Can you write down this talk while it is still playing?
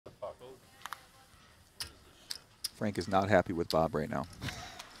Frank is not happy with Bob right now.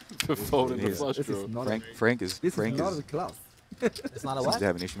 For folding the flush draw. Frank is not a class. It's not a seems what? to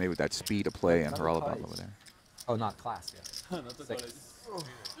have an issue maybe with that speed of play and Haralabob over there. Oh, not class, yeah.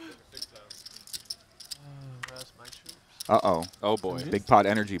 Uh-oh. Oh, boy. Big pot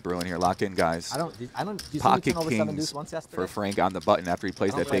energy brewing here. Lock in, guys. I don't. You see Pocket over 7 kings deuce once yesterday? for Frank on the button after he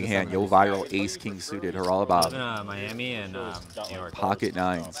plays I don't that play big the hand. 7 Yo deuce. viral ace king suited Haralabob. Miami and New York. Pocket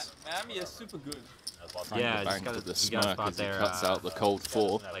nines. Miami is super good. Yeah, Bank just with the got smirk a spot as he there. cuts out the cold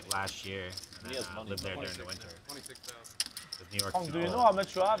four. Like last year. And then, lived there during the winter. New York. Tom, do you know how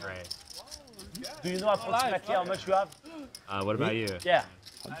much you have? Right. Do you know approximately how much you have? What about you? Yeah.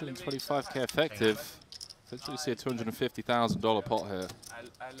 125k effective. Essentially, see a $250,000 pot here.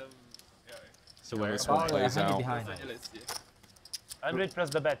 I love. So where? This one plays out. behind. 100 plus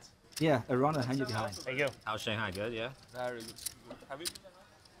the bet. Yeah, around 100 behind. Thank you. How's Shanghai? Good, yeah? Very good. Have you been?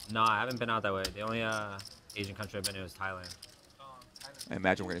 No, I haven't been out that way. The only Asian country I've been to is Thailand. I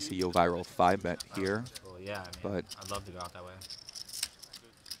imagine we're going to see Yo viral 5-bet here. Cool, yeah, I mean, I'd love to go out that way.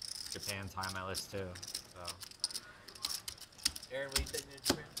 Japan's high on my list, too. So. Aaron, will you take me to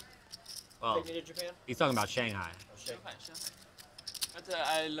Japan? Well, Take me to Japan? he's talking about Shanghai. Shanghai. But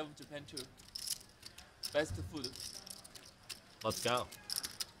I love Japan too. Best food. Let's go.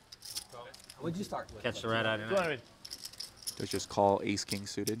 What'd you start with? Catch the red eye tonight. 200. Does just call ace king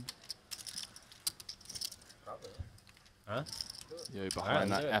suited. Huh? Yo, behind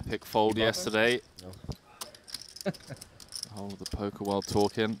that epic fold yesterday. No. Oh, the poker world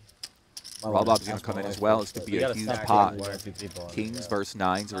talking. Haralabob's going to come in as well. It's going to be a huge pot. Kings Kings versus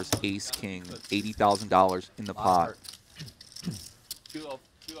nines versus ace king. $80,000 in the pot. Two of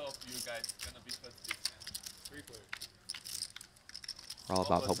you guys gonna be first.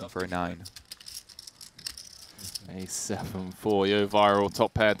 Haralabob hoping for a 9. A 7-4. Yo viral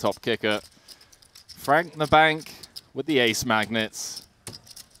top pair, top kicker. Frank the bank with the ace magnets.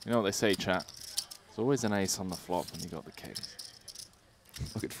 You know what they say, chat? There's always an ace on the flop when you got the kings.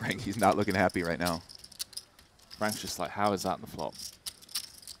 Look at Frank. He's not looking happy right now. Frank's just like, how is that the flop?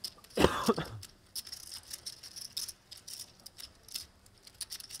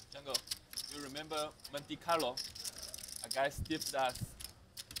 Jungle, you remember Monte Carlo? A guy stiffed us.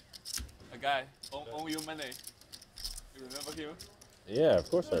 A guy own you money. You remember him? Yeah, of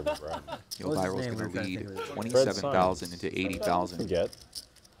course I remember. Yo viral's going to lead 27,000 into 80,000. Forget.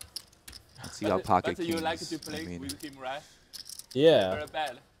 Let's see how pocket But kings. you like to play with him, right? Yeah. Very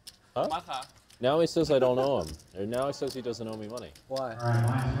bad. Huh? Maha. Now he says I don't owe him. Or now he says he doesn't owe me money. Why?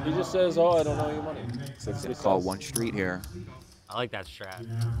 He just says, oh, I don't owe you money. Let's call one street here. I like that strat.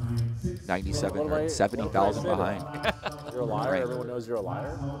 97 What am I- or 70,000 what am I saying? behind. You're a liar. Right. Everyone knows you're a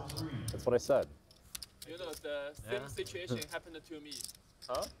liar. That's what I said. You know, the same situation happened to me.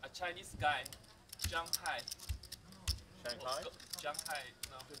 Huh? A Chinese guy, Shanghai. Shanghai? Shanghai,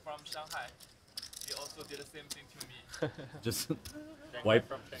 no, he's from Shanghai. He also did the same thing to me. Just wipe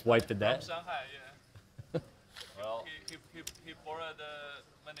the From debt. Shanghai, yeah. Well, He borrowed the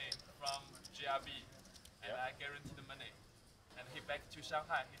money from GRB, and I guaranteed the money. And he back to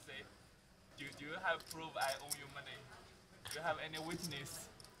Shanghai. He say, do you have proof I owe you money? Do you have any witness?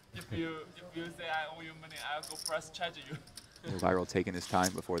 If you say I owe you money, I'll go press charge you. Yo viral taking his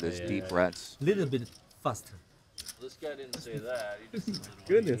time before this deep breaths. Little bit faster. this guy didn't say that. He just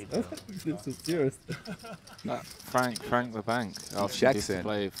Goodness, this is serious. Frank the bank. checks to in.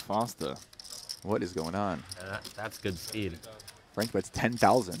 play faster. What is going on? Yeah, that's good speed. Frank bets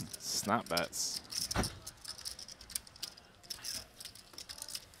 10,000. Snap bets.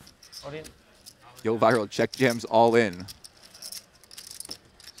 Yo viral check jams all in. So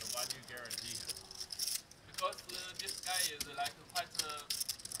why do you guarantee? Because this guy is like quite a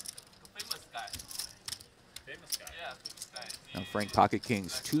famous guy. Famous guy? Yeah, famous guy. Now Frank pocket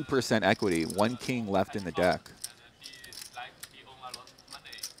kings, 2% equity, 1 king left in the deck. And he own a lot of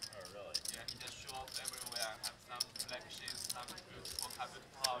money. Oh, really? Yeah, he just show up everywhere. Have some black sheets, some beautiful habit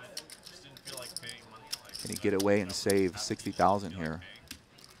house. Just didn't feel like paying money. Can he get away and save 60,000 here?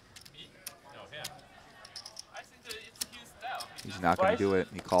 He's not going to do it.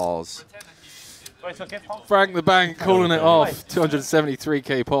 He calls. Frank the bank calling it off.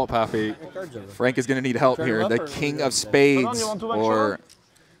 273k pop happy. Frank is going to need help here. The king of spades, or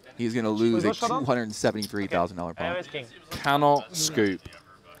he's going to lose a $273,000 pot. Cannot scoop.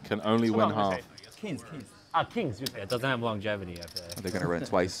 Can only win half. Kings. Kings. Yeah, it doesn't have longevity, I feel like. Are they going to run it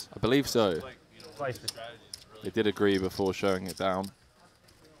twice? I believe so. Twice. They did agree before showing it down.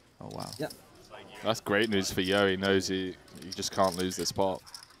 Oh, wow. Yeah. That's great news for Yo. He knows he just can't lose this pot.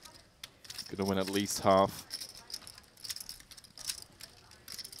 Going to win at least half.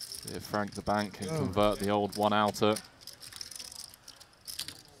 See if Frank the Bank can convert the old one-outer.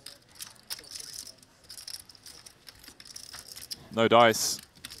 No dice.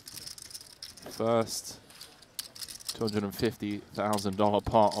 First $250,000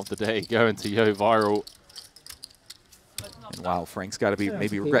 pot of the day going to Yo Viral. And wow, Frank's got to be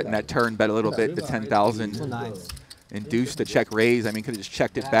maybe regretting that turn bet a little bit. The 10,000 induced the check raise. I mean, could have just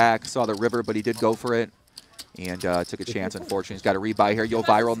checked it back, saw the river, but he did go for it and took a chance. Unfortunately, he's got a rebuy here. Yo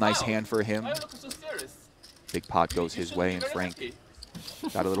Viral, nice hand for him. Big pot goes his way, and Frank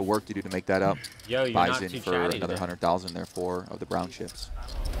got a little work to do to make that up. Buys in for another 100,000 there for of the brown chips.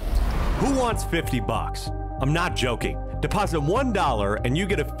 Who wants 50 bucks? I'm not joking. Deposit $1 and you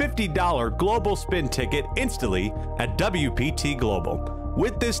get a $50 global spin ticket instantly at WPT Global.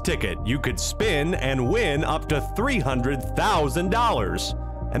 With this ticket, you could spin and win up to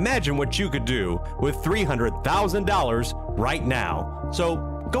 $300,000. Imagine what you could do with $300,000 right now. So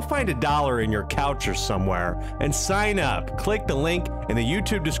go find $1 in your couch or somewhere and sign up. Click the link in the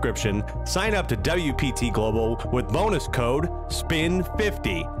YouTube description, sign up to WPT Global with bonus code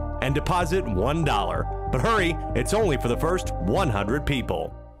SPIN50 and deposit $1. But hurry, it's only for the first 100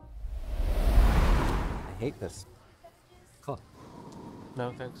 people. I hate this. Cool.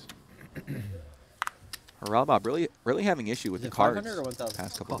 No, thanks. Bob really having issue with the cards 500 or 1,000?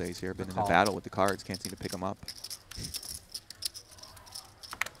 past couple days here. Been in a battle with the cards, can't seem to pick them up.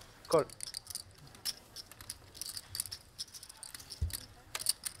 Cool.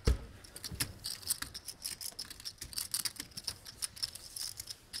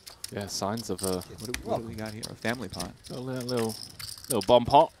 Yeah, signs of a What do we got here? A family pot. a little bomb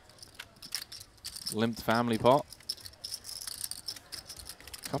pot. Limped family pot.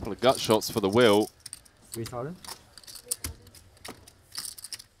 Couple of gut shots for the wheel. Restarted?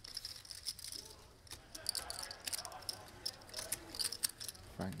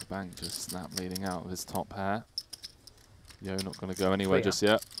 Frank the Bank just snap leading out of his top pair. Yo, not going to go anywhere just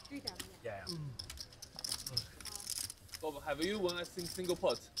yet. Yeah. Bob, have you won a single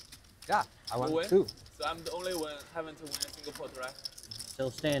pot? Yeah, I won win? 2. So I'm the only one haven't won a single pot, right?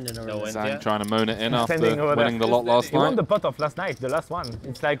 Still standing over No there. win. Zhang trying to moan it in after Standing over winning there. the lot last You won night. the pot of last night, the last one.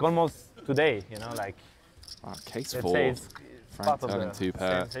 It's like almost today, you know, like Case let's 4. say it's Frank part of turning the 2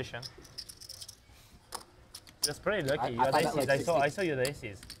 pair. sensation. That's pretty lucky. I Your bet aces. like I saw your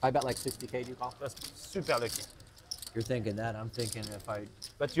aces. I bet like 60K, do you call? That's super lucky. You're thinking that. I'm thinking if I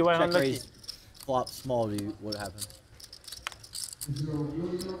But you were check unlucky. raise flop small, what happened?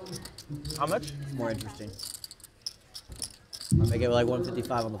 How much? It's more interesting. I make it like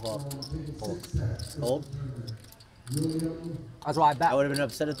 155 on the flop. Hold. That's why I bet. I would have been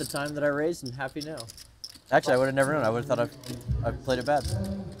upset at the time that I raised and happy now. Actually, I would have never known. I would have thought I played it bad.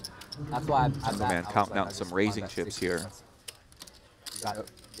 That's why I Man, counting out some raising chips here. You got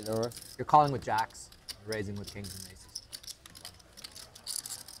it. You're calling with jacks, raising with kings and aces.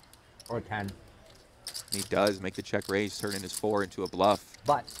 Or 10. He does make the check raise, turning his 4 into a bluff.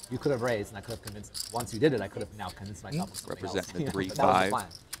 But you could have raised, and I could have convinced. Once you did it, I could have now convinced myself. With something Representing else. the 3-5. But that was the plan.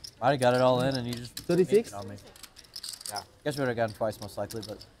 I'd have got it all in, and you just 36 on me. Yeah. Guess we would have gotten twice most likely,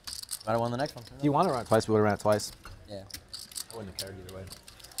 but might have won the next one. If you want to run it twice, we would have ran it twice. Yeah. I wouldn't have cared either way.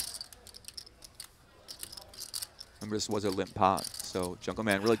 Remember, this was a limp pot, so Jungle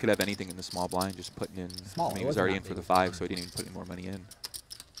Man really could have anything in the small blind, just putting in. Small, I mean, it he was wasn't already that in for big. the 5, so he didn't even put any more money in.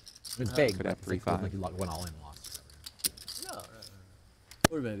 It's big. Could but have it's like 3-5. Like you went all in and lost. No.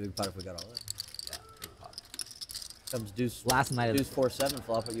 Would have been a big pot if we got all in. Yeah, big pot. Comes deuce. Last night, Deuce 4-7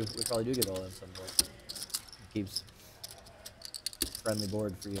 flop, but we probably do get all in some point. It keeps friendly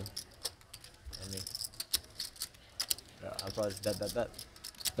board for you and me. Yeah, I'll probably just bet.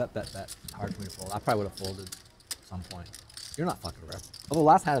 bet. Hard for me to fold. I probably would have folded at some point. You're not fucking around. Although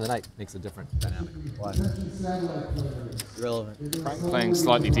last hand of the night makes a different dynamic. Why? Irrelevant. Frank playing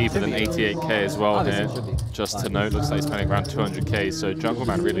slightly deeper than 88k as well Obviously, here. it should be. Just to note, looks like he's playing around 200k, so Jungle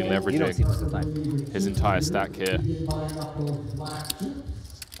Man really You don't see leveraging much of the time. his entire stack here.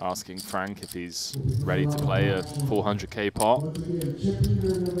 Asking Frank if he's ready to play a 400k pot.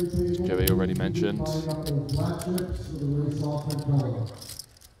 As Joey already mentioned.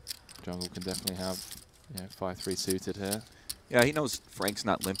 Jungle can definitely have 5-3 suited here. Yeah, he knows Frank's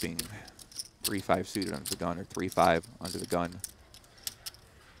not limping 3-5 suited under the gun or 3-5 under the gun.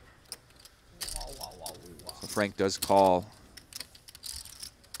 So Frank does call.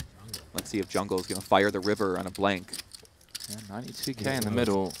 Let's see if Jungle is going to fire the river on a blank. Yeah, 92k in the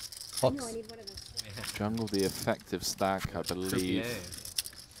middle. Hooks. Jungle the effective stack, I believe.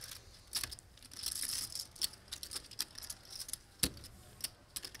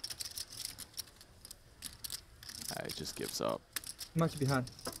 He just gives up. Much behind.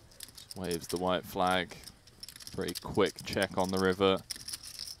 Waves the white flag. Very quick check on the river.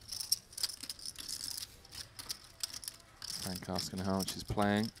 Frank asking how much he's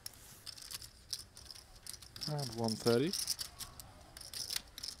playing. Around 130.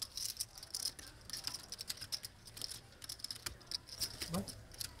 Like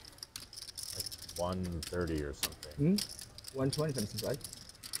 130 or something. 120 something, right?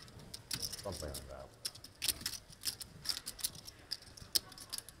 Something like that.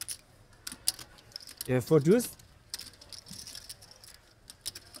 You have 4 deuce?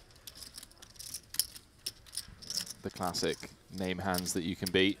 The classic name hands that you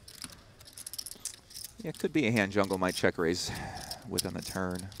can beat. Yeah, it could be a hand jungle might check raise with on the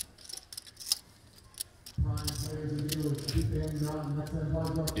turn.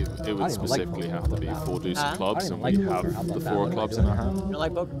 It would specifically have to be 4 deuce of clubs, and we have the 4 of clubs in our hand. You don't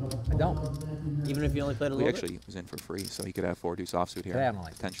like poker? I don't. Even if you only played a He little actually was in for free, so he could have 4 deuce offsuit here, Yeah, I don't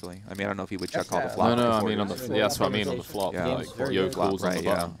like potentially. I mean, I don't know if he would check call the flop. No, with I 4 mean on the deuce. that's what I mean on the flop. Yeah, Like very yo good. calls on Right, the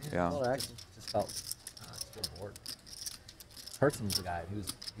yeah, button. yeah. Well, actually, just felt it's a good board. Hurtson was the guy.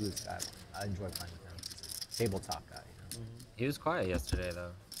 He was the guy. I enjoyed playing with him. Tabletop guy, you know. He was quiet yesterday,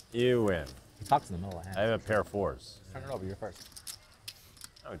 though. You win. He talks in the middle of hand. I have a pair of 4s. Turn it over. You're first.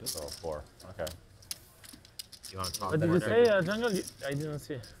 Oh, he does have a 4. Okay. You want to talk What did you say, Jungle? I didn't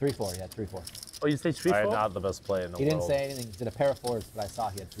see. 3-4. He had 3-4. Oh, you say I 3-4? am not the best play in the He world. didn't say anything. He did a pair of 4s, but I saw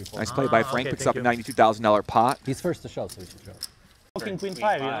he had 3-4. Nice play by Frank, okay, picks up a thank you. $92,000 pot. He's first to show, so he should show. Fucking Queen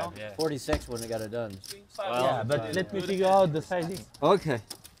 5, you know? Yeah. 46 wouldn't have got it done. Yeah, but let me figure out the sizing. Okay.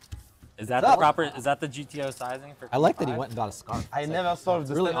 Is that the proper? Is that the GTO sizing for? I like that he Queen went and got a scarf. I never solved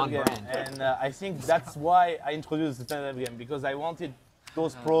the really stand-up on game, brand. and I think that's why I introduced the stand-up game, because I wanted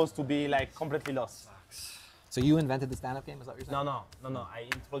those pros to be like completely lost. So you invented the stand-up game? Is that what you're saying? No. I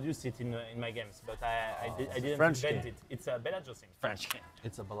introduced it in my games, but I didn't French invent game. it. It's a bel adjusting. French game.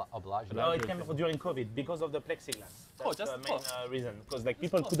 It's a oblige. No, it came during COVID because of the plexiglass. That's just- the main reason. Because like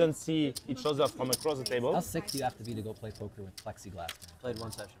people couldn't see each other from across the table. How sick do you have to be to go play poker with plexiglass? Man? Played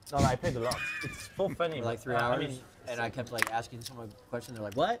one session. No, I played a lot. It's so funny. For like but, 3 I hours. mean, And I kept like asking someone a question. They're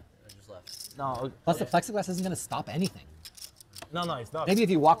like, what? And I just left. no, Plus, the plexiglass isn't going to stop anything. no, it's not. Maybe if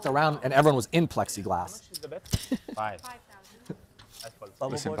you walked around and everyone was in plexiglass. Is the bet? 5.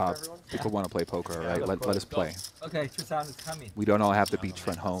 Listen, Bob, people want to play poker, all right? Let us play. Okay, your sound is coming. We don't all have the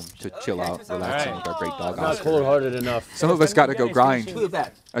beachfront home to chill out, relaxing with our great dog Not Oscar. cold-hearted enough. Some of us got to go grind Who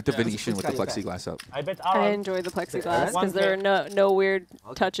bet? at the Venetian with the plexiglass up. I bet I Aaron. enjoy the plexiglass One because there are no weird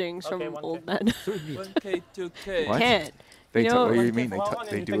touchings Okay, from 1K. old men. 1K, 2K. What? Can't. They You what do know, you mean? They, like,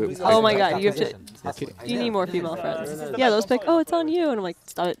 they do it. Oh my God, you have to. That's kidding. what I You know. need more female This friends. is the Yeah, they'll best be like, one. oh, it's on you, and I'm like,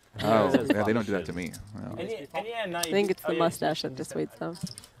 stop it. Oh, yeah, they don't do that to me. Well, I think it's the mustache that dissuades them.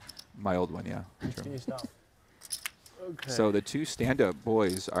 my old one, yeah. True. Finish now. So the 2 stand-up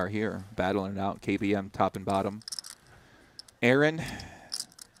boys are here, battling it out. KBM top and bottom. Aaron,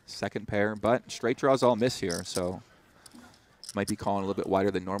 second pair, but straight draws all miss here, so might be calling a little bit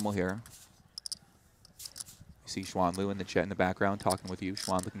wider than normal here. You see Xuan Lu in the chat in the background talking with you.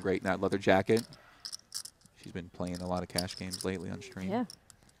 Xuan looking great in that leather jacket. She's been playing a lot of cash games lately on stream. Yeah.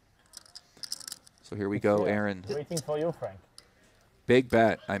 So here we go, Aaron. Waiting for you, Frank. Big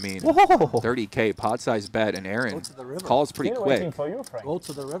bet. I mean, Whoa. 30K pot size bet, and Aaron Go to the river. calls pretty Still quick. waiting for you, Frank. Go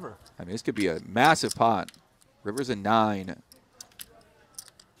to the river. I mean, this could be a massive pot. River's a 9.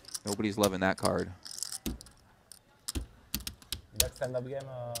 Nobody's loving that card. That stand-up game.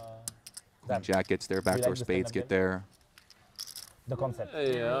 Queen Jack gets there, backdoor like the spades stand-up get there. The concept. Yeah,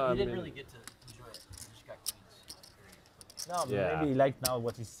 I You didn't mean, really get to enjoy it. You just got queens. No, but Yeah. maybe you like now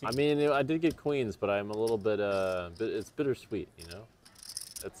what is sick. I mean, I did get queens, but I'm a little bit, it's bittersweet, you know?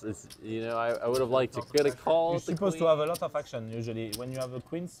 It's you know, I would have liked to get a call. You're at the supposed to queen. have a lot of action usually. When you have a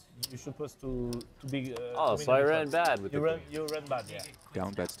queens, you're supposed to be. Oh, to so I win the ran shot. bad with You the ran, queen. you ran bad, yeah.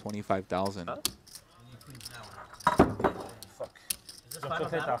 Down bets 25,000. Huh? Fuck. Your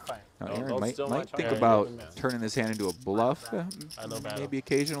chocolates are fine. Now, No, Aaron don't might steal my think chocolate. about Yeah. turning this hand into a bluff, I know battle. maybe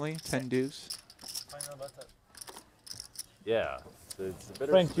occasionally. 10 deuce. Final battle. Yeah, it's a bittersweet.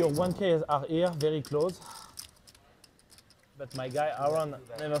 Frank, your 1K are here, very close. But my guy Aaron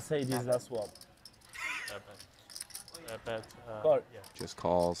never said his last word. Call. Just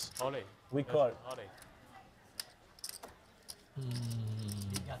calls. We call.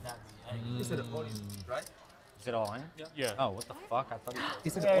 He said podium, right? Is it all in? Yeah. Oh, what the fuck? I thought He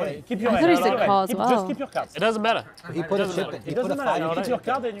said Yeah, podium. keep your I hand. thought he keep said your call hand. as Keep- well. Just keep your cards. It doesn't matter. He put a chip in. It He put doesn't a matter. You 5 keep in. your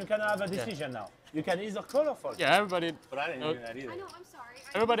card and you can have a decision now. You can either call or fold. Yeah, everybody. But I didn't do that either. I know, I'm sorry.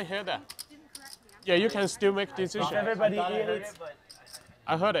 Everybody hear that? Yeah, you can still make decision. If everybody hear it,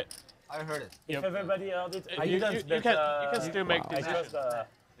 I heard it. I heard it. if everybody heard it, I You didn't. can but, still make I decision. just,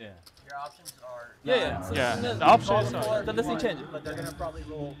 Yeah. Your options are. Yeah. The options are. Then let's see change. But they're gonna probably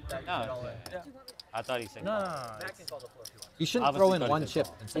roll back and all in. Yeah. I thought he said. No. Back can call the floor if you want. You shouldn't Obviously throw in thought one he said chip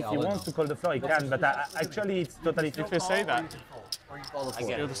call. and say If all he in. wants to call the floor, he can. But actually, it's totally If you say that, Or you call the I floor.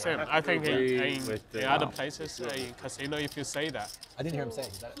 get you're it. the same. I think in with the- other places, in casino, if you say that, I didn't hear him say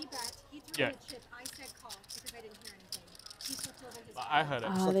it. Is that it? He bet. He threw Yeah. in a chip. I said call because I didn't hear anything. He flipped over his. but I heard it.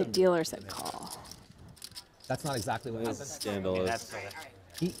 Oh, the dealer said call. That's not exactly what happened. Scandalous.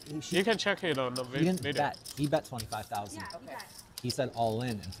 You can check it on the He didn't video. bet. He bet 25,000. Yeah, he bet. He said all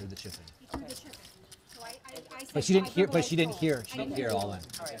in and threw the chip in. He threw the chip in. So I said. But she didn't I hear. But she verbalized didn't call. hear. She I didn't hear all in.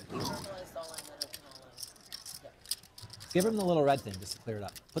 All right, we normalized all in, then it's all in. Give him the little red thing just to clear it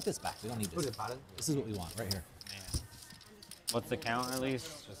up. Put this back. We don't need this. This is what we want right here. What's the count at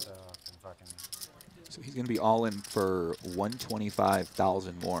least? Just so I can fucking. So he's going to be all in for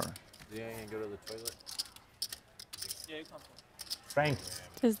 125,000 more. Yeah, you can go to the toilet. Frank.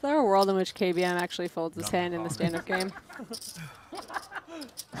 Is there a world in which KBM actually folds his hand in the stand-up game?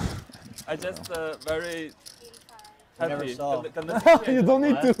 I just very never happy. saw. You don't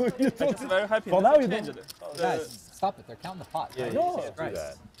need to. You I'm don't just very happy. For that now, they you changed don't. it. Guys, stop it. They're counting the pot. Yeah, guys. you No. can't do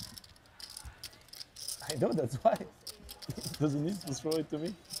that. I know, that's why. Doesn't need to throw it to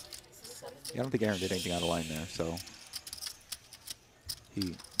me. Yeah, I don't think Aaron did anything out of line there, so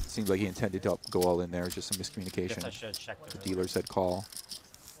he seems like he intended to go all in there. It's just some miscommunication. Guess I should check The dealer said call.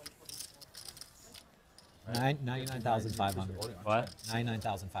 99,500. What?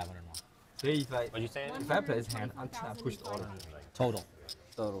 99,500 more. What'd you say? If I play his hand until I pushed all in. Total.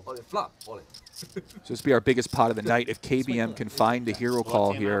 Total. Flop. All in. So this will be our biggest pot of the night. If KBM can find the hero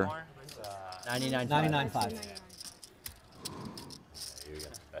call here. 99.5. 99.5. You're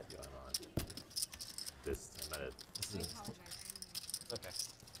gonna bet you on this minute. Okay.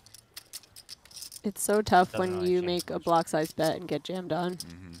 It's so tough Doesn't when really you change make a block-sized bet and get jammed on.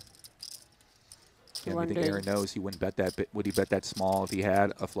 Yeah, I think Aaron knows he wouldn't bet that. Would he bet that small if he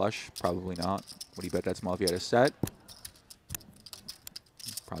had a flush? Probably not. Would he bet that small if he had a set?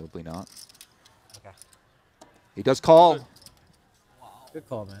 Probably not. Okay. He does call. Good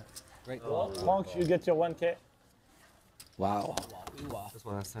call, man. Great call. Frank, you get your 1K. Wow. That's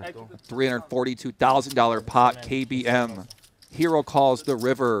what I said. $342,000 pot. KBM. Hero calls the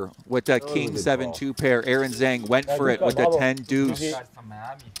river with the King 7-2 pair. Aaron Zhang went for it with the 10 deuce.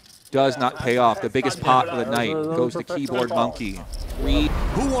 Does not pay off. The biggest pot of the night goes to Keyboard Monkey.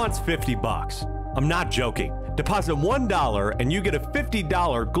 Who wants 50 bucks? I'm not joking. Deposit $1 and you get a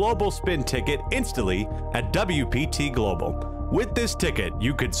 $50 global spin ticket instantly at WPT Global. With this ticket,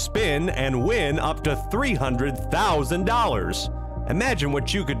 you could spin and win up to $300,000. Imagine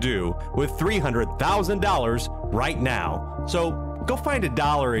what you could do with $300,000 right now. So go find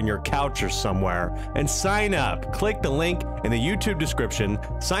 $1 in your couch or somewhere and sign up. Click the link in the YouTube description.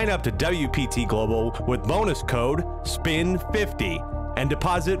 Sign up to WPT Global with bonus code SPIN50 and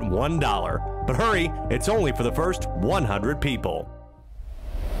deposit $1. But hurry, it's only for the first 100 people.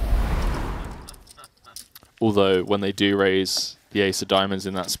 Although when they do raise the ace of diamonds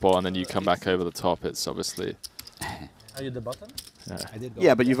in that spot and then you come back over the top, it's obviously. Are you the button?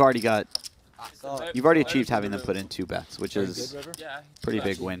 Yeah, but you've already achieved having them put in 2 bets, which is pretty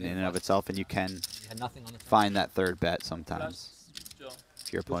big win in and of itself, and you can find that third bet sometimes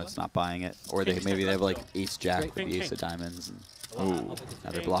if your opponent's not buying it, or maybe they have like ace jack with the ace of diamonds, and now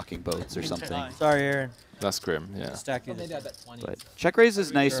they're blocking boats or something. Sorry, Aaron. That's grim, yeah. Stack you. But check raise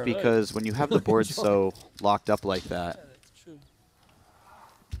is nice because when you have the board so locked up like that,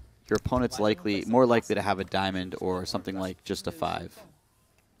 your opponent's more likely to have a diamond or something like just a 5.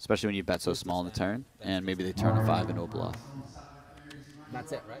 Especially when you bet so small in the turn, and maybe they turn a 5 into a bluff.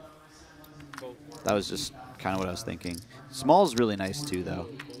 That's it, right? That was just kind of what I was thinking. Small is really nice too, though.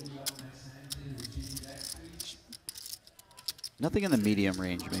 Nothing in the medium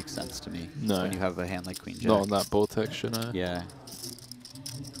range makes sense to me. No. When you have a hand like Queen Jack. Not on that board texture, no. Yeah.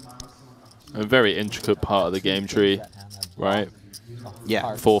 A very intricate part of the game tree, right?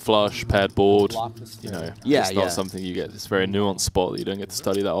 Yeah. Full flush, paired board, you know. Yeah, it's not something you get. It's a very nuanced spot that you don't get to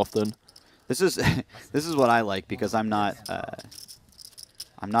study that often. This is this is what I like because I'm not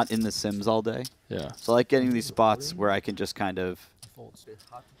in the Sims all day. Yeah. So I like getting these spots where I can just kind of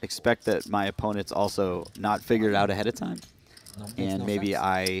expect that my opponent's also not figured it out ahead of time. And maybe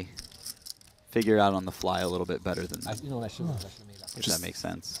I figure it out on the fly a little bit better than them. If that makes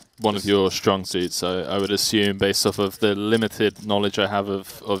sense. One of your strong suits, so I would assume, based off of the limited knowledge I have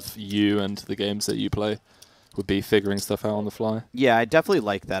of you and the games that you play, would be figuring stuff out on the fly. Yeah, I definitely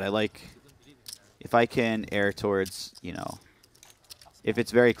like that. I like if I can err towards, you know, if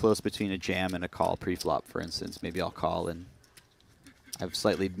it's very close between a jam and a call pre-flop, for instance, maybe I'll call and have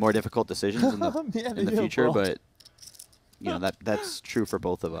slightly more difficult decisions in the future, but you know that's true for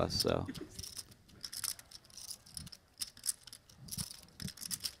both of us. So.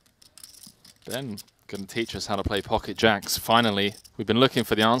 Ben going to teach us how to play pocket jacks. Finally, we've been looking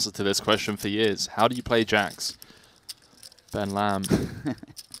for the answer to this question for years. How do you play jacks? Ben Lamb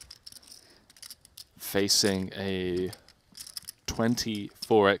facing a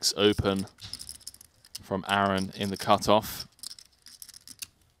 24x open from Aaron in the cutoff.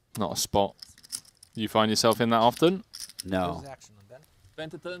 Not a spot. You find yourself in that often? No. Ben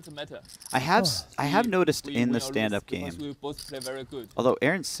doesn't matter. I have noticed in the stand-up game. We both play very good. Although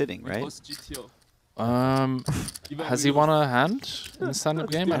Aaron's sitting, right? Has he won a hand in the stand-up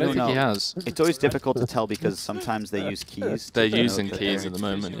game? I don't think he has. It's always difficult to tell because sometimes they use keys. They're using keys at the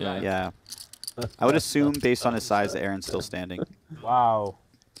moment, yeah. Yeah. I would assume, based on his size, that Aaron's still standing. Wow.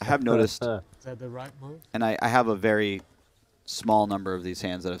 I have noticed, Is that the right move? and I have a very small number of these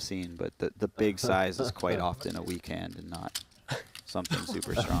hands that I've seen, but the big size is quite often a weak hand and not something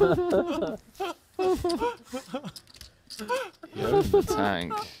super strong. Yo, the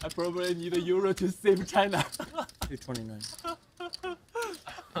tank. I probably need a euro to save China. 229.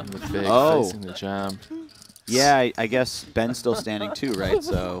 And the big facing the jam. Yeah, I guess Ben's still standing too, right?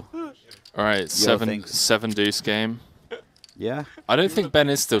 So. All right, seven deuce game. Yeah. I don't think Ben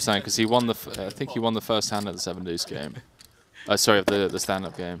is still standing because he won the. I think he won the first hand at the 7 deuce game. Sorry, of the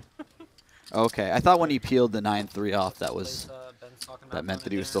stand-up game. Okay, I thought when he peeled the 9-3 off, that meant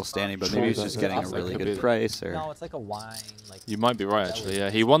that he was still standing, but maybe he was just getting a really good price. Or No, it's like a wine. Like you might be right, actually. Yeah,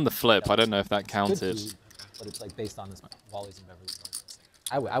 he won the flip. I don't know if that counted. Food, but it's like based on his Wally's and Beverly Hills.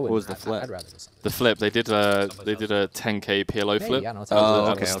 I would. What was the flip? I'd rather go something. The flip. They did a 10K PLO flip yeah, no, it's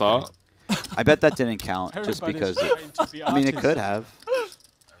at the start. Okay. I bet that didn't count just because. I mean, it could have.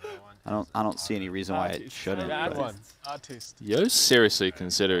 I don't see any reason why it shouldn't. Artist. Yo's seriously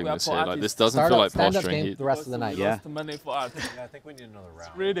considering this here. Like this doesn't feel like posturing. The rest of the night. Yeah. Money for art. I think we need another round.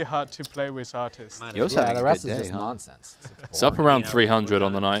 It's really hard to play with artists. Yo's having the a rest good is day, just huh? nonsense. It's up around 300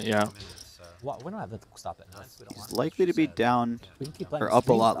 on the night. Yeah. What? We don't have to stop at 9. He's likely to be down We can keep playing or up a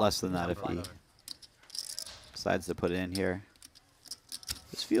stream lot stuff. less than that if he decides to put it in here.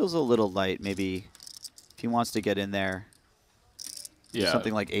 This feels a little light. Maybe if he wants to get in there. Yeah.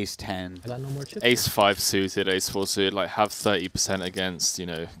 Something like ace 10. I got no more chips. Ace 5 suited, ace 4 suited, like have 30% against,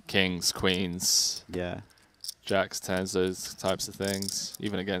 kings, queens, Yeah. jacks, 10s, those types of things.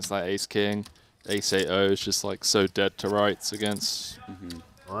 Even against like ace king, ace 8-0 is just like so dead to rights against.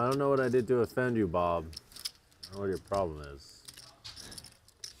 Well, I don't know what I did to offend you, Bob. I don't know what your problem is.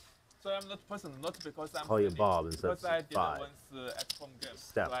 So I'm not personal, not because I'm Call you sitting, Bob instead because I of did 5. once at home game.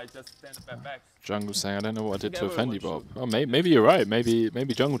 Step. So I just stand back. Jungle saying, I don't know what I did to offend you, Bob. Oh, maybe you're right. Maybe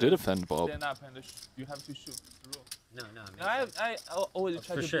Jungle did offend Bob. Stand up and you have to shoot. No. I always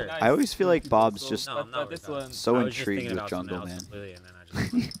try to sure. be nice. I always feel like Bob's just this one, so I was just intrigued thinking with about Jungle, something man. else completely, and then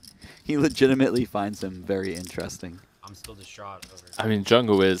I just He legitimately finds him very interesting. I'm still distraught over. I mean,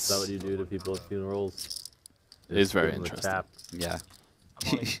 Jungle Is that what you is do to people at funerals? very Give them a interesting. tap? Yeah.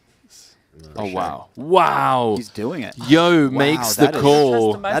 Oh, wow. Wow. He's doing it. Yo makes the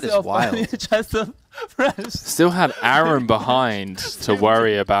call. That is wild. Still had Aaron behind to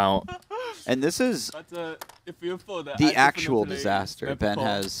worry about. And this is if you fold, the actual disaster. Ben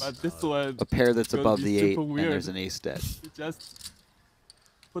has a pair that's above the 8, and there's an ace dead. Just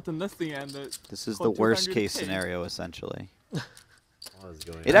put nothing and This is the worst case scenario, essentially. What is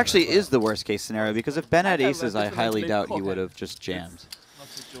going It on? actually is the worst case scenario because if Ben had aces, I highly doubt he would have just jammed.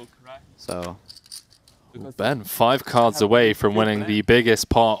 So. Ben, 5 cards away from winning the biggest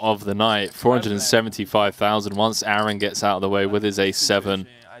part of the night, 475,000. Once Aaron gets out of the way with his ace 7.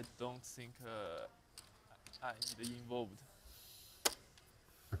 I don't think I need involved.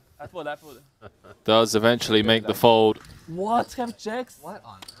 I fold. Does eventually make the fold. What? Have jacks? What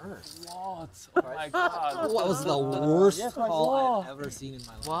on earth? What? Oh my god. What was the worst call I've ever seen in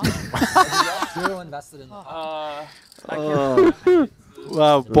my life? What? Zero invested in the Oh.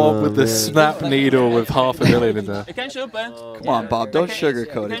 Wow, Bob with the snap needle with $500,000 in there. You can show Ben. Come on, Bob. Don't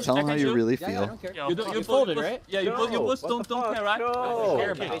sugarcoat it. Tell him how you really feel. You folded, right? Yeah, you both don't care, right? No.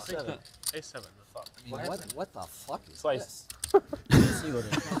 Care about A7. I mean, what the fuck is Twice. this?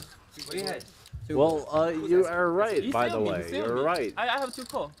 Well, you are right, by the way. You're right. I have 2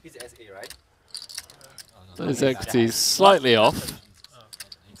 calls. He's SA, right? His equity's slightly off.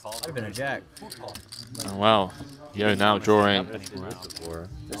 Might have been a jack. Oh, wow. Yo, now drawing dead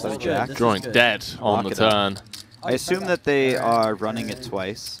on the turn. I assume that they are running it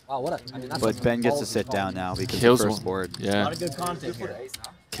twice. Wow, But Ben gets to sit down now because Kills the first one. board. A Yeah. lot of good content here.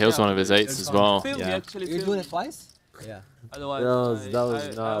 Kills one of his 8s as well. Yeah. You're doing it twice? Yeah. Otherwise, that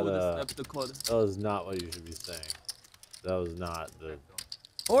was I not. would snap the code. That was not what you should be saying. That was not the.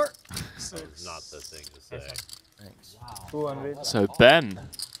 Or. That was not the thing to say. Thanks. Wow. 200. So Ben,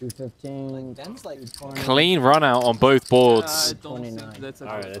 215. Ben's like clean run out on both boards. I don't think that's a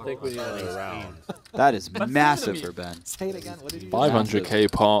All right, I think we need another round. That is massive for Ben. Say it again. What did you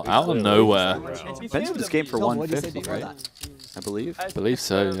 500k pot out of nowhere. Ben's in this game for 150, right? I believe. I believe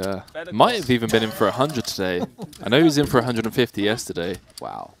so, yeah. Might have even been in for 100 today. I know he was in for 150 yesterday.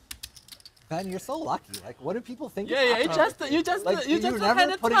 Wow. Ben, you're so lucky. Like, what do people think? Yeah, you just never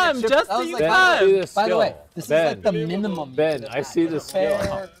had a put in time, chip- just I was the like, time. By the way, this Ben. is like the minimum. Ben, I see the skill.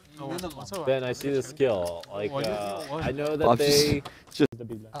 Fair minimum. Ben, I see the skill. Like, I know that Bob they. just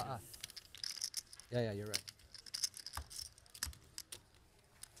Yeah, you're right.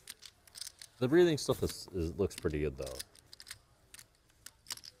 The breathing stuff looks pretty good though.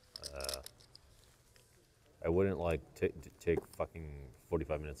 I wouldn't like take fucking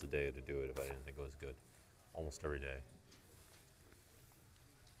 45 minutes a day to do it if I didn't think it was good. Almost every day.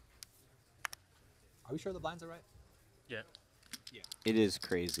 Are we sure the blinds are right? Yeah. It is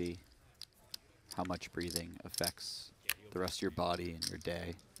crazy how much breathing affects the rest of your body and your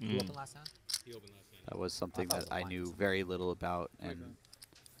day. He opened last hand? That was something that I knew very little about, and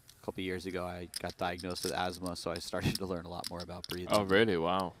a couple years ago I got diagnosed with asthma, so I started to learn a lot more about breathing. Oh, really?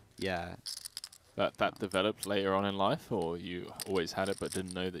 Wow. Yeah. That developed later on in life, or you always had it but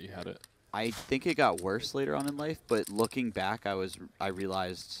didn't know that you had it? I think it got worse later on in life, but looking back, I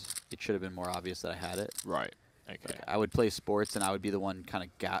realized it should have been more obvious that I had it. Right. Okay. Like, I would play sports, and I would be the one kind of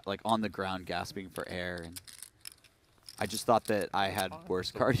like on the ground gasping for air, and I just thought that I had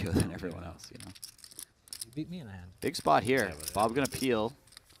worse cardio than everyone else. You know. You beat me in a hand. Big spot here. Bob gonna peel.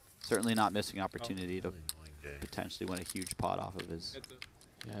 Certainly not missing opportunity to potentially win a huge pot off of his.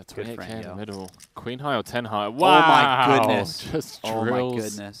 Yeah, good 28k friend, in the yo. middle. Queen high or 10 high. Wow. Oh my goodness. Just Oh drills my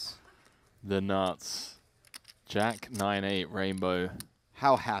goodness. the nuts. Jack 9-8 rainbow.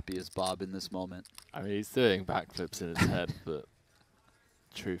 How happy is Bob in this moment? I mean, he's doing backflips in his head, but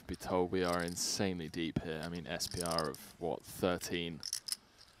truth be told, we are insanely deep here. I mean, SPR of, what, 13?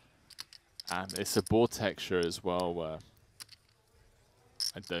 And it's a board texture as well where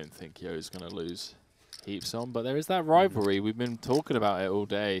I don't think Yo's going to lose heaps on, but there is that rivalry. We've been talking about it all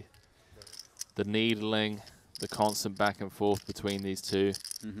day. The needling, the constant back and forth between these two.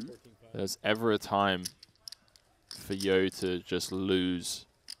 There's ever a time for Yo to just lose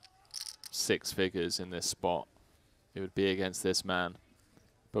 6 figures in this spot. It would be against this man.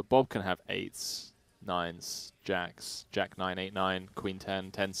 But Bob can have 8s, 9s, jacks, Jack 9, 8, 9, Queen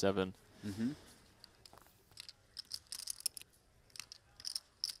 10, 10, 7.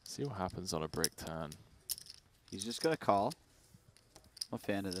 See what happens on a brick turn. He's just going to call. I'm a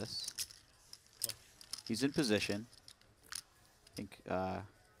fan of this. He's in position. I think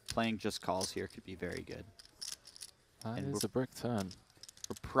playing just calls here could be very good. That is a brick turn.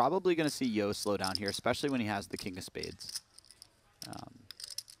 We're probably going to see Yo slow down here, especially when he has the king of spades.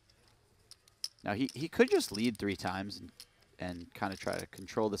 Now, he could just lead 3 times and kind of try to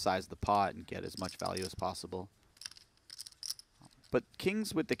control the size of the pot and get as much value as possible. But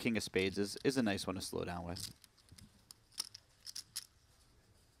kings with the king of spades is a nice one to slow down with.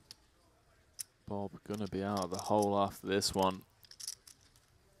 Bob gonna be out of the hole after this one.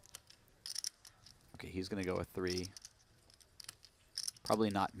 Okay, he's gonna go with 3. Probably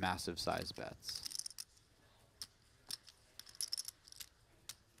not massive size bets.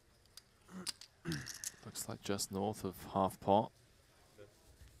 Looks like just north of half pot.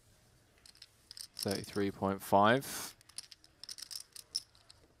 33.5. 33.5.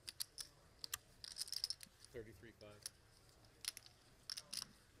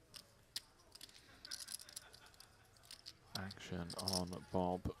 Action on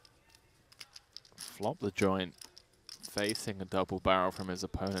Bob. Flop the joint, facing a double barrel from his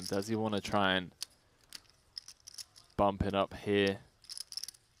opponent. Does he want to try and bump it up here?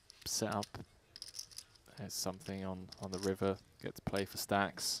 Set up. There's something on the river. Get to play for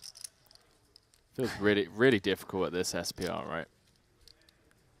stacks. Feels really difficult at this SPR, right?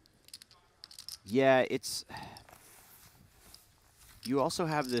 Yeah, it's... You also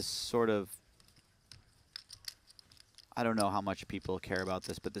have this sort of... I don't know how much people care about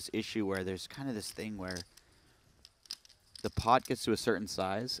this, but this issue where there's kind of this thing where the pot gets to a certain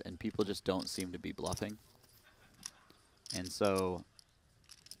size and people just don't seem to be bluffing. And so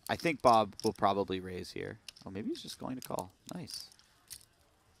I think Bob will probably raise here. Oh, maybe he's just going to call. Nice.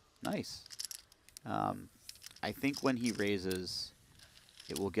 Nice. I think when he raises,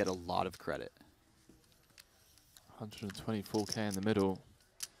 it will get a lot of credit. 124k in the middle.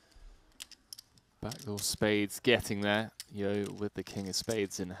 Backdoor spades getting there. Yo with the king of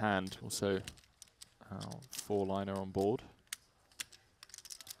spades in hand. Also, four-liner on board.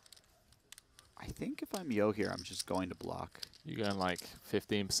 I think if I'm Yo here, I'm just going to block. You going like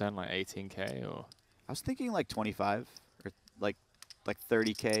 15%, like 18K, or? I was thinking like 25, or like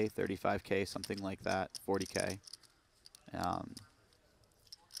 30K, 35K, something like that, 40K.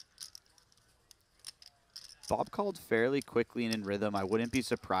 Bob called fairly quickly and in rhythm. I wouldn't be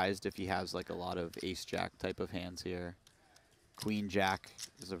surprised if he has like a lot of ace-jack type of hands here. Queen-jack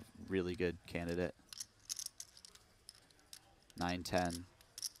is a really good candidate. 9-10.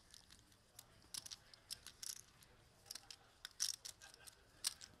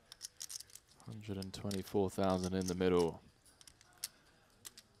 $124,000 in the middle.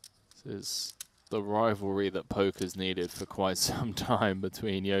 This is the rivalry that poker's needed for quite some time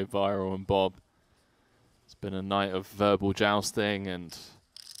between Yo Viral and Bob. It's been a night of verbal jousting and...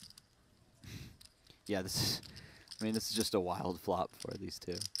 Yeah, this is just a wild flop for these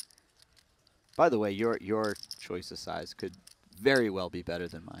two. By the way, your choice of size could very well be better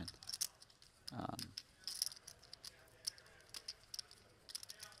than mine.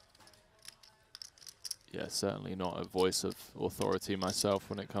 Yeah, certainly not a voice of authority myself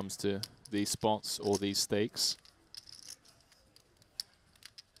when it comes to these spots or these stakes.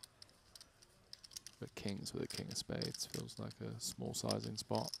 But kings with a king of spades feels like a small sizing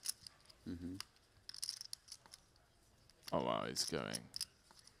spot. Mm-hmm. Oh wow, he's going.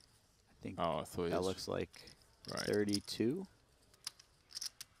 I think I thought that looks like right. 32.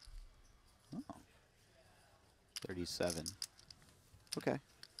 Oh. 37. Okay.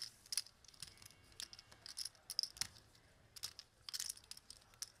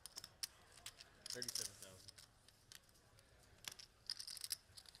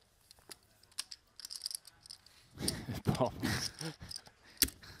 Bob.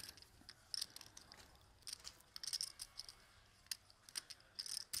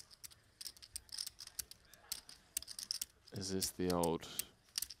 Is this the old?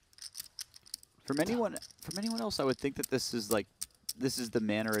 From anyone else, I would think that this is the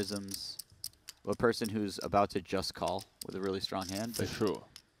mannerisms of a person who's about to just call with a really strong hand. For sure.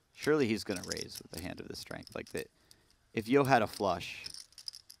 Surely he's going to raise with a hand of this strength. Like that, if Yo had a flush,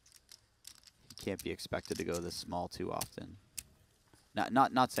 he can't be expected to go this small too often.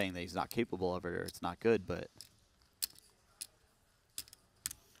 Not saying that he's not capable of it or it's not good, but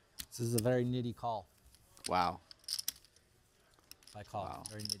this is a very nitty call. Wow. I call. Wow.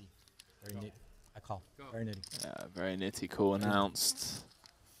 Very nitty. Very nitty. I call. Very nitty. Yeah, very nitty call announced.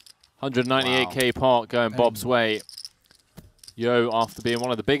 198K pot going Bob's way. Yo, after being one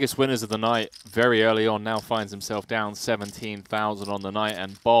of the biggest winners of the night very early on, now finds himself down 17,000 on the night,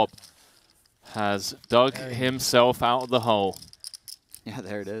 and Bob has dug himself out of the hole. Yeah,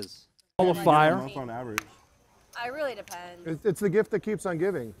 there it is. Qualifier. On average. It really depends. It's the gift that keeps on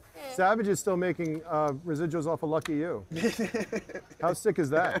giving. Savage is still making residuals off of Lucky You. How sick is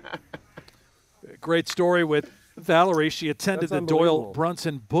that? Great story with Valerie. She attended the Doyle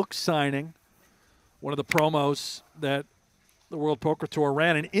Brunson book signing, one of the promos that the World Poker Tour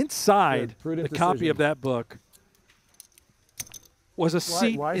ran. And inside the copy of that book was a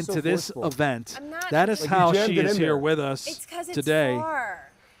seat into this event. That is how she is here with us today.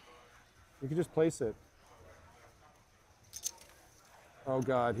 You can just place it. Oh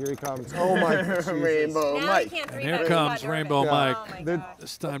God, here he comes. Oh my Rainbow Mike. And here comes Rainbow Mike.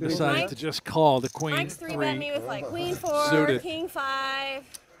 This time decided to just call the Queen Mike's 3 3-bet me with like Queen 4, suited. King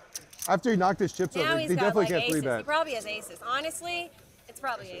 5. After he knocked his chips over, he definitely can't aces. 3-bet. He probably has aces. Honestly, it's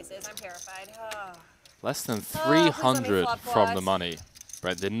probably aces. I'm terrified. Oh. Less than 300 from the money.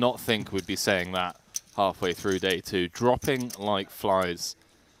 Brett did not think we'd be saying that halfway through day two. Dropping like flies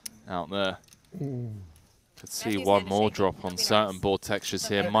out there. Could see one more drop on certain board textures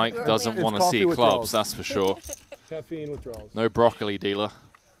here. Mike doesn't want to see clubs, that's for sure. Caffeine withdrawals. No broccoli dealer.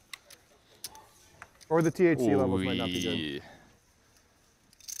 Or the THC levels might not be good.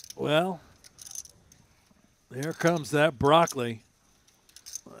 Well, there comes that broccoli.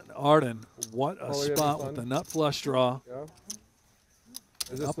 And Arden, what a spot with the nut flush draw.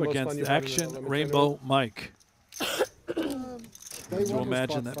 Yeah. Up against Action Rainbow Mike. To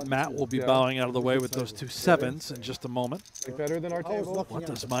imagine that Matt will be bowing out of the way with those two sevens in just a moment. Better than our table. What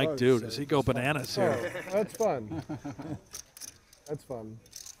does Mike do? Does he go bananas here? Oh, that's fun. That's fun.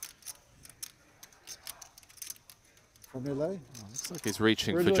 From LA? Looks like he's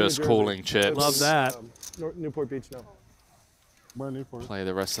reaching for just calling chips. Love that. Newport Beach now. Play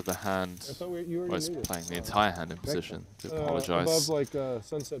the rest of the hand. I thought you was playing the entire hand in position. To apologize. Above like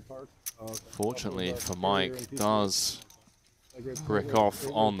Sunset Park. Fortunately for Mike, does brick off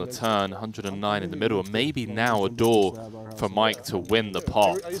on the turn, 109 in the middle, and maybe now a door for Mike to win the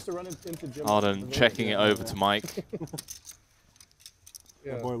pot. Arden checking it over to Mike.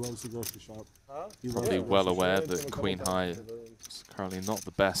 That boy loves the grocery shop. Probably well aware that Queen High is currently not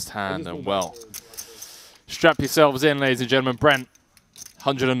the best hand, and well, strap yourselves in, ladies and gentlemen. Brent,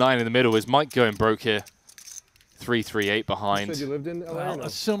 109 in the middle. Is Mike going broke here? 338 behind. You said you lived in LA, well,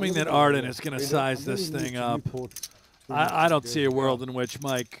 assuming that Arden is going to size this thing up, I don't see a world in which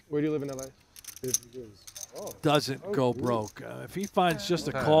Mike Where do you live in LA? doesn't go broke. If he finds just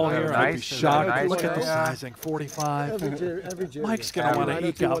a call here, I'd be shocked. Look at the sizing, 45. Mike's going to want to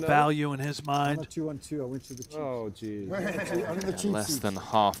eke out value in his mind. Oh, geez. Less than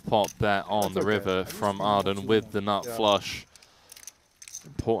half pot bet on the river from Arden with the nut flush.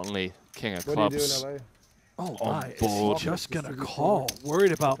 Importantly, king of clubs. Oh my, is he just going to call?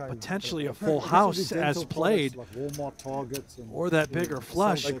 Worried about potentially a full house as played, or that bigger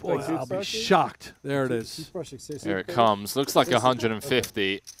flush. Boy, I'll be shocked. There it is. Here it comes. Looks like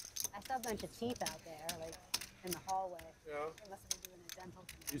 150. I saw a bunch of teeth out there, like in the hallway. They must have been doing a dental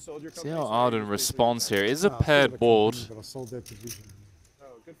thing. You sold your See how Arden responds here. It is a paired board. Oh,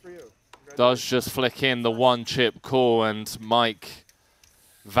 good for you. Does just flick in the one chip call, and Mike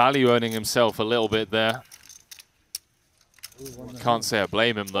value owning himself a little bit there. Can't say I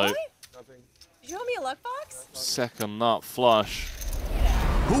blame him though. Did you owe me a luck box? Second nut flush.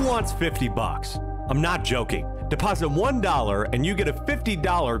 Who wants 50 bucks? I'm not joking. Deposit $1 and you get a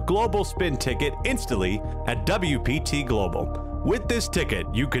 $50 global spin ticket instantly at WPT Global. With this ticket,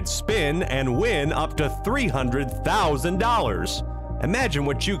 you could spin and win up to $300,000. Imagine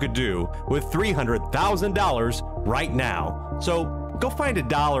what you could do with $300,000 right now. So go find a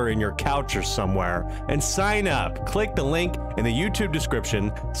dollar in your couch or somewhere and sign up. Click the link in the YouTube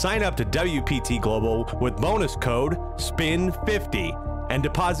description. Sign up to WPT Global with bonus code SPIN50 and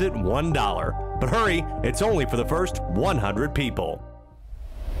deposit $1. But hurry, it's only for the first 100 people.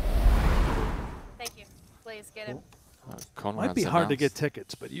 Thank you. Please get him. Might be hard to get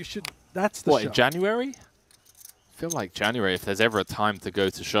tickets, but you should. That's the What, show. in January? I feel like January, if there's ever a time to go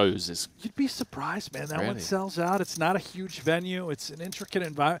to shows, is. You'd be surprised, man. That one Really? sells out. It's not a huge venue. It's an intricate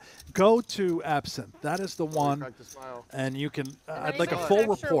environment. Go to Absinthe. That is the one. And you can. I'd like a full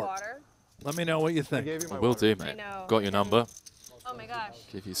report. Let me know what you think. I will do, mate. Got your number. Oh my gosh.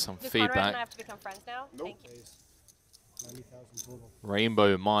 Give you some Does Conrad and I feedback. have to become friends now? Thank you.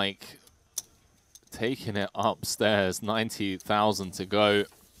 Rainbow Mike taking it upstairs, 90,000 to go.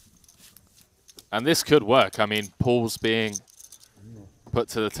 And this could work. I mean, Paul's being put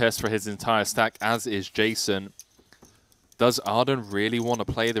to the test for his entire stack, as is Jason. Does Arden really want to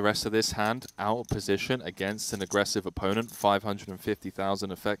play the rest of this hand out of position against an aggressive opponent?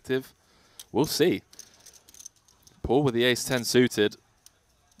 550,000 effective. We'll see. Paul with the ace-10 suited.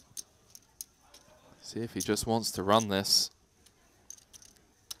 See if he just wants to run this.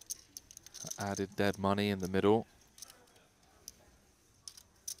 Added dead money in the middle.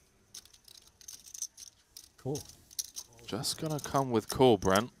 Cool. Just going to come with call,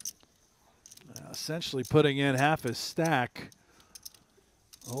 Brent. Essentially putting in half his stack.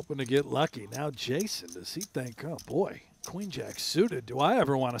 Hoping to get lucky. Now Jason, does he think, oh boy, Queen Jack suited. Do I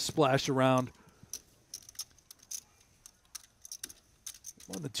ever want to splash around?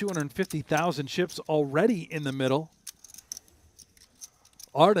 One of the 250,000 chips already in the middle.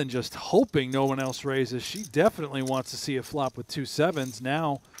 Arden just hoping no one else raises. She definitely wants to see a flop with 2 sevens.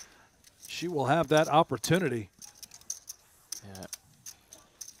 Now she will have that opportunity. Yeah.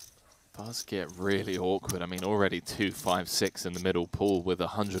 Does get really awkward. I mean, already 2, 5, 6 in the middle. Paul with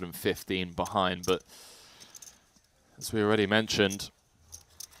 115 behind. But as we already mentioned,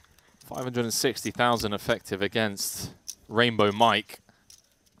 560,000 effective against Rainbow Mike.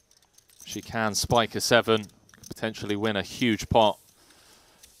 She can spike a 7, potentially win a huge pot.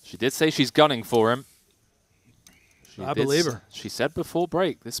 She did say she's gunning for him. I believe her. She said before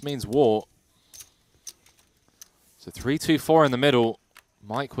break, this means war. So 3-2-4 in the middle.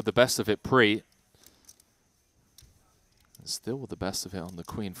 Mike with the best of it pre. And still with the best of it on the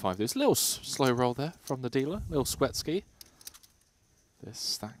Queen 5. There's a little slow roll there from the dealer. Little sweat ski. This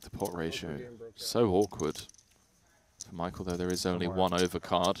stack to pot ratio. So awkward for Michael, though there is only one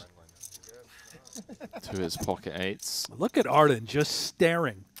overcard to his pocket 8s. Look at Arden just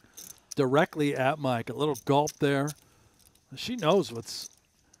staring directly at Mike. A little gulp there. She knows what's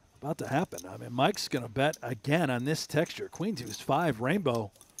about to happen. I mean, Mike's going to bet again on this texture. Queen 2-5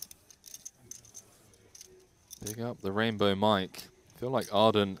 Rainbow. Big up the Rainbow Mike. I feel like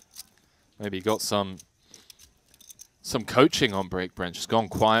Arden maybe got some coaching on break, Brent. She's gone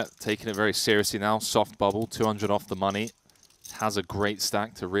quiet, taking it very seriously now. Soft bubble, 200 off the money. has a great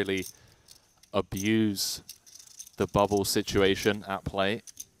stack to really abuse the bubble situation at play.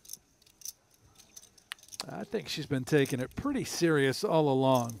 I think she's been taking it pretty serious all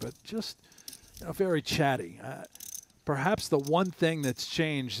along, but just very chatty. Perhaps the one thing that's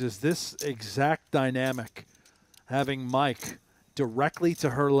changed is this exact dynamic, having Mike directly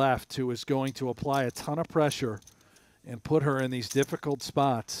to her left, who is going to apply a ton of pressure and put her in these difficult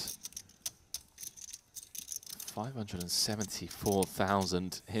spots.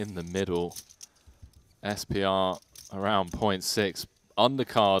 574,000 in the middle. SPR around 0.6.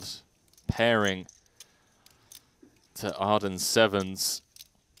 Undercard pairing to Arden sevens.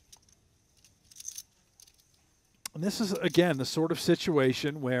 And this is, again, the sort of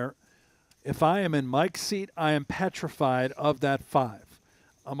situation where if I am in Mike's seat, I am petrified of that 5.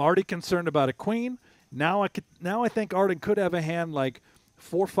 I'm already concerned about a queen. Now I think Arden could have a hand like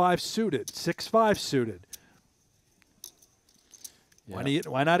 4-5 suited, 6-5 suited. Yeah.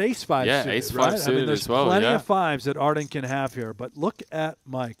 Why not ace-5 yeah, suited? ace-5 right? suited there's as well, plenty yeah. of 5s that Arden can have here. But look at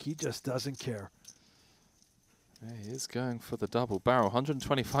Mike. He just doesn't care. Yeah, he is going for the double barrel.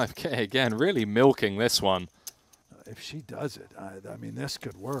 125K again, really milking this one. If she does it, I mean, this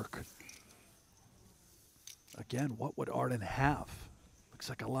could work. Again, what would Arden have? Looks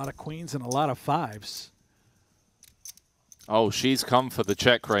like a lot of queens and a lot of 5s. Oh, she's come for the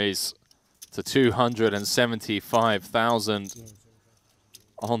check raise to 275,000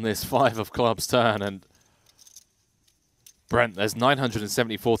 on this 5 of clubs turn. And Brent, there's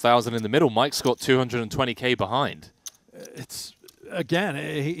 974,000 in the middle. Mike's got 220K behind. It's, again,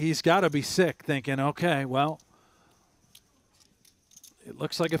 he's got to be sick thinking, okay, well, it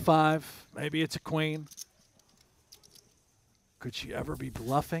looks like a 5. Maybe it's a queen. Could she ever be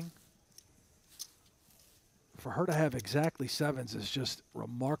bluffing? For her to have exactly 7s is just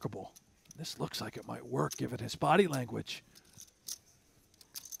remarkable. This looks like it might work given his body language.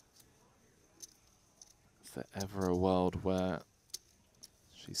 Is there ever a world where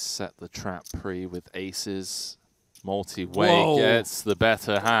she set the trap pre with aces? Multi-way gets the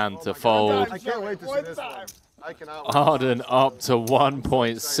better hand to fold. I can't wait to see this one. I cannot. Arden up to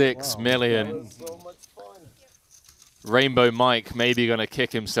 1.6 million. Rainbow Mike maybe going to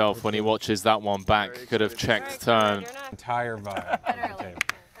kick himself when he watches that one back. Could have checked turn. Entire vibe.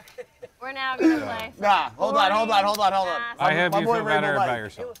 We're now going to play. Nah, hold on. I hope you feel better about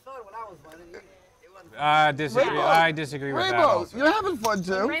yourself. I disagree with that also. You're having fun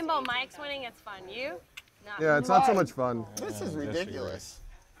too. Rainbow Mike's winning, it's fun. You? Not Yeah, it's not so much fun. This is ridiculous.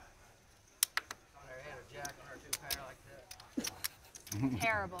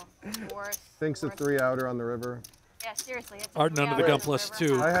 Terrible. Worse. Thinks a 3-outer on the river. Yeah, seriously. It's Arden under the gun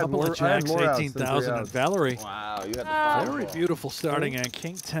 +2. I had Couple more- of I had jacks, more outs than 18,000. three And outs. Valerie. Wow, you had the Very beautiful starting hand.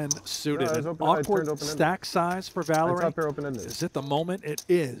 King 10 suited. Yeah, I was An open- I turned awkward open-ended. stack size for Valerie. top pair open-ended. Is it the moment? It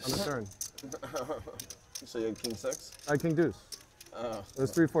is. On the turn. So you had king 6? I king deuce. Oh. It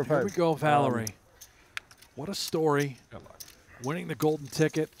was 3, 4, 5. Here we go, Valerie. What a story. Winning the golden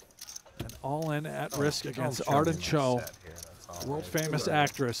ticket and all in at risk against Arden Cho, world famous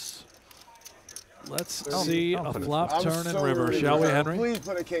actress. Let's see a flop, turn, and river, shall we, Henry? Please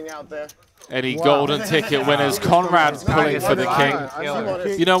put a king out there. Any golden ticket winners? Conrad's pulling for the king.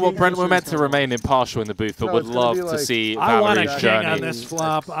 You know what, Brent? We're meant to remain impartial in the booth, but would love to see I want a Valerie's king journey. on this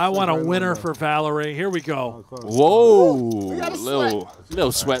flop. I want a winner for Valerie. Here we go. Whoa,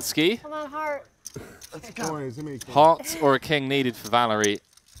 little sweat ski. Come on, heart. Heart or a king needed for Valerie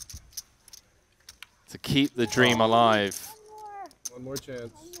to keep the dream alive. One more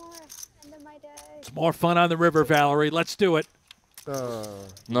chance. It's more fun on the river, Valerie. Let's do it.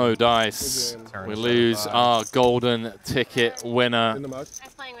 No dice. We lose our golden ticket winner. Nice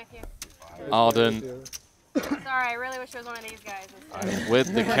playing with you. Arden Sorry, I really wish it was one of these guys.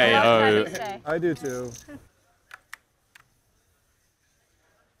 with the KO. I do too.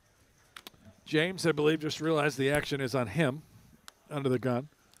 James, I believe, just realized the action is on him under the gun.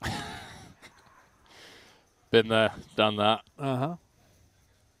 Been there, done that. Uh-huh.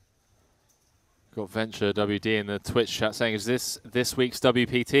 Got Venture WD in the Twitch chat saying, is this week's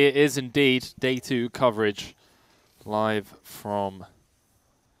WPT? It is indeed. Day 2 coverage live from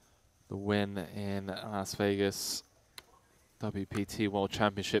the Wynn in Las Vegas. WPT World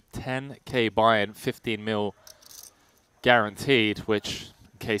Championship. 10K buy-in, 15 mil guaranteed, which,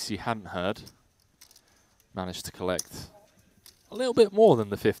 in case you hadn't heard, managed to collect a little bit more than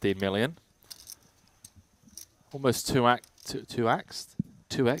the 15 million. Almost 2x'd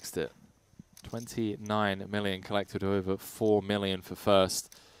it. 29 million collected, over 4 million for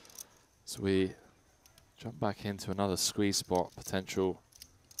first. So we jump back into another squeeze spot potential.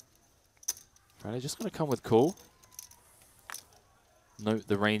 Friday just going to come with cool. Note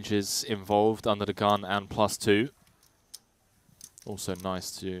the ranges involved under the gun and +2. Also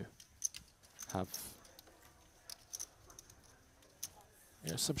nice to have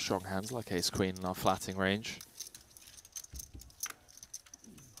some strong hands like ace queen in our flatting range.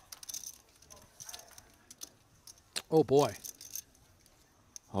 Oh boy.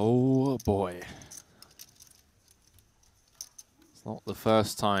 Oh boy. It's not the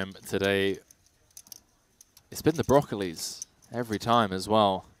first time today. It's been the broccolis every time as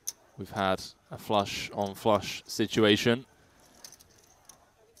well. We've had a flush on flush situation.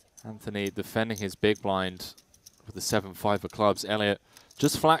 Anthony defending his big blind with the 7-5 of clubs. Elliot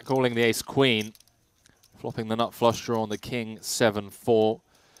just flat calling the ace queen, flopping the nut flush draw on the king 7-4.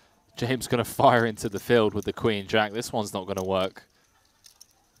 James going to fire into the field with the queen jack. This one's not going to work.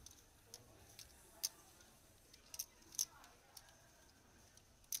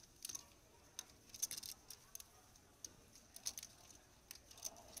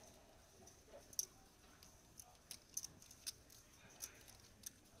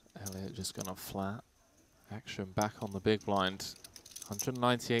 Elliot just going to flat. Action back on the big blind.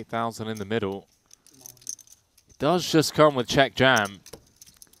 198,000 in the middle. It does just come with check jam.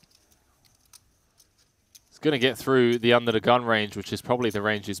 It's going to get through the under the gun range, which is probably the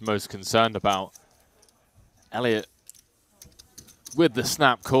range he's most concerned about. Elliot with the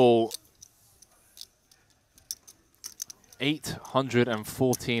snap call.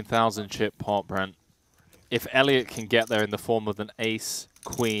 814,000 chip pot, Brent. If Elliot can get there in the form of an ace,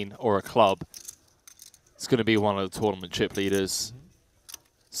 queen, or a club, it's going to be one of the tournament chip leaders.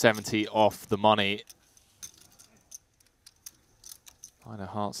 70 off the money. 9 of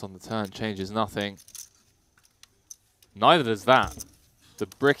hearts on the turn changes nothing. Neither does that. The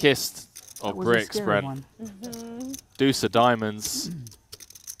brickest of bricks, Brent. Deuce of diamonds.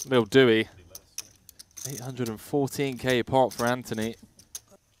 Little Dewey. 814k pot for Anthony.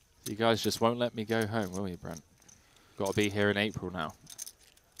 You guys just won't let me go home, will you, Brent? Got to be here in April now.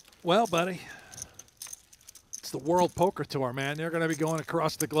 Well, buddy, it's the World Poker Tour, man. They're going to be going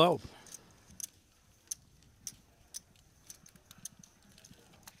across the globe.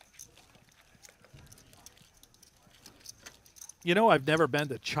 You know, I've never been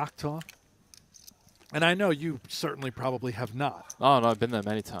to Choctaw, and I know you certainly probably have not. Oh, no, I've been there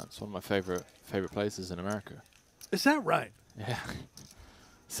many times. One of my favorite places in America. Is that right? Yeah.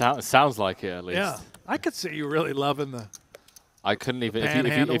 Sounds like it, at least. Yeah. I could see you really loving the I couldn't even,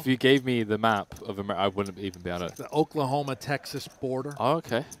 if you gave me the map of America, I wouldn't even be able to. The Oklahoma-Texas border. Oh,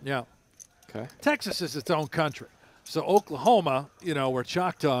 okay. Yeah. Okay. Texas is its own country. So Oklahoma, you know, where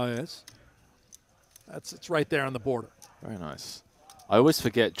Choctaw is, it's right there on the border. Very nice. I always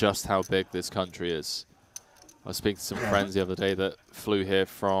forget just how big this country is. I was speaking to some friends the other day that flew here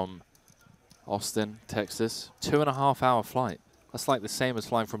from Austin, Texas. 2.5-hour flight. That's like the same as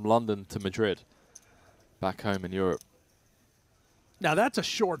flying from London to Madrid, back home in Europe. Now, that's a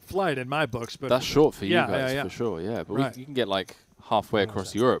short flight in my books. But that's short for you guys, for sure, yeah. But right. You can get like halfway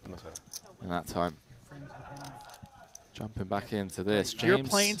across Europe in that time. Jumping back into this. James your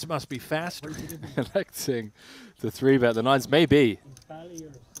planes must be faster. Electing the 3-bet. The 9s may be.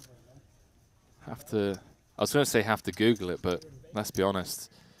 Have to. I was going to say have to Google it, but let's be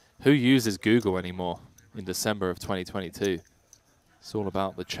honest. Who uses Google anymore in December of 2022? It's all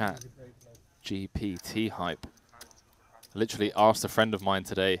about the chat GPT hype. I literally asked a friend of mine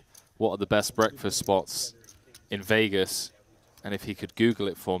today what are the best breakfast spots in Vegas, and if he could Google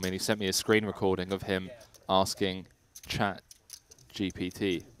it for me, and he sent me a screen recording of him asking chat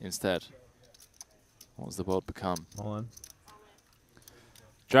GPT instead. What has the world become? All in.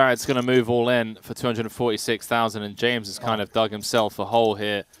 Jared's going to move all in for 246,000, and James has kind of dug himself a hole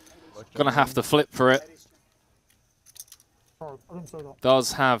here. Going to have to flip for it.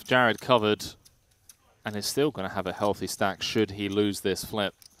 Does have Jared covered, and is still going to have a healthy stack should he lose this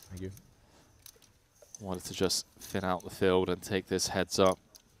flip. Thank you. Wanted to just thin out the field and take this heads up.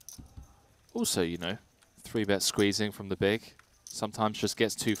 Also, you know, 3-bet squeezing from the big. Sometimes just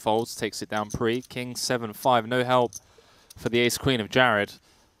gets 2 folds, takes it down pre. King 7-5, no help for the ace-queen of Jared.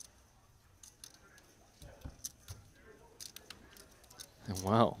 And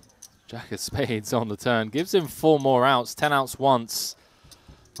well, Jack of spades on the turn. Gives him 4 more outs, 10 outs once.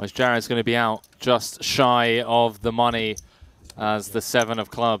 Whereas Jared's going to be out just shy of the money as the 7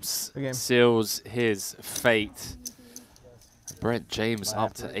 of clubs seals his fate. Brent James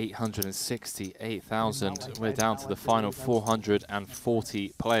up to 868,000. We're down to the final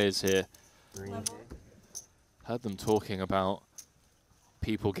 440 players here. Heard them talking about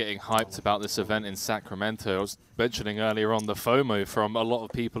people getting hyped about this event in Sacramento. I was mentioning earlier on the FOMO from a lot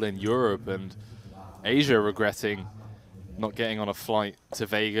of people in Europe and Asia regretting not getting on a flight to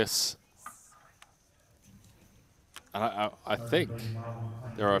Vegas. And I think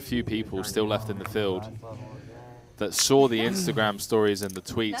there are a few people still left in the field that saw the Instagram stories and the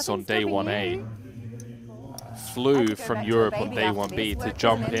tweets on day 1A, flew from Europe on day 1B to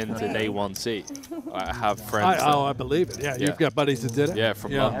jump into day 1C. I have friends. I believe it. Yeah, you've got buddies that did it. Yeah,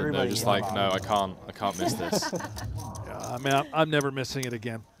 from London. They're just like, no, I can't miss this. I mean, I'm never missing it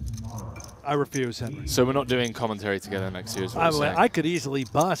again. I refuse, Henry. So we're not doing commentary together next year, is what you're saying? I could easily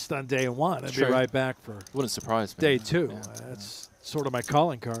bust on day 1 and be right back for wouldn't surprise me. Day 2. Yeah. That's sort of my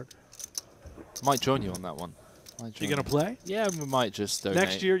calling card. Might join you on that one. You going to play? Yeah, we might just donate.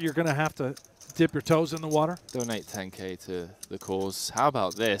 Next year, you're going to have to dip your toes in the water? Donate 10K to the cause. How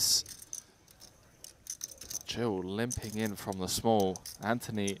about this? Jill limping in from the small.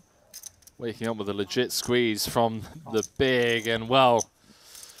 Anthony waking up with a legit squeeze from the big, and well,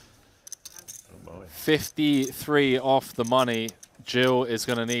 53 off the money. Jill is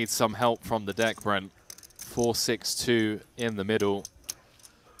going to need some help from the deck, Brent. 4-6-2 in the middle.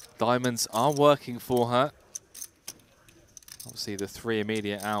 Diamonds are working for her. Obviously, the 3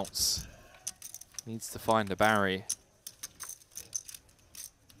 immediate outs. Needs to find a Barry.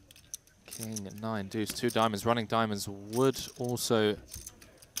 King at 9, deuce, 2 diamonds. Running diamonds would also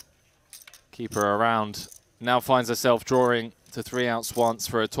keep her around. Now finds herself drawing to 3 outs once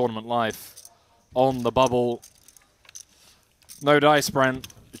for a tournament life. On the bubble. No dice, Brent.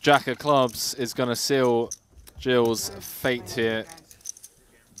 Jack of clubs is going to seal Jill's fate here.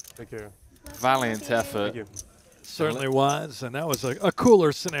 Thank you. Valiant effort. Thank you. Certainly was, and that was a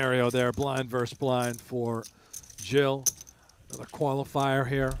cooler scenario there, blind versus blind for Jill. Another qualifier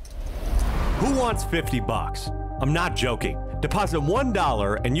here. Who wants 50 bucks? I'm not joking. Deposit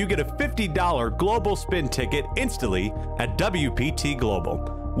 $1 and you get a $50 global spin ticket instantly at WPT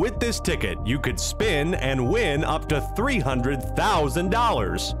Global. With this ticket, you could spin and win up to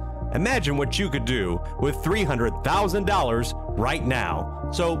 $300,000. Imagine what you could do with $300,000 right now.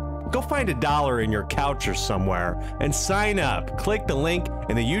 So go find $1 in your couch or somewhere and sign up. Click the link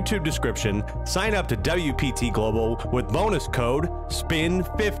in the YouTube description. Sign up to WPT Global with bonus code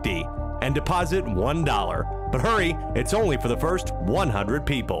SPIN50 and deposit $1. But hurry, it's only for the first 100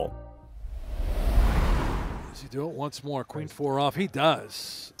 people. Does he do it once more? Queen 4 off. He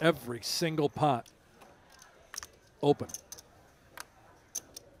does. Every single pot open.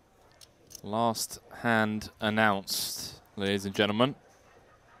 Last hand announced, ladies and gentlemen.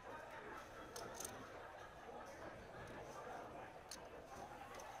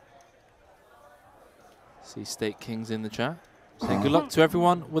 See Stake Kings in the chat. Saying good luck to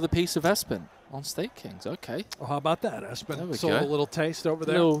everyone with a piece of Espen on Stake Kings. Okay. Well, how about that, Espen? There we Sold go. a little taste over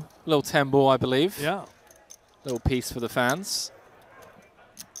there. Little 10 ball, I believe. Yeah. Little piece for the fans.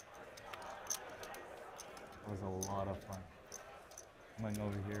 That was a lot of fun. Coming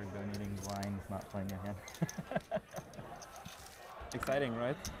over here, donating blinds, not playing your hand. Exciting,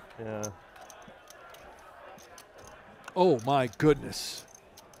 right? Yeah. Oh my goodness.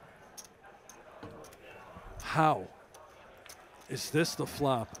 How is this the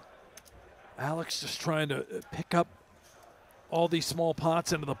flop? Alex just trying to pick up all these small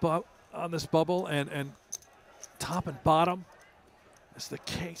pots into the on this bubble, and top and bottom as the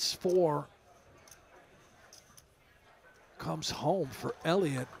case 4 comes home for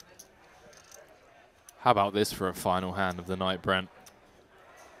Elliott. How about this for a final hand of the night, Brent?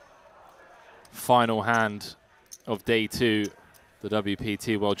 Final hand of day 2, the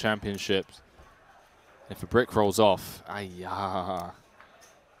WPT World Championship. If a brick rolls off,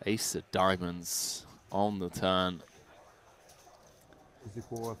 ace of diamonds on the turn. Is it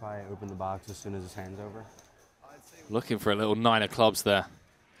cool if I open the box as soon as his hand's over? Looking for a little 9 of clubs there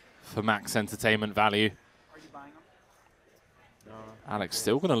for max entertainment value. Alex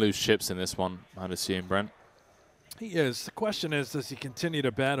still going to lose chips in this one, I'd assume, Brent. He is. The question is, does he continue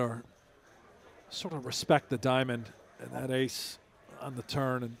to bet or sort of respect the diamond and that ace on the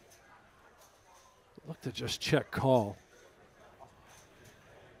turn and look to just check call?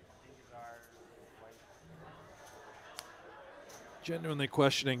 Genuinely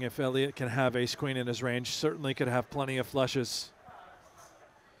questioning if Elliott can have ace queen in his range. Certainly could have plenty of flushes.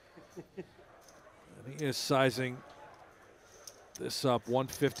 And he is sizing this up,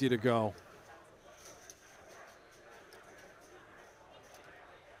 150 to go.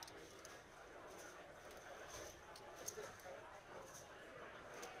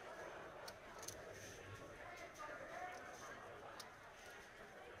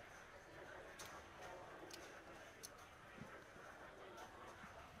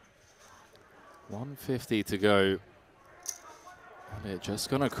 $150 to go. And it's just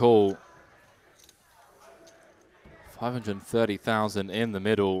going to call 530,000 in the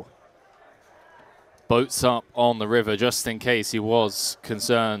middle. Boats up on the river just in case he was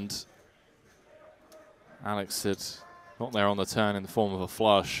concerned. Alex had got there on the turn in the form of a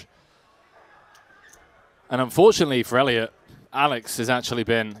flush. And unfortunately for Elliott, Alex has actually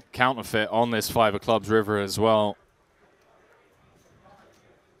been counterfeit on this 5 of clubs river as well.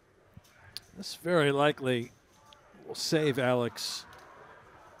 This very likely will save Alex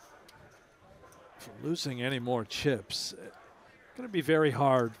from losing any more chips. It's going to be very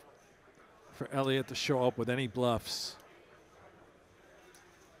hard for Elliott to show up with any bluffs.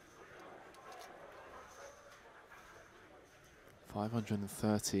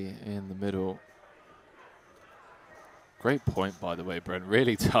 $530 in the middle. Great point, by the way, Brent.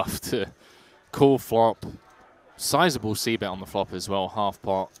 Really tough to call flop. Sizable c-bet on the flop as well. Half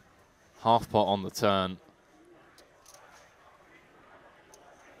pot on the turn.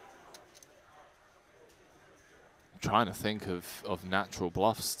 I'm trying to think of natural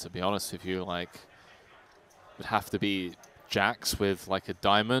bluffs, to be honest with you. Like, it'd have to be jacks with like a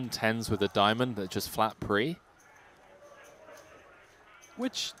diamond, 10s with a diamond that just flat pre.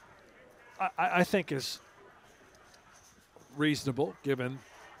 Which I think is reasonable given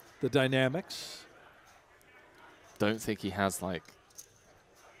the dynamics. Don't think he has like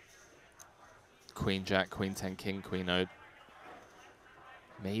queen jack, queen 10, king, queen ode.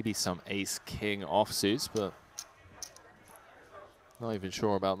 Maybe some ace king offsuits, but not even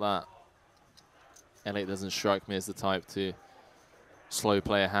sure about that. Elliott doesn't strike me as the type to slow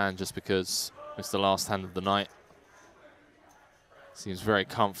play a hand just because it's the last hand of the night. Seems very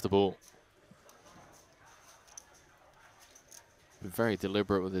comfortable. Been very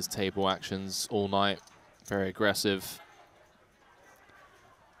deliberate with his table actions all night. Very aggressive.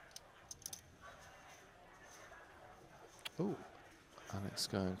 Ooh. Alex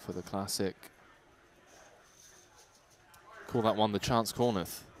going for the classic. Call that one the chance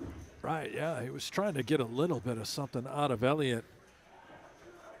corneth. Right, yeah. He was trying to get a little bit of something out of Elliott.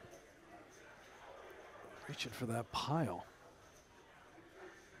 Reaching for that pile.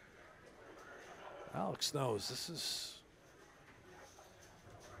 Alex knows this is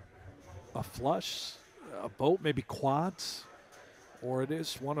a flush, a boat, maybe quads, or it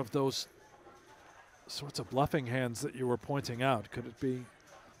is one of those sorts of bluffing hands that you were pointing out. Could it be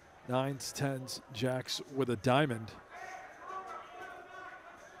 9s, 10s, jacks with a diamond?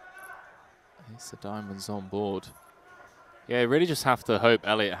 Ace of diamonds on board. Yeah, you really just have to hope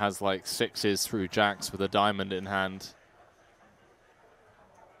Elliott has like 6s through jacks with a diamond in hand.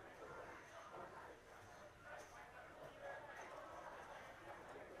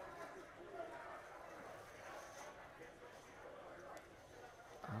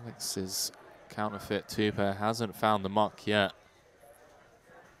 Alex's counterfeit two-pair hasn't found the muck yet.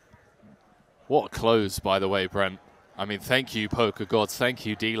 What a close, by the way, Brent. I mean, thank you, poker gods. Thank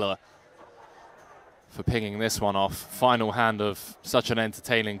you, dealer, for pinging this one off. Final hand of such an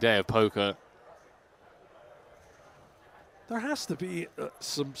entertaining day of poker. There has to be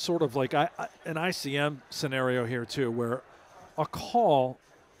some sort of like an ICM scenario here, too, where a call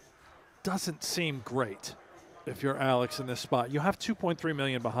doesn't seem great. If you're Alex in this spot, you have 2.3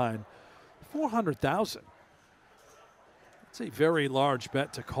 million behind, 400,000. It's a very large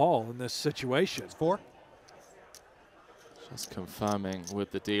bet to call in this situation. It's 4. Just confirming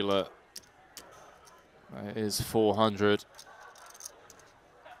with the dealer. It is 400.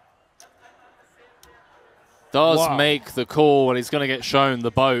 Does make the call, and he's going to get shown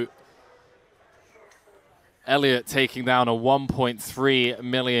the boat. Elliott taking down a 1.3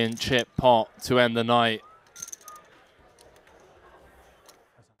 million chip pot to end the night.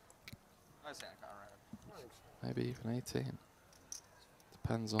 Maybe even 18.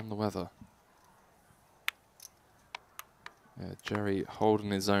 Depends on the weather. Yeah, Jerry holding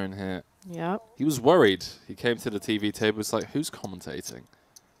his own here. Yep. He was worried. He came to the TV table. It's like, who's commentating?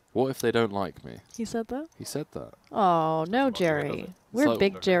 What if they don't like me? He said that? He said that. Oh, no, Jerry. We're like,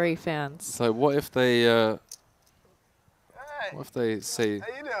 big Jerry fans. So what if they say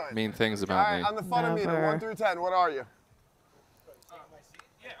mean things about me? On the fun meter, 1 through 10, what are you?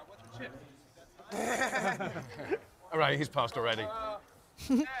 All right, he's passed already.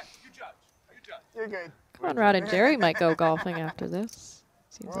 You're good. Conrad and Jerry might go golfing after this.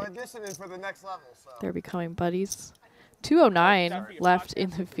 Seems We're like auditioning for the next level, so. they're becoming buddies. 209 left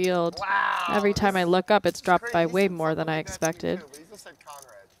in the field. Wow. Every time I look up, it's dropped by way more than I expected. He just said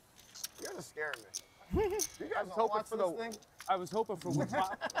Conrad. You guys are scaring me. You guys hoping for the thing? I was hoping for what's going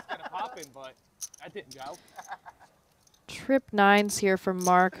to happen, but that didn't go. Trip 9s here from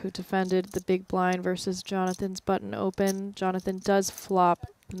Mark, who defended the big blind versus Jonathan's button open. Jonathan does flop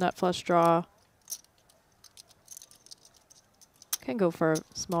the nut flush draw. Can go for a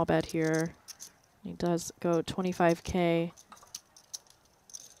small bet here. He does go 25K.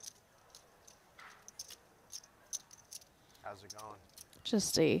 How's it going?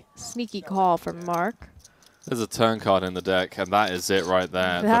 Just a sneaky call from Mark. There's a turn card in the deck, and that is it right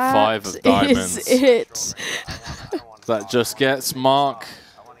there. That the 5 of diamonds. Is it. That just gets Mark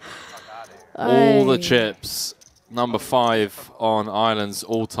all the chips. Number 5 on Ireland's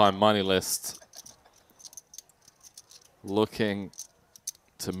all-time money list. Looking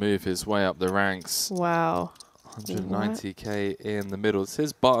to move his way up the ranks. Wow. 190K in the middle. It's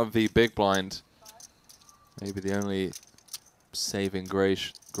his bottom V big blind. Maybe the only saving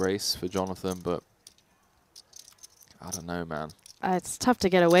grace for Jonathan, but I don't know, man. It's tough to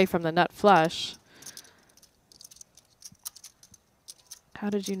get away from the nut flush.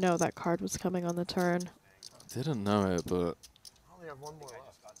 How did you know that card was coming on the turn? I didn't know it, but I only have one more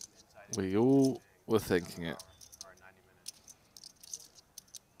left. we all were thinking it.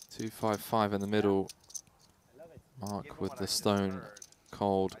 255 in the middle. Mark with the stone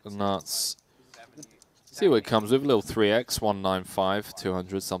cold nuts. See what it comes with. A little 3x, 195,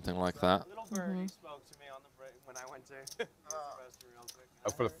 200, something like that.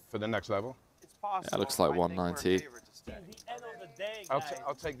 For the next level? Yeah, it looks like 190. I'll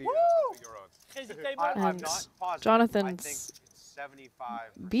take the And Jonathan's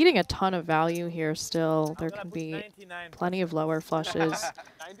beating a ton of value here still. There can be plenty of lower flushes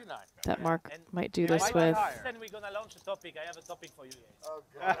that Mark might do this with, Then we're gonna launch a topic. I have a topic for you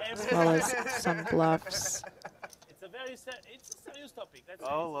guys. as well as some bluffs. It's a very it's a serious topic. That's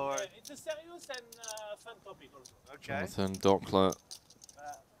Lord. It's a serious and fun topic also. Okay. Jonathan Dockler,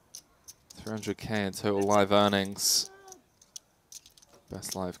 300K in total live earnings.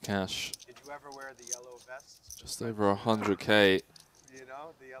 Best live cash. Did you ever wear the yellow vest? Just over 100K. You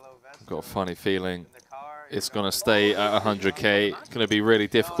know, the yellow vest. I've got a funny feeling it's going to stay at 100K. It's going to be really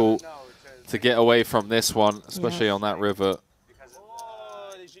difficult to get away from this one, especially on that river.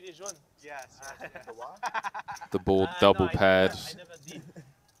 Oh, les gilets jaunes. Yes. The board double paired. Because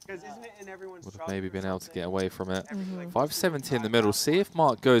isn't it in everyone's Would have maybe been able to get away from it. 570 in the middle. See if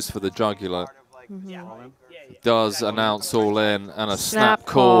Mark goes for the jugular. Does announce all in and a snap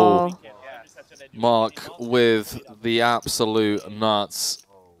call. Mark with the absolute nuts.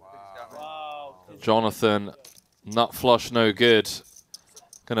 Jonathan, nut flush no good.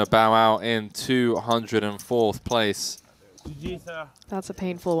 Gonna bow out in 204th place. That's a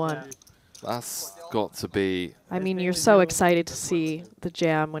painful one. That's got to be. I mean, you're so excited to see the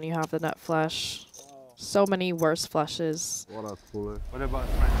jam when you have the nut flush. So many worse flushes. What about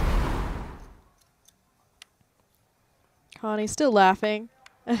French? Connie still laughing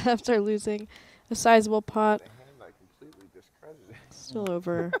after losing a sizable pot. Still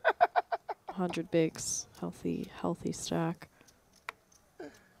over 100 bigs. Healthy stack.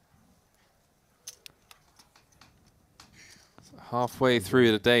 Halfway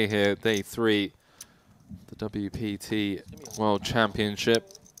through the day here, day 3, the WPT World Championship.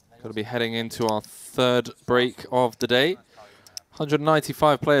 Going to be heading into our 3rd break of the day.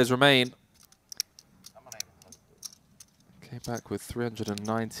 195 players remain. Came back with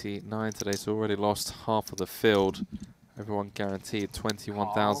 399 today, so already lost half of the field. Everyone guaranteed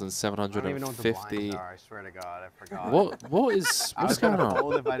 21,750. I swear to God, I forgot. What's going on? I was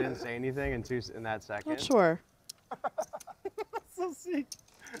told if I didn't say anything in that second. Not sure. So sick.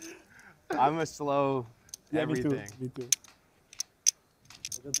 I'm a slow everything. Me too.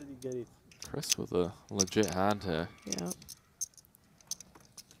 I don't really get it. Chris with a legit hand here. Yeah.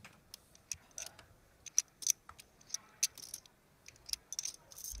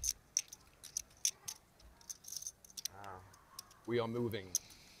 We are moving.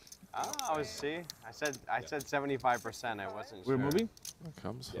 Oh, see, I said 75%. I wasn't sure. We're moving.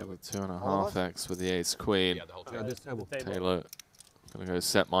 Comes for the 2.5x with the ace queen. Yeah, this table. Taylor gonna go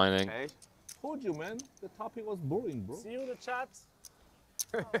set mining. Okay. Told you, man. The topic was boring, bro. See you in the chat.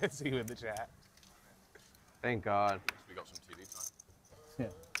 See you in the chat. Thank God. We got some TV time.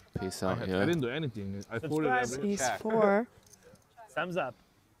 Peace out I here. didn't do anything. I thought it Ace 4. Thumbs up.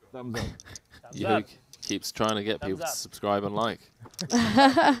 Thumbs up. Luke keeps trying to get people to subscribe and like.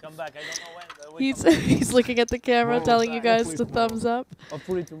 Come back. I don't know when. He's looking at the camera, telling you guys to thumbs up.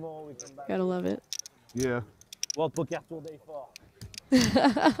 Hopefully tomorrow we come back. Gotta love it. Yeah. World Poker Tour Day 4.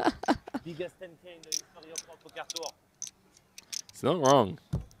 Biggest 10K in the history of World Poker Tour. It's not wrong.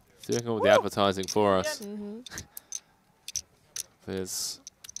 It's doing all the advertising for us. There's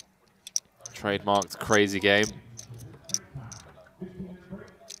trademarked crazy game.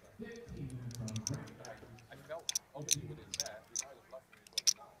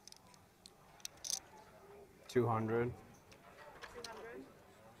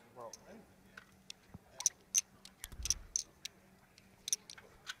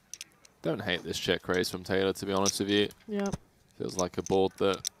 Don't hate this check raise from Taylor, to be honest with you. Yep. Feels like a board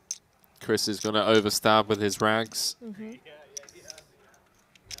that Chris is going to overstab with his rags. Mm-hmm.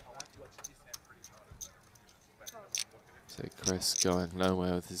 So Chris going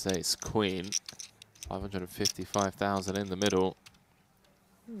nowhere with his ace queen. 555,000 in the middle.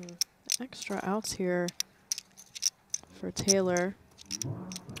 Extra outs here for Taylor.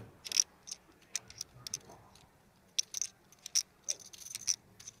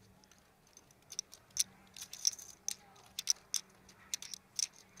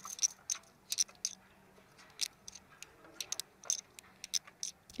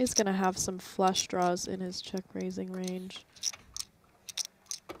 He's going to have some flush draws in his check raising range.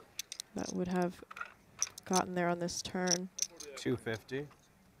 That would have gotten there on this turn. 250.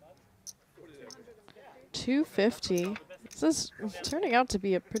 250. This is turning out to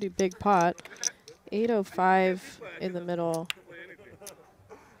be a pretty big pot. 805 in the middle.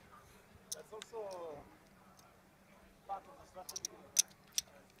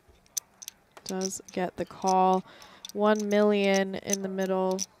 Does get the call. 1 million in the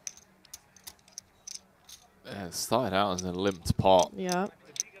middle. Yeah, it started out as a limped pot. Yeah.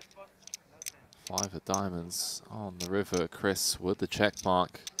 5 of diamonds on the river. Chris with the check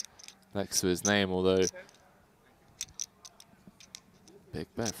mark next to his name, although big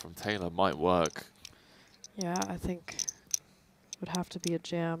bet from Taylor might work. Yeah, I think would have to be a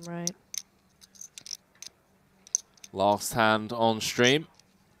jam, right? Last hand on stream.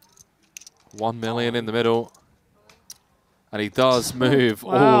 1 million in the middle. And he does move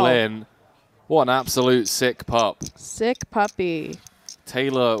all in. What an absolute sick pup. Sick puppy.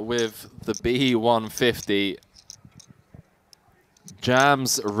 Taylor with the B150.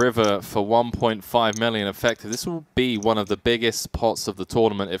 Jams river for 1.5 million effective. This will be one of the biggest pots of the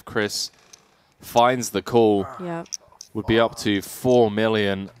tournament if Chris finds the call. Yeah. Would be up to 4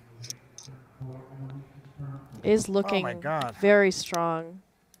 million. Is looking very strong.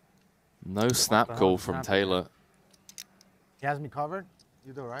 No snap call from Taylor. He has me covered?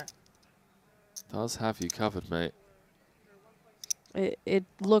 You do, right? Does have you covered, mate. It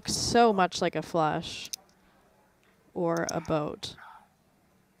looks so much like a flush or a boat.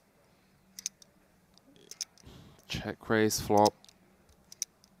 Check raise flop.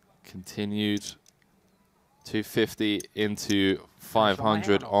 Continued. 250 into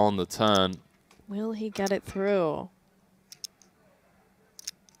 500 on the turn. Will he get it through?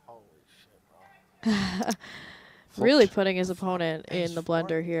 Really putting his opponent in the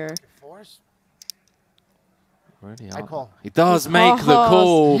blender here. He does make the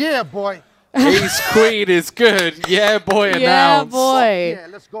call. Yeah, boy. Ace queen is good. Yeah, boy. Yeah, Announce. boy. Yeah,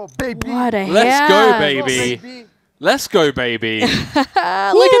 let's go, baby. What a Let's go, hand. baby. Let's go, baby. Look at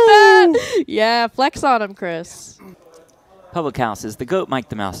that. Yeah, flex on him, Chris. Public House is the GOAT Mike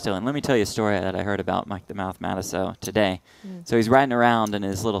the Mouse Dillon. Let me tell you a story that I heard about Mike the Mouth Matiso today. So he's riding around in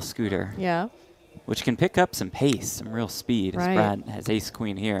his little scooter. Yeah. Which can pick up some pace, some real speed, as Right. Brad has ace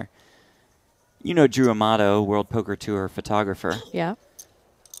queen here. You know Drew Amato, World Poker Tour photographer. Yeah.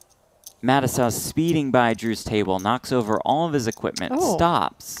 Matiso's speeding by Drew's table, knocks over all of his equipment,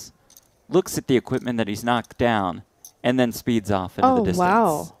 stops, looks at the equipment that he's knocked down, and then speeds off into the distance.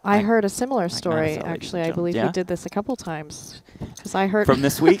 Wow. I heard a similar story, Matiso, ladies actually. and I believe gentlemen. he did this a couple times. Because I heard From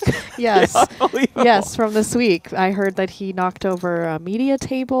this week? Yes. Unbelievable. Yes, from this week. I heard that he knocked over a media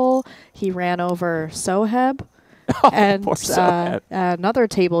table. He ran over Soheb. And poor Soheb. another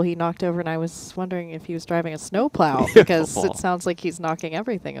table he knocked over, and I was wondering if he was driving a snowplow because it sounds like he's knocking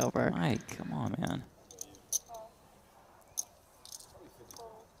everything over. Mike, come on, man.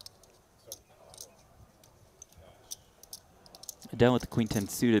 Done with the queen 10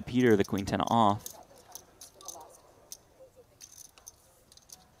 suited. Peter, the queen 10 off.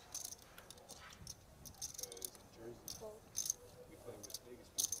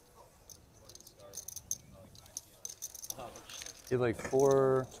 Get like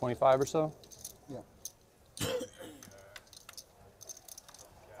 425 or so. Yeah.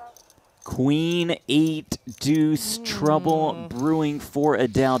 Queen 8 deuce trouble brewing for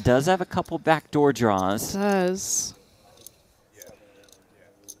Adele. Does have a couple backdoor draws. Does.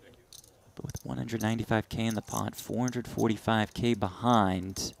 But with 195K in the pot, 445K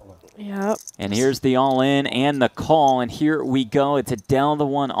behind. Yep. And here's the all-in and the call, and here we go. It's Adele, the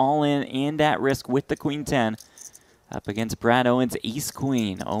one all-in and at risk with the queen 10. Up against Brad Owen's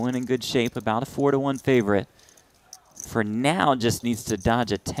ace-queen. Owen in good shape, about a 4-1 favorite. For now, just needs to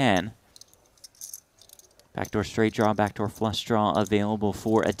dodge a 10. Backdoor straight draw, backdoor flush draw available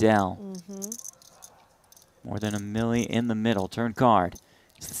for Adele. More than $1 million in the middle. Turn card.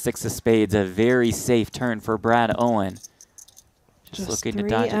 It's the 6 of spades, a very safe turn for Brad Owen. Just looking to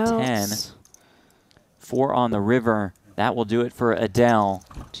dodge a 10. 4 on the river. That will do it for Adele.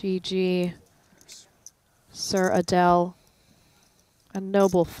 GG. Sir Adele. A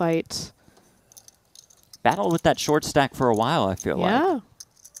noble fight. Battled with that short stack for a while, I feel like. Yeah.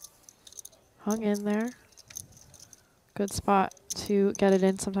 Hung in there. Good spot to get it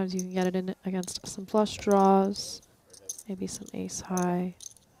in. Sometimes you can get it in against some flush draws. Maybe some ace high.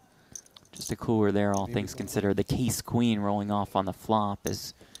 Just a cooler there, all things considered. The case queen rolling off on the flop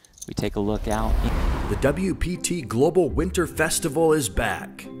as we take a look out. The WPT Global Winter Festival is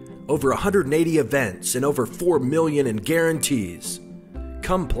back. Over 180 events and over 4 million in guarantees.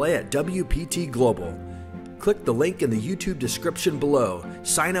 Come play at WPT Global. Click the link in the YouTube description below,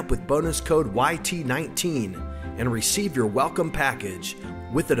 sign up with bonus code YT19, and receive your welcome package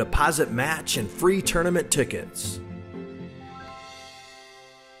with a deposit match and free tournament tickets.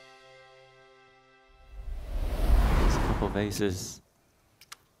 There's a couple of aces.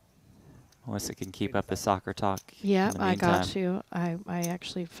 Melissa can keep up the soccer talk. Yeah, I got you. I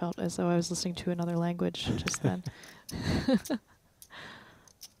actually felt as though I was listening to another language just then. This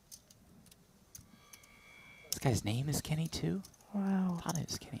guy's name is Kenny too? Wow. I thought it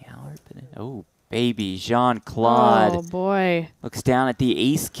was Kenny Howard, but oh, baby, Jean-Claude. Oh, boy. Looks down at the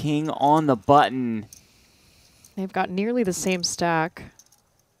ace-king on the button. They've got nearly the same stack.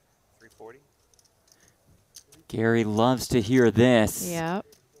 340. Gary loves to hear this. Yep.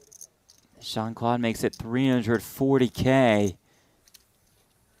 Jean-Claude makes it 340K.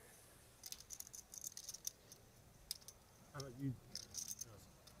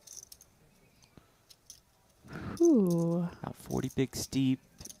 Ooh. About 40 big steep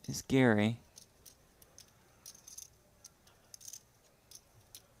is Gary.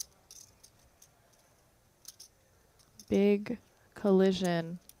 Big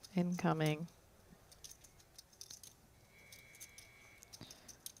collision incoming.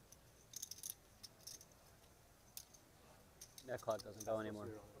 That clock doesn't go anymore.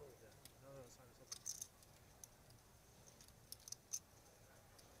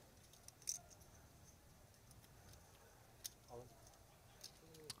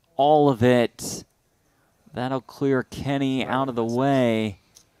 All of it. That'll clear Kenny out of the way.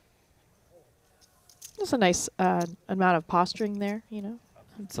 There's a nice amount of posturing there, you know.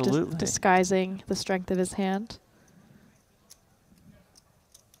 Absolutely. Disguising the strength of his hand.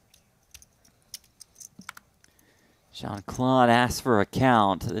 Jean-Claude asks for a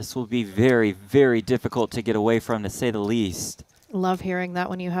count. This will be very, very difficult to get away from, to say the least. Love hearing that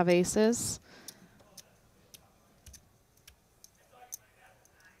when you have aces.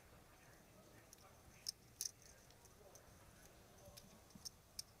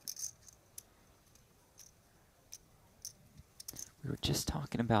 We were just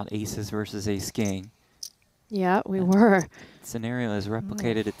talking about aces versus ace-king. Yeah, we were. Scenario has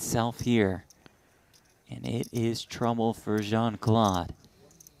replicated itself here. And it is trouble for Jean-Claude.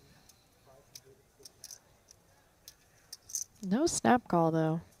 No snap call,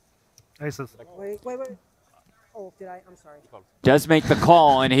 though. Aces. Wait. Oh, did I? I'm sorry. Does make the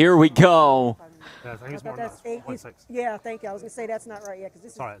call, and here we go. Yeah, I think it's more That's than 8. 1.6. Yeah, thank you. I was going to say that's not right yet, because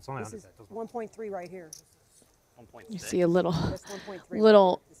this Sorry, it's only this is 100K. 1.3 right here. You see a little, That's 1.3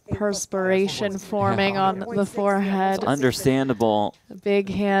 little right here. perspiration forming on the forehead. It's understandable. A big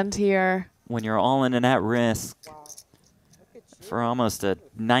hand here. When you're all in and at risk for almost a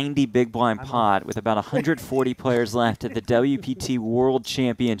 90 big blind pot with about 140 players left at the WPT World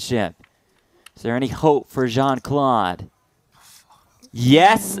Championship. Is there any hope for Jean-Claude?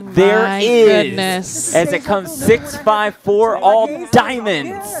 Yes, there is. Goodness. As it comes 6-5-4, all diamonds.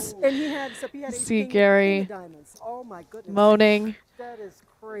 Yes, and he had See Gary oh my goodness. moaning. That is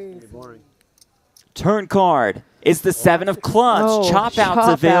crazy. Turn card is the 7 of clubs. Oh, chop outs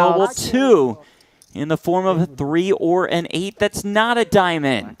available too, in the form of a 3 or an 8. That's not a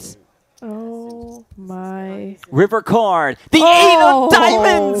diamond. Oh my. River card, the 8 of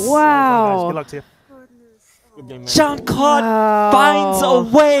diamonds. Wow. Good luck to you. Jean-Claude finds a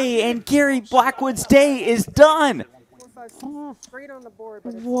way, and Gary Blackwood's day is done.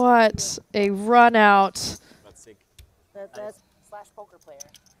 What a run out. That's slash poker player.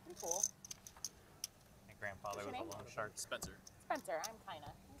 Pretty cool. My grandfather was a loan shark. Spencer. Spencer, I'm kinda.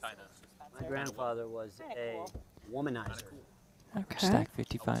 My grandfather was a womanizer. Okay. Stack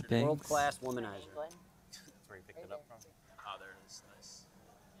 55 bigs. World-class womanizer. That's where he picked it up from. Oh, there it is. Nice.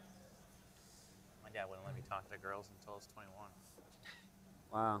 My dad wouldn't let me talk to girls until I was 21.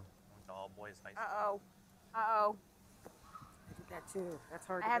 Wow. Went to all boys high school. Uh-oh. I did that too. That's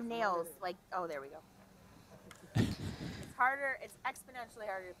hard. I have nails. Like, oh, there we go. It's harder. It's exponentially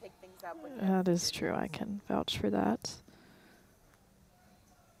harder to pick things up with That is true. I can vouch for that.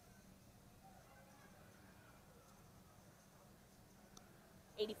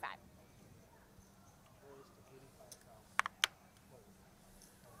 85.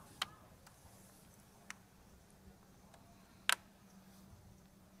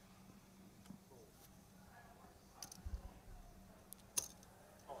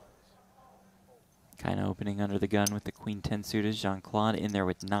 Kind of opening under the gun with the queen 10 suited. Jean-Claude in there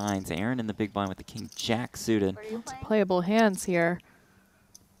with 9s. Aaron in the big blind with the king jack suited. Lots of playable hands here.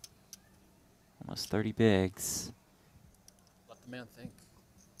 Almost 30 bigs. Let the man think.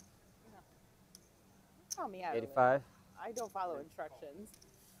 Tell me how 85. I don't follow instructions.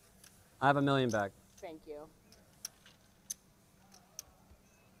 I have $1 million back. Thank you.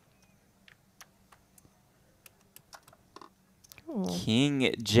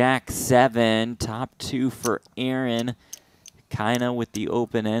 King jack 7. Top 2 for Aaron. Kinda with the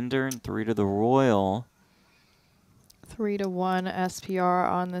open ender and 3 to the royal. 3-1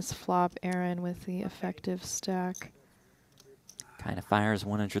 SPR on this flop. Aaron with the effective stack. Kind of fires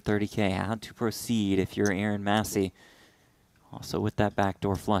 130K. How to proceed if you're Aaron Massey. Also with that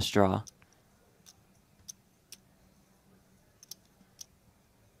backdoor flush draw.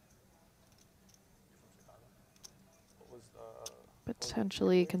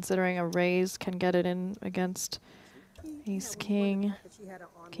 Potentially considering a raise, can get it in against ace king,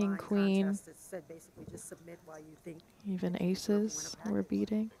 king queen, even aces we're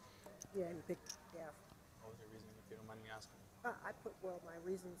beating. Yeah, and pick, yeah. What was your reasoning, if you don't mind me asking? My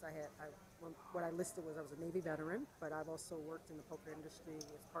reasons what I listed was I was a Navy veteran, but I've also worked in the poker industry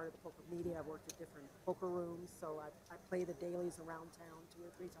as part of the poker media. I've worked at different poker rooms, so I play the dailies around town 2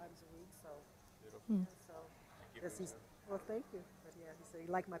 or 3 times a week. So, so well, thank you. But yeah, he said he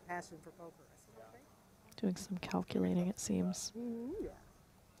liked my passion for poker. I said, okay. Doing some calculating, it seems. Yeah.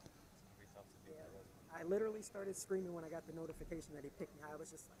 I literally started screaming when I got the notification that he picked me. I was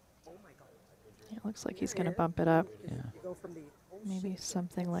just like, oh my God. Yeah, it looks like he's going to bump it up. Yeah. You go from the, maybe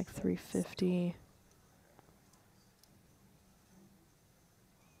something like 350.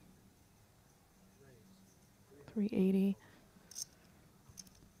 $380.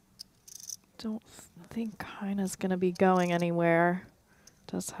 Don't think Kina's going to be going anywhere.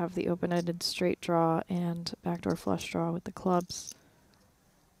 Does have the open-ended straight draw and backdoor flush draw with the clubs.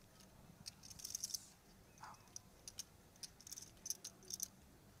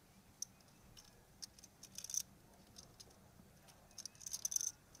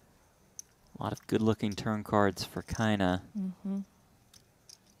 A lot of good-looking turn cards for Kina.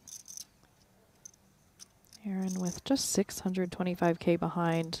 Aaron with just 625K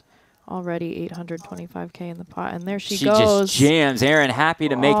behind. Already 825K in the pot. And there she goes. Just jams. Aaron happy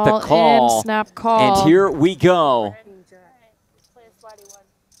to make the All call. in, snap call. And here we go.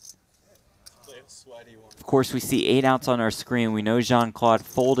 Of course, we see 8 outs on our screen. We know Jean-Claude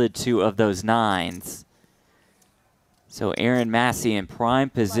folded 2 of those 9s. So Aaron Massey in prime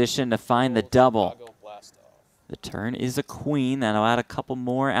position to find the double. The turn is a queen. That'll add a couple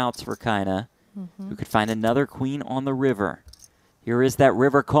more outs for Kina, who could find another queen on the river. Here is that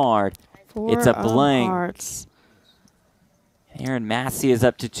river card. It's a blank. Hearts. Aaron Massey is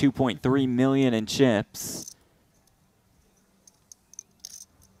up to 2.3 million in chips.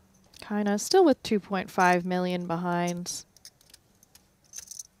 Kina still with 2.5 million behind.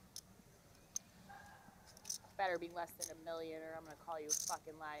 Better be less than $1 million or I'm going to call you a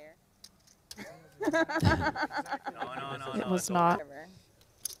fucking liar. No, it was not. Whatever.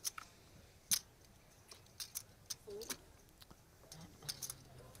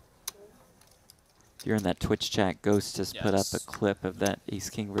 If you're in that Twitch chat, Ghost has put up a clip of that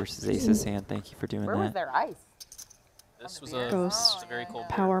Ace-King versus Aces hand. Thank you for doing Where that. was their ice? This was Ghost a very cold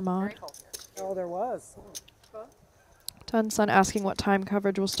power mod. Oh, there was. Tunsun asking what time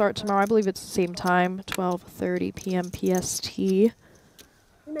coverage will start tomorrow. I believe it's the same time, 12:30 p.m. PST. You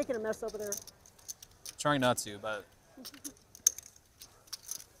making a mess over there? Trying not to, but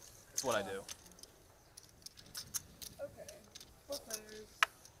it's what I do.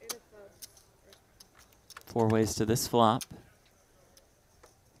 4 ways to this flop.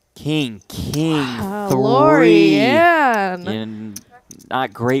 King, king, 3. Lori-Ann. And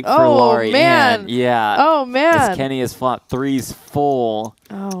not great for Oh, Lori-Ann. man. Yeah. Oh, man. As Kenny has flopped 3s full.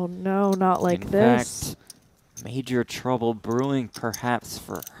 Oh, no, not like in this. Fact, major trouble brewing perhaps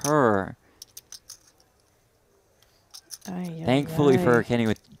for her. Thankfully for her, Kenny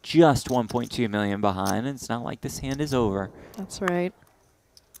with just 1.2 million behind. And it's not like this hand is over. That's right.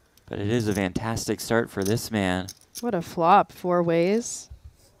 But it is a fantastic start for this man. What a flop, 4 ways.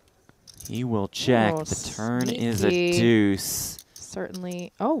 He will check. Oh, the turn is a sneaky. deuce.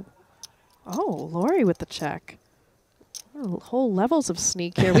 Certainly. Oh, Lori with the check. Whole levels of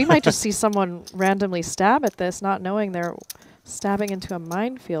sneak here. We might just see someone randomly stab at this, not knowing they're stabbing into a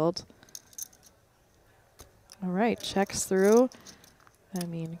minefield. All right, checks through. I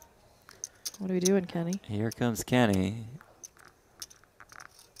mean, what are we doing, Kenny? Here comes Kenny.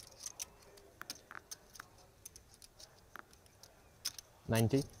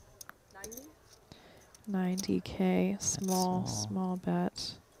 90. 90K, small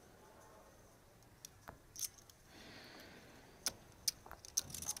bet.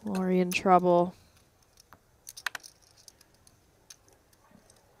 Lori in trouble.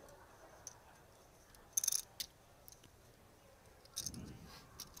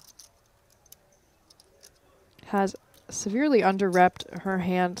 Has severely under-repped her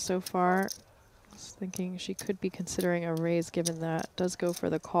hand so far. I was thinking she could be considering a raise given that. Does go for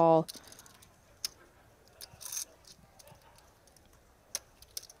the call.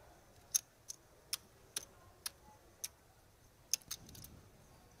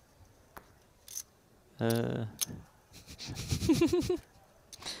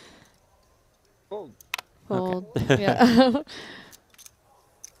 Fold. Fold. Okay. Yeah.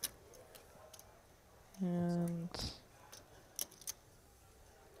 And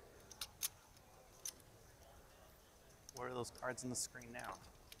What are those cards on the screen now?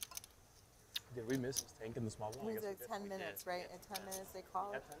 Did we miss his tank in the small It one? means like 10 minutes, right? In 10 minutes they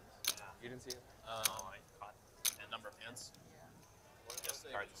call it. You didn't see it? I caught a number of hands.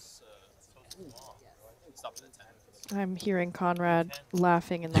 Yeah. Cards so small. Stopped at 10. I'm hearing Conrad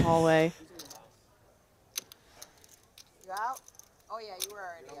laughing in the hallway. You out? Oh yeah, you were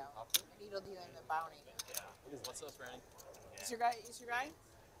already out. I needled you in the bounty. Yeah. What's this, Randy? Is your guy? Is your guy?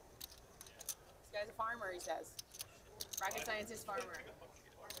 This guy's a farmer, he says. Rocket scientist farmer.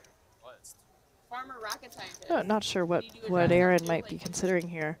 What? Farmer rocket scientist. Not sure what Aaron might be considering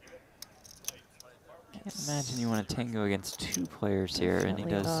here. Can't imagine you want to tango against two players here, and he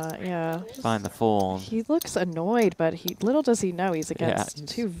Definitely does not, yeah. find the fold. He looks annoyed, but little does he know he's against Yeah.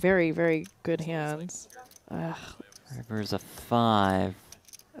 two very, very good hands. Ugh. River's a 5.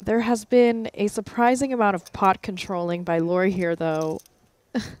 There has been a surprising amount of pot controlling by Lori here, though.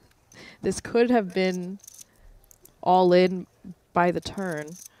 This could have been all in by the turn,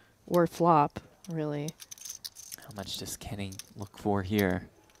 or flop, really. How much does Kenny look for here?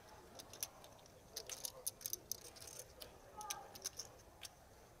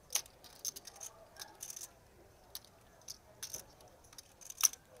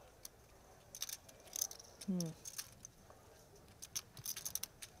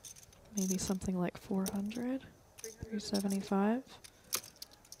 Maybe something like 400, 375.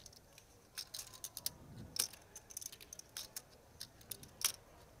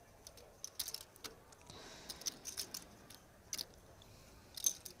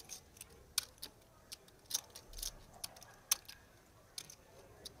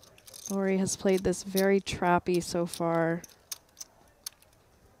 Lori has played this very trappy so far.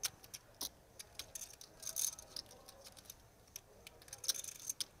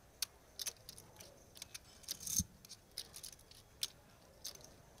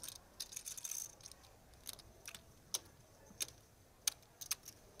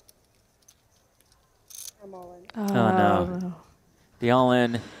 I'm all in. Oh, no. The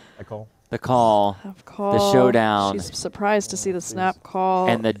all-in. The call. The call. Call. The showdown. She's surprised to see the snap call.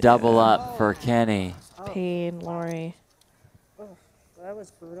 And the double up for Kenny. Pain, Lori. Oh, that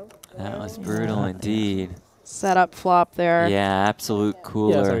was brutal. That was brutal indeed. Set up flop there. Yeah, absolute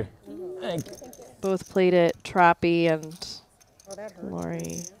cooler. Both played it trappy, and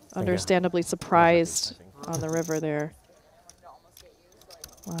Lori understandably surprised on the river there.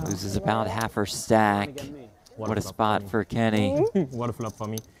 Wow. Loses about half her stack. What a spot for Kenny. What a flop for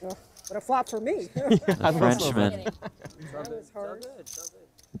me. What a flop for me. The Frenchman. That was hard.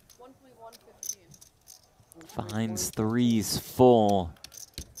 Finds threes full.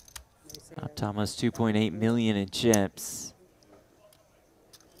 Up to almost 2.8 million in chips.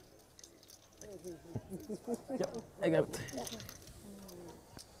 I got it.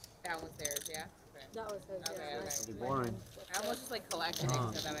 That was theirs, yeah? Okay. That was his, Okay, yeah. okay. It'll be boring. I almost just like collected it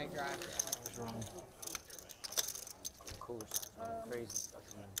so that I dropped it. Crazy.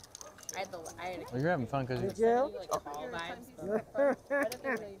 I had Well, you're having fun because Did you. you? like call vibes.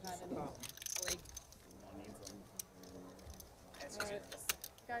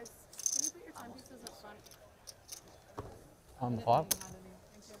 Guys, can you put your timepieces up front? On the flop?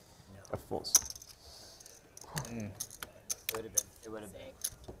 A false. It would have been. It would have been.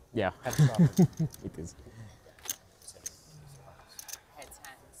 Yeah. It is.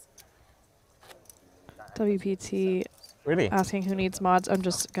 WPT Really? asking who needs mods. I'm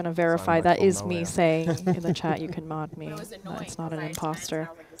just going to verify my that phone is now, me yeah. saying in the chat you can mod me. It's not an imposter.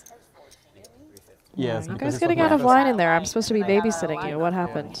 Yes. You guys getting out of line in there. I'm supposed to be babysitting you. What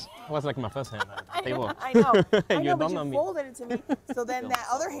happened? It was like my first hand. I know, I know, You but don't know you me. folded it to me. So then that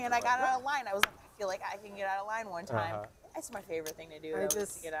other hand, I got out of line. I was like, I feel like I can get out of line one time. That's my favorite thing to do, though,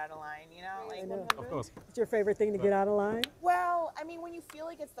 is to get out of line, you know? Like, Of course. It's your favorite thing to get out of line? well, I mean, when you feel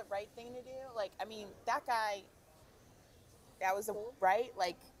like it's the right thing to do, like, I mean, that guy, that was a, right?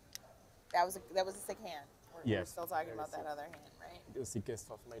 Like, that was a sick hand. We're Yes. still talking about that other hand, right? The sickest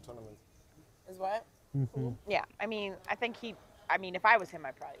of my tournament. Is what? Mm-hmm. Yeah, I mean, I think he, I mean, if I was him,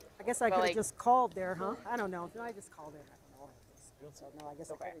 I probably would. I guess I But, could have like, just called there, huh? I don't know. No, I just called there. I don't know. So, no, I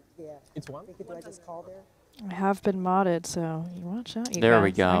guess I could have, yeah. It's one? Do I just call there? I have been modded, so you watch out, you There guys.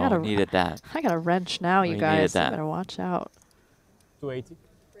 we go. I gotta, Needed that. I got a wrench now, you We guys. needed You that. better watch out. 280.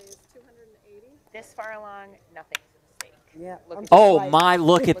 This far along, nothing's a mistake. Yeah. Oh my,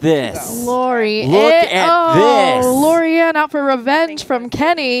 look at this. Lori. Look at this. Lorianne out for revenge from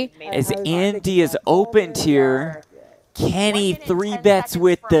Kenny. As Andy is opened here, Kenny 3-bets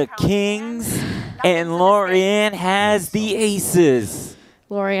with the kings, and Lorianne has the aces.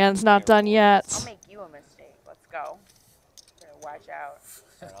 Lorianne's not done yet. I'll make you a mistake. Let's go. Watch out.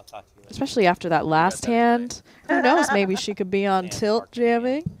 I'll talk to you later. Especially after that last hand. Who knows, maybe she could be on tilt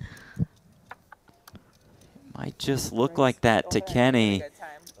jamming. Might just look like that to Kenny.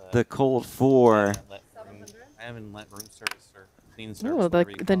 The cold 4. I haven't let room service or clean service. Ooh,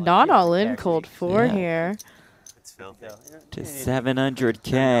 the not all in cold 4 Yeah. here. It's filthy. To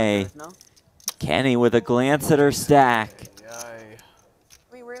 700K. Kenny with a glance at her stack. I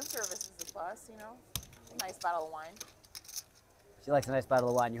mean, room service is a plus, you know? A nice bottle of wine. She likes a nice bottle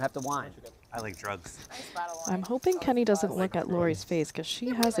of wine. You have to wine. I like drugs. Nice bottle of wine. I'm hoping Kenny doesn't look at Lori's face because she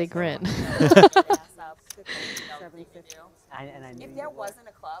has a grin. If there wasn't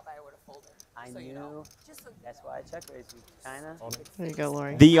a club, I would have folded. I So, knew. you know, That's why I check raised you, China. There you go,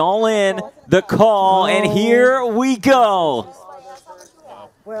 Lori. The all-in, the call, and here we go.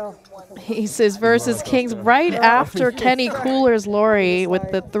 Well, Aces versus Kings right after Kenny coolers Lori with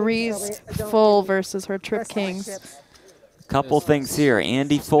the 3s full versus her trip Kings. Couple things here.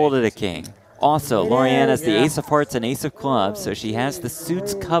 Andy folded a king. Also, Lorianne has the ace of hearts and ace of clubs, so she has the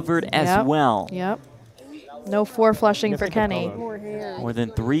suits covered as well. Yep. No 4 flushing for Kenny. More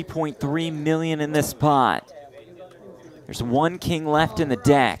than 3.3 million in this pot. There's 1 king left in the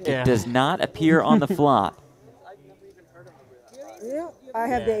deck. It does not appear on the flop. Yeah, I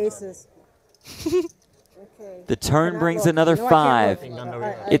have the aces. The turn brings another 5.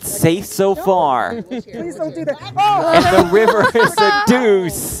 It's safe so far. Please don't do that. And the river is a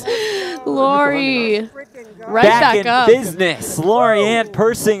deuce. Lori, right back in up. business. Lorianne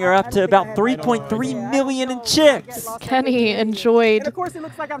Persinger up to about 3.3 million in chips. Kenny enjoyed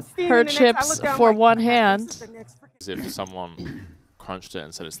her chips for one hand. As if someone crunched it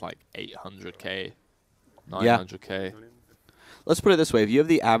and said it's like 800K, Yeah. 900K. Let's put it this way. If you have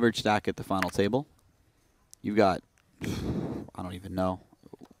the average stack at the final table, you've got, I don't even know,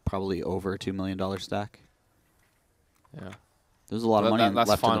 probably over a $2 million stack. Yeah. There's a lot of money That's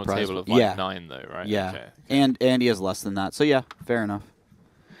left in final the prize. table of like 9 though, right? Yeah. Okay. And he has less than that. So yeah, fair enough.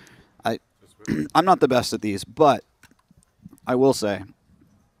 I'm not the best at these, but I will say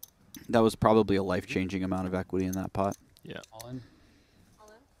that was probably a life-changing amount of equity in that pot. Yeah.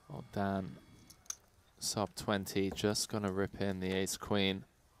 Well, Dan, sub 20, just gonna rip in the ace queen.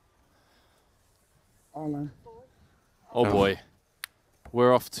 Oh boy.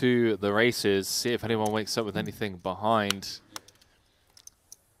 We're off to the races. See if anyone wakes up with anything behind.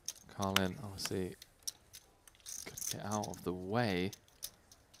 Carlin, obviously, could get out of the way.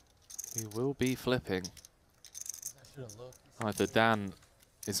 He will be flipping. Either Dan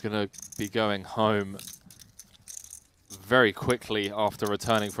is going to be going home very quickly after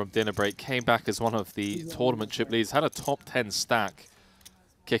returning from dinner break. Came back as one of the tournament chip leads. Had a top 10 stack,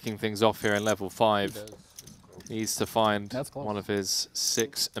 kicking things off here in level 5. Needs to find one of his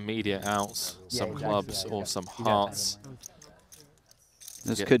 6 immediate outs, some clubs or some hearts.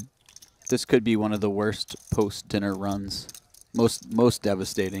 This could be one of the worst post-dinner runs. Most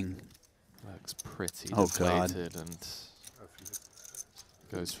devastating. Looks pretty Oh God. deflated and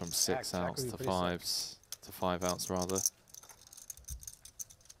goes from 6 outs to 5s, to 5 outs rather.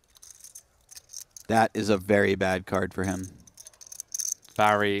 That is a very bad card for him.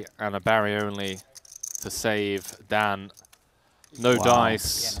 Barry and a Barry only to save Dan. No Wow.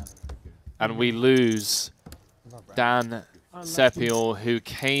 dice. And we lose Dan Sepiol, who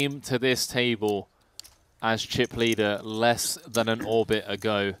came to this table as chip leader less than an orbit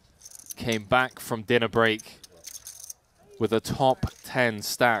ago. Came back from dinner break with a top 10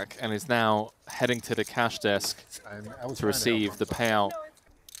 stack and is now heading to the cash desk to receive the payout.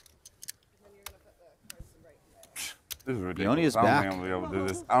 This is ridiculous. Leone is I don't back. think I'm gonna be able to do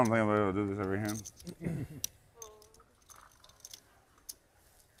this. I don't think I'm gonna be able to do this every hand.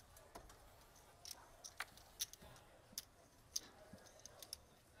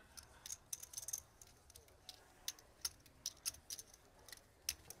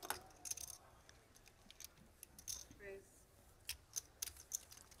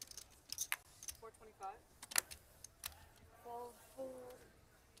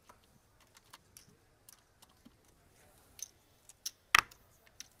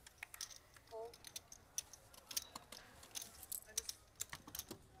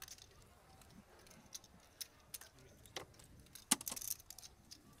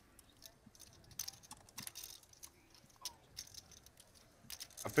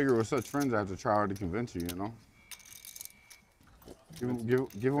 I figure with such friends, I have to try hard to convince you, you know?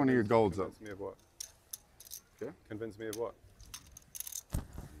 Give one of your golds up. Convince me of what? Okay. Convince me of what?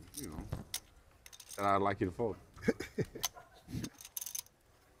 You know, that I'd like you to fold.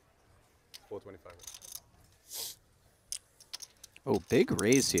 425. Oh, big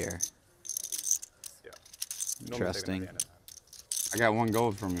raise here. Yeah. Interesting. I got one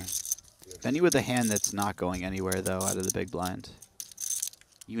gold from you. Benny with a hand that's not going anywhere, though, out of the big blind.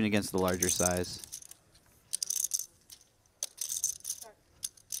 Even against the larger size.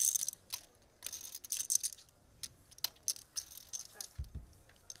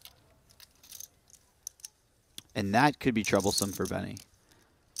 And that could be troublesome for Benny.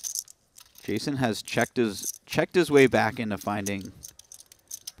 Jason has checked his way back into finding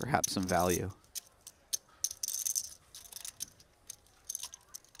perhaps some value.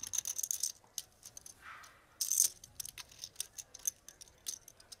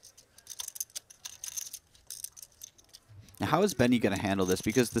 Now, how is Benny going to handle this?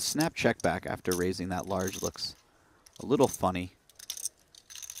 Because the snap check back after raising that large looks a little funny.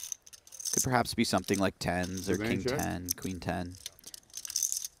 Could perhaps be something like tens or king 10, queen 10.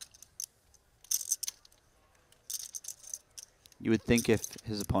 You would think if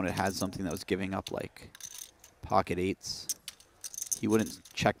his opponent had something that was giving up like pocket eights, he wouldn't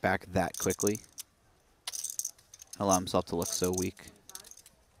check back that quickly. Allow himself to look so weak.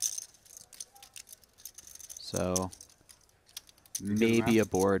 So maybe a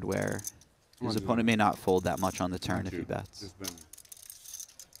board where his opponent may not fold that much on the turn if he bets.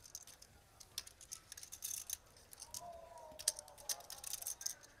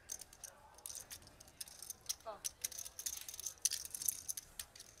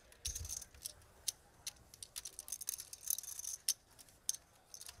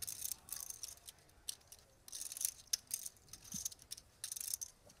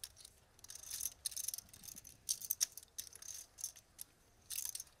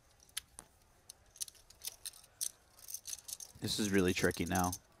 This is really tricky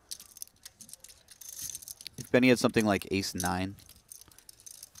now. If Benny had something like ace-9,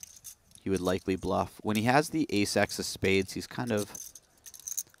 he would likely bluff. When he has the ace-x of spades, he's kind of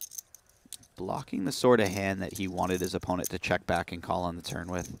blocking the sort of hand that he wanted his opponent to check back and call on the turn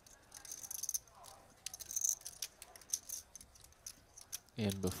with.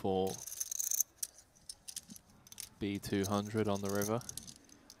 In before B200 on the river.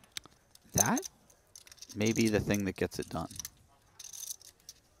 That may be the thing that gets it done.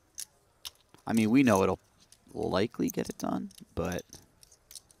 I mean, we know it'll likely get it done, but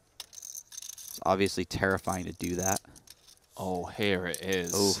it's obviously terrifying to do that. Oh, here it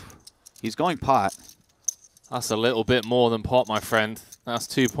is. Oh, he's going pot. That's a little bit more than pot, my friend. That's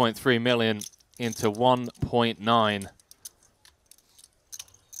 2.3 million into 1.9.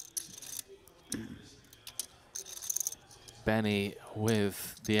 Benny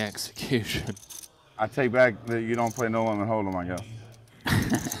with the execution. I take back that you don't play no limit hold'em, I guess.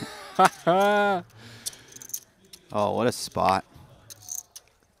 Oh, what a spot.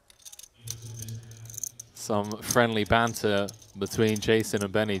 Some friendly banter between Jason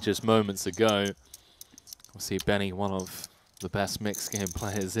and Benny just moments ago. Obviously, Benny, one of the best mixed game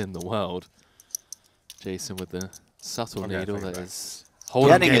players in the world. Jason with the subtle needle that is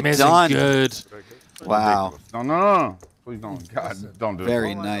holding Getting game it isn't done. good. Wow. No. Please don't. God, don't do it.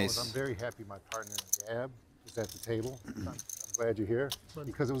 Very All I know is nice. I'm very happy my partner in Gab is at the table. I'm glad you're here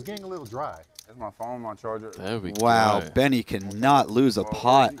because it was getting a little dry. That's my phone, my charger. There we Wow, go. Benny cannot lose a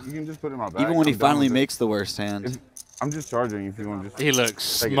pot. You can just put it in my bag. Even when he I'm done finally with it. makes the worst hand. I'm just charging if you want to just. He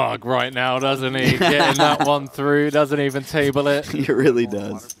looks take it. smug right now, doesn't he? Getting that one through, doesn't even table it. He really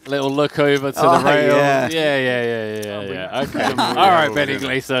does. Little look over to Oh, the rail. yeah. Yeah. Okay. All right, Benny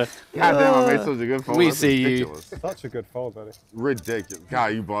Glaser. God damn, I made such a good fold. We That's see ridiculous. Such a good fold, buddy. Ridiculous.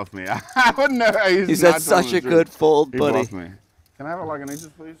 God, you bluffed me. I would never. He said such a good fold, He buddy. bluffed me. Can I have it like an aces,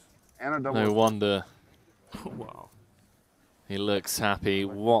 please? And a double. No wonder. Wow. He looks happy.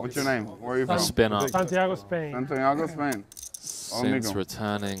 What's your name? Where are you from? Spin up. Santiago, Spain. Santiago, Spain. Since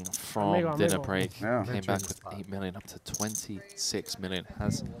returning from Amigo. dinner break, Yeah. came back with 8 million, up to 26 million.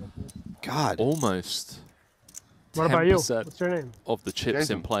 Has God almost What about you? 10% What's your name? of the chips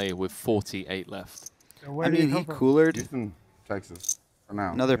Jason. in play with 48 left. And where I do you mean, he come from? coolered Houston, Texas, for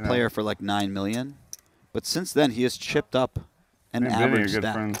now. another you know. player for like 9 million, but since then he has chipped up an Me and Vinny are average good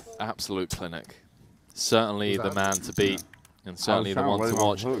stack. friends. Absolute clinic. Certainly the man to beat. And certainly the trying to one let to him off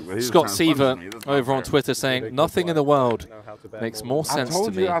watch. the hook, but he was Scott trying to Seaver punish me. That's not over on fair. Twitter saying, nothing in the world makes more I sense to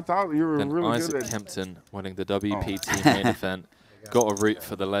told me you, I thought you were than really Isaac good at Kempton winning the WPT main event. Got to root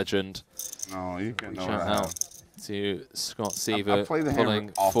for the legend. No, you can know Shout what I out have. to Scott Seaver played the hammer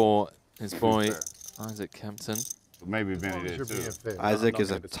pulling awful, for his to be boy fair. Isaac Kempton. But maybe Vinny did too. Isaac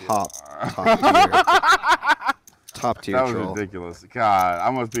is a top tier That was troll. ridiculous. God, I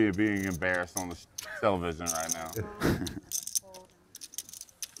must be being embarrassed on the television right now.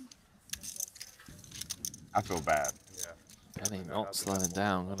 I feel bad. Benny not slowing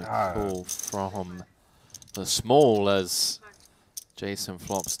down. Got a God. call from the small as Jason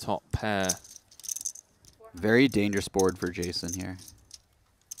flops top pair. Very dangerous board for Jason here.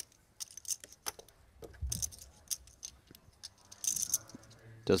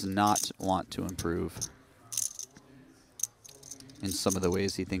 Does not want to improve in some of the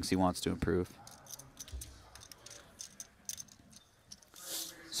ways he thinks he wants to improve.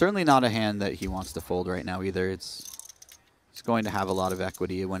 Certainly not a hand that he wants to fold right now either. He's going to have a lot of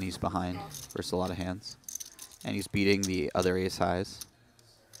equity when he's behind versus a lot of hands. And he's beating the other ace highs.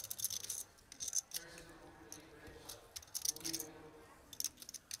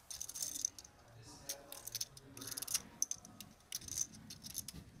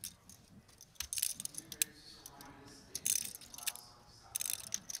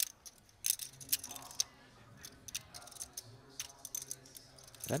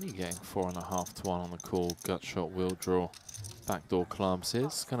 Benny getting 4.5 to 1 on the call. Gut shot, wheel draw, backdoor clubs.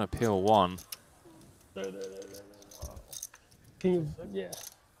 It's going to peel one. Can you, yeah.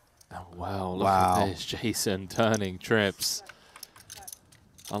 Oh, wow, look at this. Jason turning trips.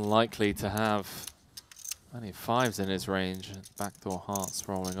 Unlikely to have any fives in his range. Backdoor hearts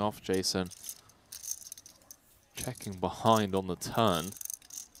rolling off. Jason checking behind on the turn.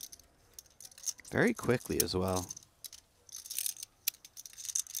 Very quickly as well.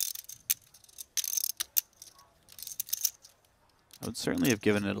 I would certainly have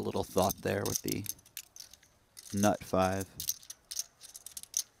given it a little thought there with the nut 5.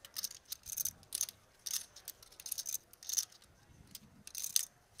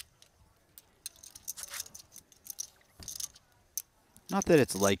 Not that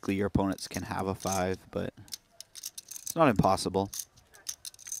it's likely your opponents can have a 5, but it's not impossible.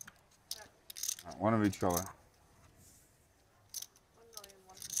 One of each color.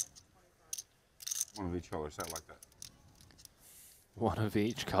 One of each color, set like that. One of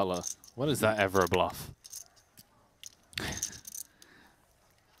each color. When is that ever a bluff?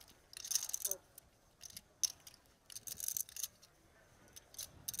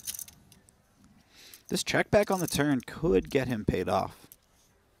 This check back on the turn could get him paid off.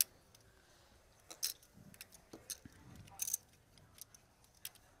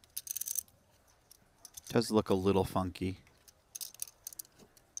 Does look a little funky.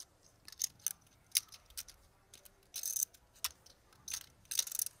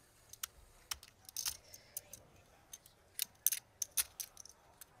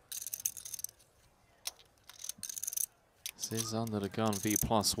 This is under the gun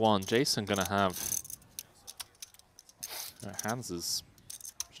V+1. Jason gonna have hands as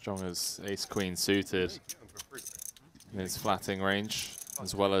strong as ace queen suited in his flatting range,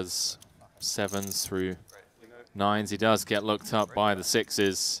 as well as 7s through 9s. He does get looked up by the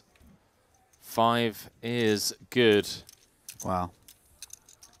 6s. 5 is good. Wow.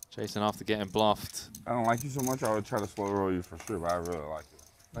 Jason, after getting bluffed. I don't like you so much, I would try to slow roll you for sure, but I really like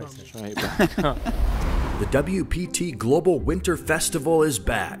you. Straight back up. The WPT Global Winter Festival is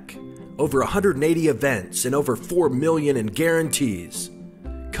back. Over 180 events and over 4 million in guarantees.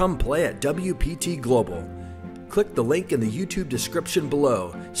 Come play at WPT Global. Click the link in the YouTube description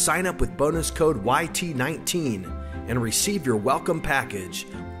below, sign up with bonus code YT19, and receive your welcome package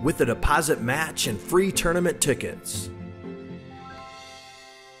with a deposit match and free tournament tickets.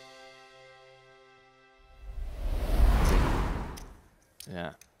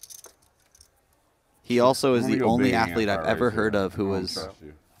 Yeah. He also is I'm gonna the go only big athlete again, I've ever right heard here. of who I don't was trust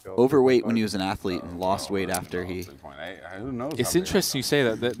you. overweight when he was an athlete and lost weight after he. Who knows? It's interesting you say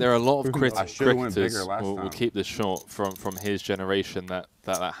that. There are a lot of I should've went cricketers, bigger last we'll time. keep this short, from his generation that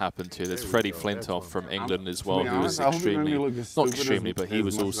happened to. There's Freddie Flintoff from England as well, who was extremely, not extremely, but he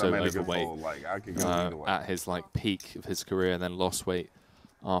was also overweight at his peak of his career and then lost weight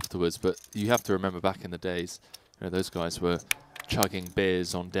afterwards. But you have to remember back in the days, those guys were chugging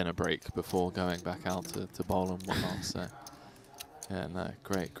beers on dinner break before going back out to bowl and whatnot. So, yeah, no,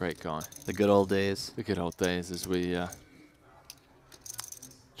 great guy. The good old days. The good old days as we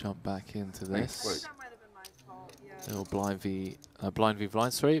jump back into this. Little blind v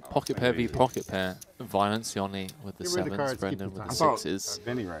blind, sorry. Pocket pair v pocket pair. Violence, Yoni with the sevens, Brendan with the sixes.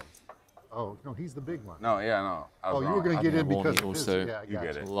 Vinny right. Oh, no, he's the big one. No, yeah, no. I was you were going to get in because he also you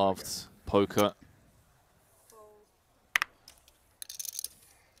get it. loved poker.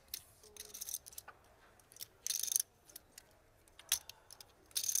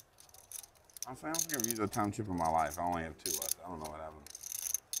 I don't think I've used a time chip in my life. I only have 2 left. I don't know what happened.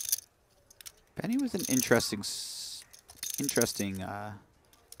 Benny with an interesting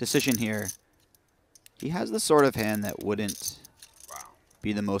decision here. He has the sort of hand that wouldn't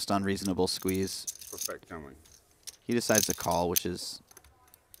be the most unreasonable squeeze. Perfect timing. He decides to call, which is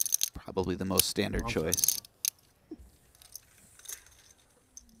probably the most standard choice.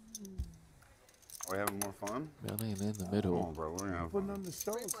 Are we having more fun? Yoni in the middle. Come on, bro. We're gonna have Putting fun. on the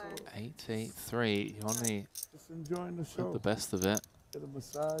show. So 8-8-3. Yoni just enjoying the show. got the best of it. Get a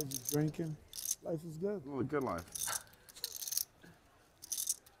massage, drinking. Life is good. Well, a good life.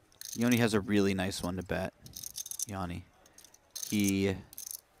 Yoni has a really nice one to bet. Yoni. He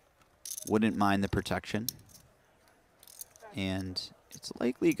wouldn't mind the protection. And it's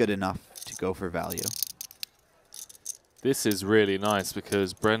likely good enough to go for value. This is really nice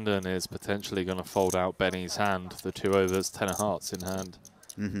because Brendan is potentially going to fold out Benny's hand, the 2 overs, 10 of hearts in hand.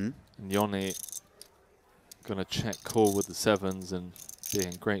 And Yoni going to check call with the sevens and be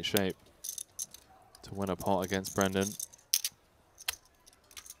in great shape to win a pot against Brendan.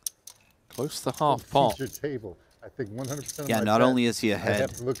 Close to half pot. Your table. I think 100% of Yeah, my not bets, only is he I ahead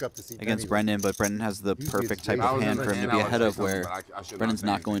have to look up to see against Benny. Brendan, but Brendan has the perfect type of hand for him to be ahead of, where Brendan's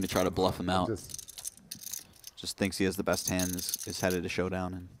not going to try to bluff him out. Just thinks he has the best hand, is headed to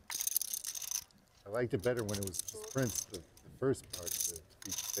showdown. And I liked it better when it was just Prince, the first part of the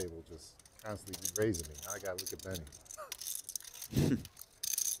feature table, just constantly raising me. Now I got to look at Benny.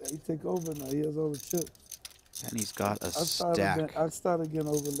 Yeah, he take over now. He has all the chips. Benny's got a I'll stack. start again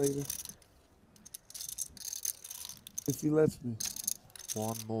over later. If he lets me.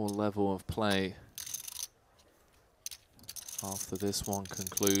 One more level of play after this one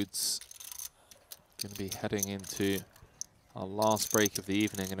concludes. Going to be heading into our last break of the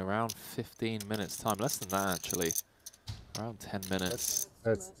evening in around 15 minutes time. Less than that, actually. Around 10 minutes.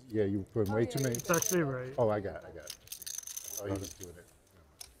 That's yeah, you put way too many. It's actually right. Oh, I got it. Oh, he was doing it.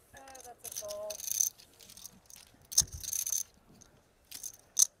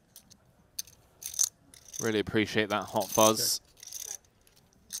 Really appreciate that hot fuzz.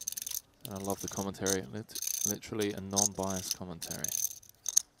 And I love the commentary. Literally a non-biased commentary.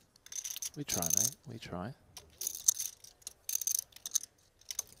 We try, mate. We try.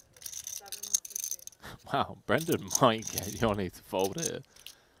 Wow, Brendan might get Yoni to fold here.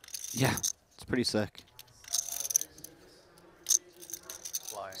 Yeah, it's pretty sick.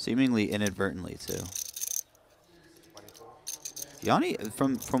 Seemingly inadvertently, too. Yanni,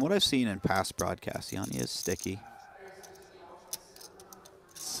 from what I've seen in past broadcasts, Yanni is sticky.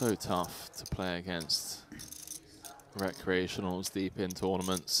 So tough to play against recreationals deep in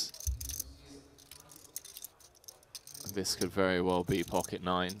tournaments. This could very well be pocket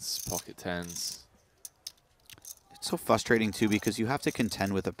 9s, pocket 10s. It's so frustrating, too, because you have to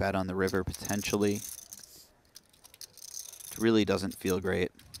contend with a bet on the river, potentially. It really doesn't feel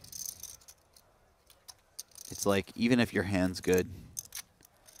great. It's like, even if your hand's good,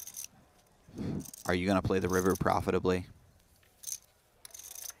 are you going to play the river profitably?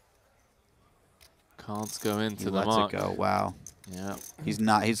 Cards go into He the lets mark. it go. Wow. Yeah. He's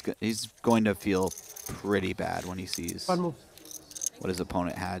not. He's going to feel pretty bad when he sees what his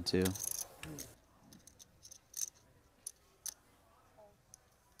opponent had to.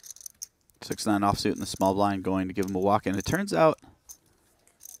 Six-9 offsuit in the small blind, going to give him a walk, and it turns out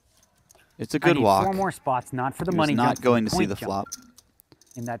it's a good walk. 4 more spots, not for the He money was jump, not for going the to see point the jump. flop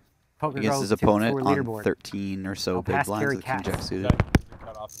In that poker against Go his 2 opponent for on leaderboard. 13 or so I'll big pass blinds Gary with king Katz. jack Is suited.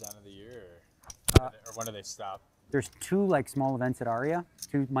 Cut off at the end of the year, or, or when do they stop? There's 2 like small events at Aria,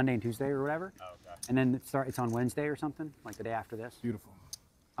 2 Monday and Tuesday or whatever. Oh, okay. And then it's on Wednesday or something, like the day after this. Beautiful.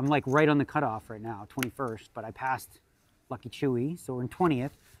 I'm like right on the cutoff right now, 21st, but I passed Lucky Chewy, so we're in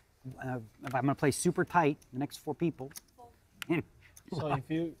 20th. if I'm going to play super tight, the next 4 people. So if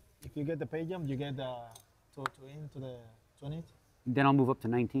you get the pay jump, you get the to into the 20th. Then I'll move up to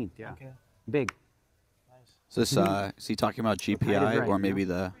 19th. Yeah. Okay. Big. Is this, is he talking about GPI right, or maybe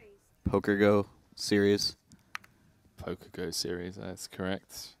the Poker Go series? Poker Go series, that's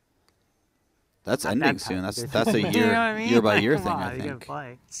correct. That's Not ending that soon. tight. That's a You know what I mean? year by year Come thing, on, I you gotta think.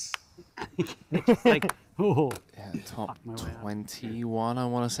 play. It's like, ooh. Yeah, top 21, I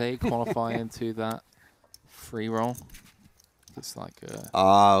want to say, qualify into that free roll. It's like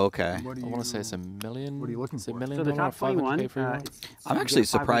okay. I want to say it's $1 million. What are you looking is it for? $1 million So the top 21, 500K free roll? I'm actually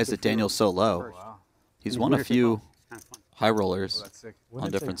surprised that Daniel's so low. He's won a few high rollers on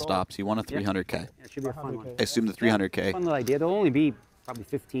different stops. He won a 300K. Yeah, it should be a fun one. I assume the 300K Fun little idea. There'll only be probably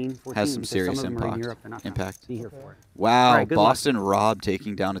 15, 14. has some because serious some of them are in impact. Europe. They're not gonna be here for it. Wow, All right, good luck. Boston Rob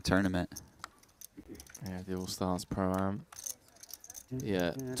taking down a tournament. Yeah, the All Stars Pro Am.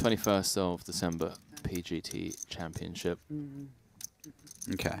 Yeah, 21st of December, PGT Championship.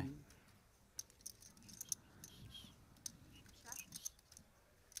 Okay.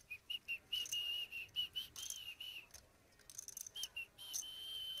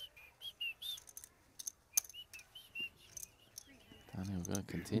 Daniel going to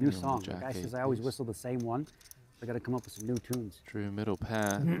continue New on song. the The guy jacket. says I always whistle the same one. I got to come up with some new tunes. Drew middle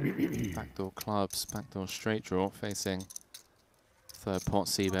pair, backdoor clubs, backdoor straight draw, facing third pot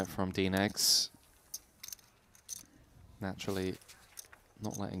c-bet from Dean Eggs. Naturally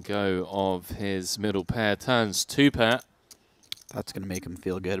not letting go of his middle pair, turns 2-pair. That's going to make him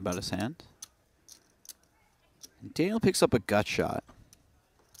feel good about his hand. And Daniel picks up a gut shot.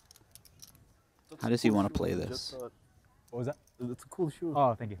 How does he want to play this? What was that? It's a cool shoe.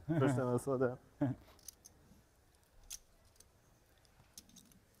 Oh, thank you. First time I saw that.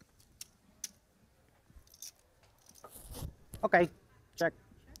 Okay, check.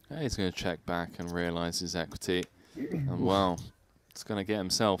 He's going to check back and realize his equity. And well, it's going to get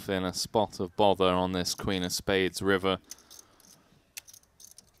himself in a spot of bother on this Queen of Spades river.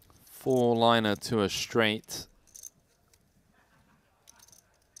 4-liner to a straight.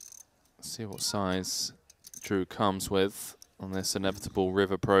 Let's see what size Drew comes with on this inevitable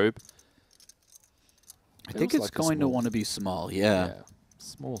river probe. I think it's going to want to be small, yeah.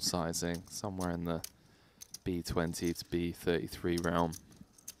 Small sizing, somewhere in the B20 to B33 realm.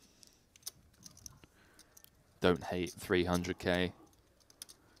 Don't hate 300K.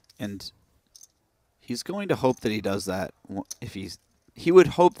 And he's going to hope that he does that. If he would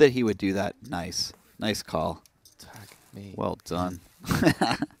hope that he would do that. Nice call. Tag me. Well done.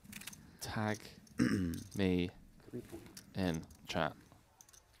 Tag me in chat.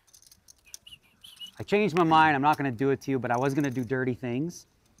 I changed my mind. I'm not going to do it to you, but I was going to do dirty things,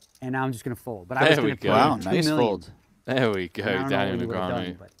 and now I'm just going to fold. But I was There we going to go. Wow, $2 nice million. fold. There we go, I don't know Daniel what you would've Negreanu.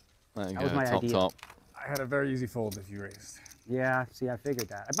 done, but Letting that was go, my idea. top. I had a very easy fold if you raised. Yeah, see, I figured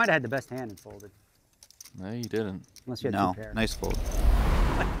that. I might have had the best hand and folded. No, you didn't. Unless you had No, two pairs. nice fold.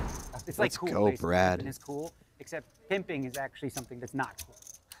 It's like Let's cool. go, basically. Brad. Pimping is cool, except pimping is actually something that's not cool.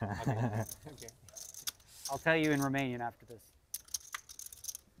 Okay. I'll tell you in Romanian after this.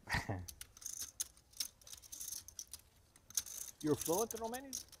 You're fluent in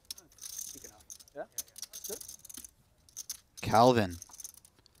Romanian? Speaking of. Yeah? Good. Calvin.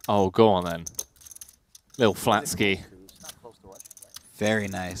 Oh, go on then. Little flat ski. Very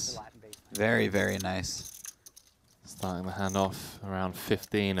nice. Very, very nice. Starting the hand off around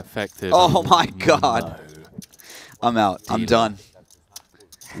 15 effective. Oh my God. No. I'm out. I'm done.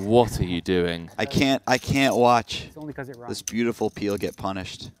 What are you doing? I can't watch It's only 'cause it rhymes. this beautiful peel get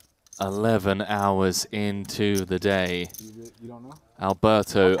punished. 11 hours into the day. You don't know?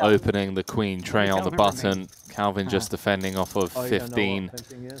 Alberto opening the queen tray on the button. Calvin just defending off of Oh, you don't know 15 what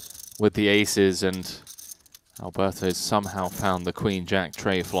pimping is? with the aces, and Alberto's somehow found the queen jack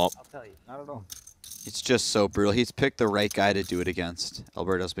tray flop. I'll tell you. I don't know. It's just so brutal. He's picked the right guy to do it against.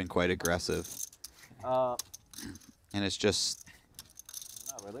 Alberto's been quite aggressive. And it's just,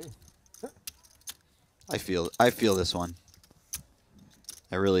 Not really. I feel this one.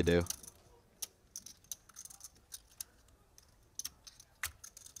 I really do.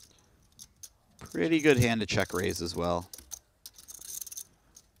 Pretty good hand to check raise as well.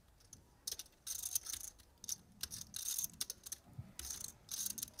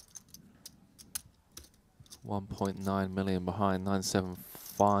 $1.9 million behind,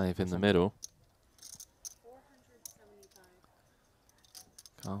 975 in the middle.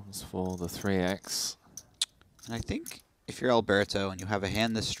 Comes for the 3x. And I think if you're Alberto and you have a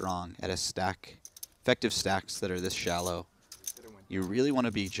hand this strong at a stack, effective stacks that are this shallow, you really want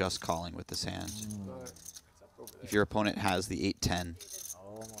to be just calling with this hand. If your opponent has the 8-10,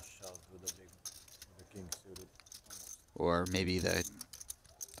 Or maybe the,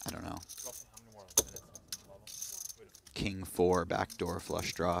 I don't know, King 4 backdoor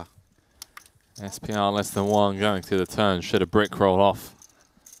flush draw. SPR less than 1 going through the turn. Should a brick roll off?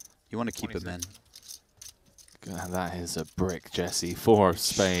 You want to keep him in. That is a brick, Jesse. 4 of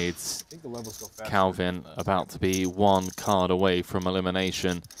spades. I think the levels go faster. Calvin about to be 1 card away from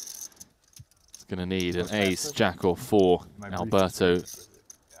elimination. It's going to need an ace, jack, or 4. Alberto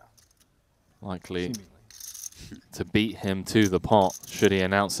likely to beat him to the pot should he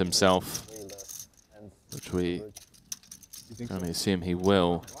announce himself, which we can only assume he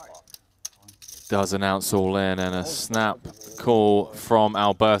will. Does announce all in, and a snap call from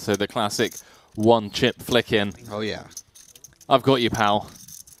Alberto, the classic 1-chip flick in. Oh, yeah. I've got you, pal.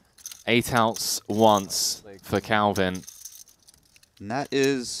 8 outs once for Calvin. And that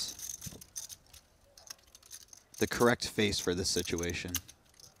is the correct face for this situation.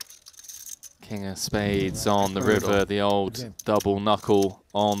 King of spades on the river, the old double knuckle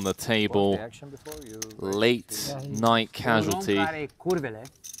on the table. Late night casualty. No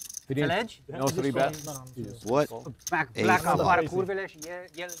 3-bet. What?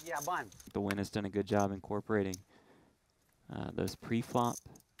 The Wynn has done a good job incorporating those pre-flop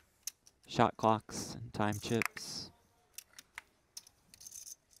shot clocks and time chips.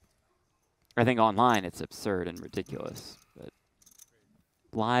 I think online it's absurd and ridiculous, but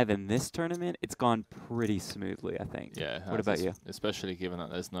live in this tournament, it's gone pretty smoothly, I think. Yeah. What about you? Especially given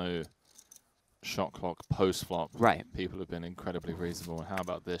that there's no shot clock post-flop. Right. People have been incredibly reasonable. And how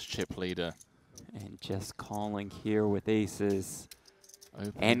about this chip leader? And just calling here with aces.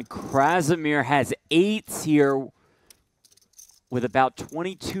 And Krasimir has 8s here with about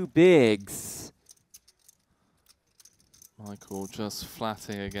 22 bigs. Michael just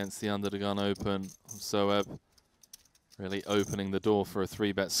flatting against the under the gun open. Soeb really opening the door for a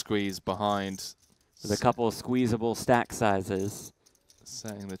 3-bet squeeze behind. With a couple of squeezable stack sizes.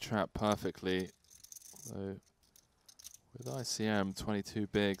 Setting the trap perfectly. So with ICM, 22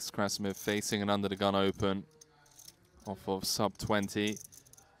 bigs, Krasimir facing an under the gun open off of sub 20.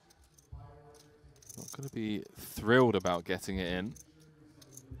 Not going to be thrilled about getting it in.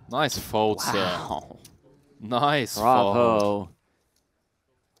 Nice fold, wow. sir. Nice Bravo. fold.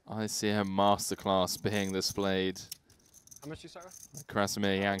 ICM masterclass being displayed. How much you start with?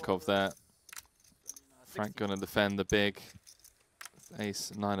 Krasimir Yankov there. Frank going to defend the big.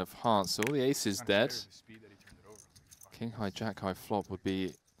 Ace, 9 of hearts. So all the aces dead. King high, jack high flop would be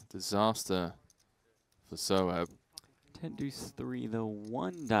a disaster for Soeb. 10 deuce 3, the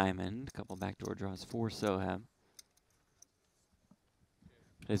 1 diamond. A couple backdoor draws for Soeb.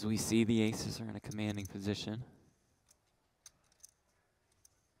 As we see, the aces are in a commanding position.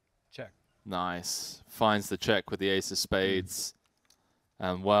 Check. Nice. Finds the check with the ace of spades.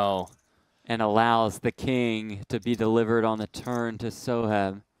 And well. And allows the king to be delivered on the turn to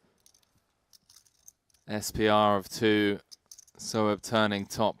Soeb. SPR of 2. Soeb turning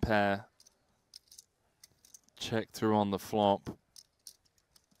top pair. Check through on the flop.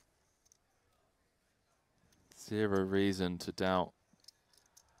 Zero reason to doubt.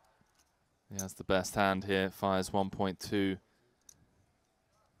 He has the best hand here. Fires 1.2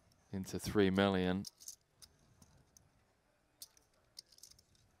 into 3 million.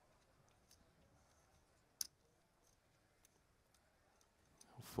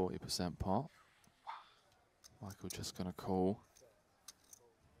 40% pot. Michael just going to call.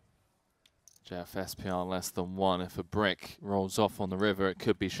 Jeff, SPR less than 1. If a brick rolls off on the river, it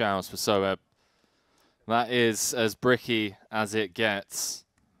could be showers for Soeb. That is as bricky as it gets.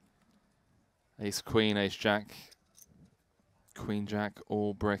 Ace, queen, ace, jack. Queen, jack,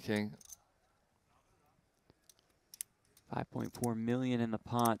 all bricking. 5.4 million in the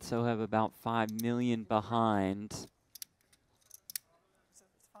pot. Soeb about 5 million behind.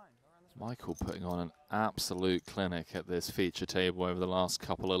 Michael putting on an absolute clinic at this feature table over the last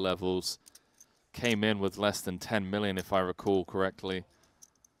couple of levels. Came in with less than 10 million, if I recall correctly.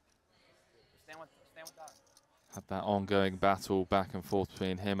 Had that ongoing battle back and forth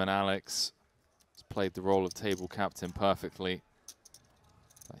between him and Alex. He's played the role of table captain perfectly.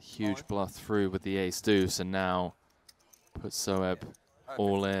 A huge bluff through with the ace deuce, and now puts Soeb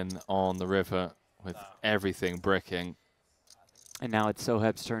all in on the river with everything bricking. And now it's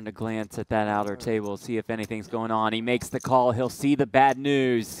Soeb's turn to glance at that outer table, see if anything's going on. He makes the call. He'll see the bad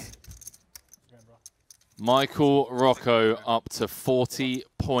news. Michael Rocco up to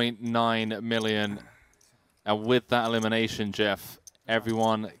 40.9 million. And with that elimination, Jeff,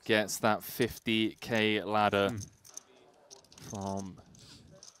 everyone gets that 50K ladder from...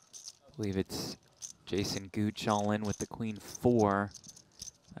 I believe it's Jason Gooch all in with the queen 4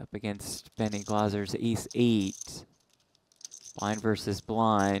 up against Benny Glazer's ace 8. Blind versus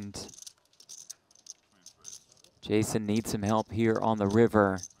blind. Jason needs some help here on the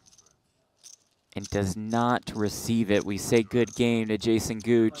river and does not receive it. We say good game to Jason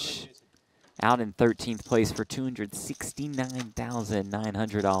Gooch. Out in 13th place for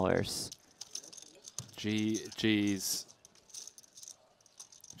 $269,900. GG's.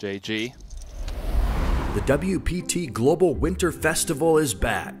 JG. The WPT Global Winter Festival is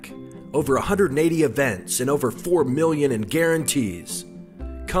back. Over 180 events and over 4 million in guarantees.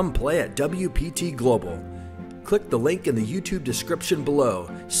 Come play at WPT Global. Click the link in the YouTube description below,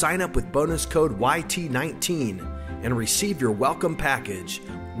 sign up with bonus code YT19, and receive your welcome package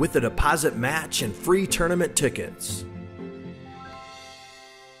with a deposit match and free tournament tickets.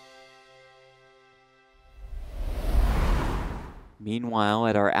 Meanwhile,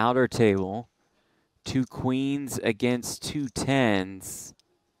 at our outer table, 2 queens against 2 10s.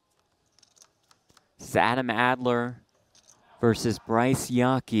 This is Adam Adler versus Bryce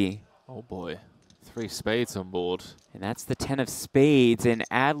Yockey. Oh boy, 3 spades on board. And that's the 10 of spades in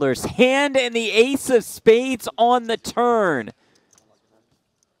Adler's hand and the ace of spades on the turn.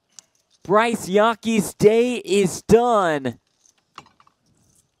 Bryce Yockey's day is done.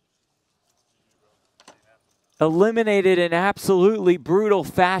 Eliminated in absolutely brutal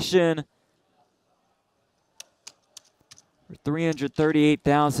fashion for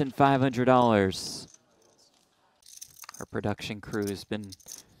 $338,500. Our production crew has been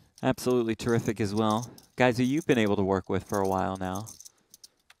absolutely terrific as well. Guys who you've been able to work with for a while now.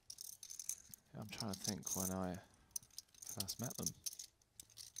 I'm trying to think when I first met them.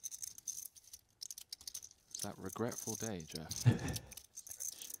 It's that regretful day, Jeff.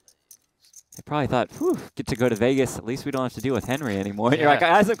 They probably thought, whew, get to go to Vegas. At least we don't have to deal with Henry anymore. Yeah. You're like,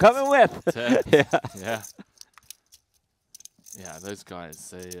 guys, I'm coming with. Yeah. Yeah. Yeah, those guys,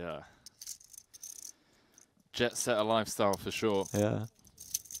 they jet setter lifestyle for sure. Yeah.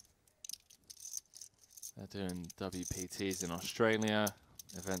 They're doing WPTs in Australia,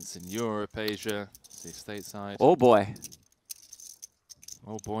 events in Europe, Asia, see stateside. Oh boy.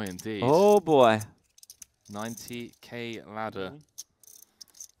 Oh boy indeed. Oh boy. 90K ladder.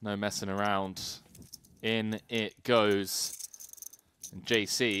 No messing around. In it goes. And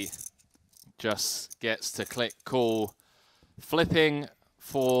JC just gets to click call. Flipping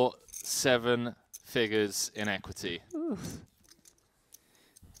for 7 figures in equity. Oof.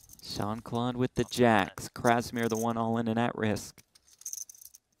 Jean-Claude with the jacks. Krasimir the one all in and at risk.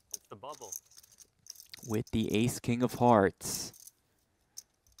 It's the bubble. With the ace king of hearts.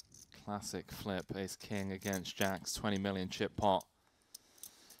 Classic flip. Ace king against jacks. 20 million chip pot.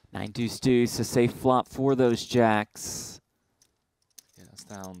 9 deuce deuce. A safe flop for those jacks. Yeah, it's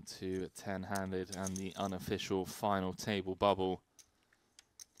down to 10-handed and the unofficial final table bubble.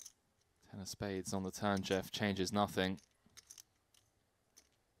 10 of spades on the turn, Jeff. Changes nothing.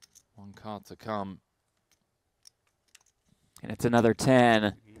 1 card to come. And it's another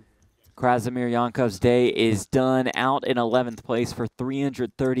 10. Krasimir Yankov's day is done, out in 11th place for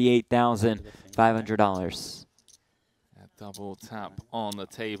 $338,500. Double tap on the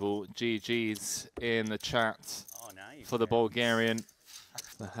table. GG's in the chat for the Bulgarian.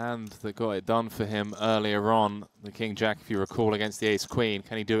 The hand that got it done for him earlier on, the King Jack, if you recall, against the Ace Queen.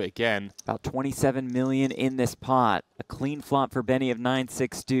 Can he do it again? About 27 million in this pot. A clean flop for Benny of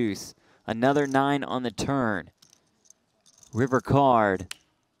 9-6 deuce. Another 9 on the turn. River card.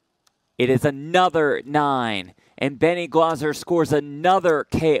 It is another 9. And Benny Glauser scores another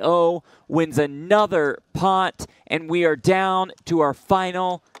KO, wins another pot, and we are down to our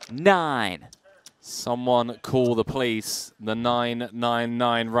final 9. Someone call the police. The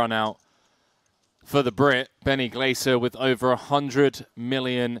 999 run out for the Brit. Benny Glaser with over 100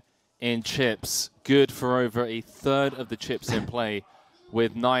 million in chips. Good for over a third of the chips in play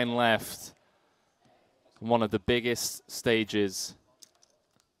with 9 left. One of the biggest stages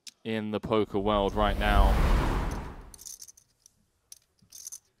in the poker world right now.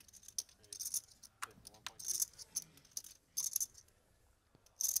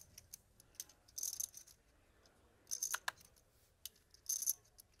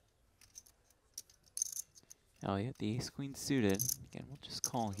 Elliott, the ace queen suited. Again, we'll just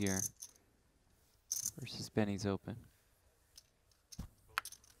call here. Versus Benny's open.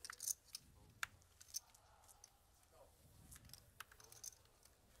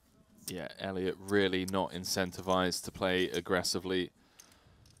 Yeah, Elliott really not incentivized to play aggressively.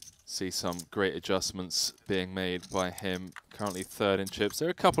 See some great adjustments being made by him. Currently 3rd in chips. There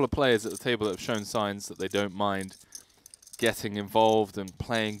are a couple of players at the table that have shown signs that they don't mind getting involved and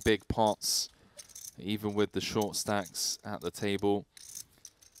playing big pots, even with the short stacks at the table.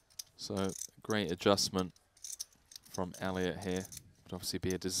 So great adjustment from Elliott here. Would obviously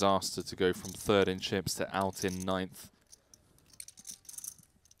be a disaster to go from 3rd in chips to out in 9th.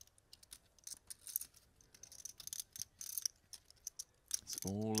 It's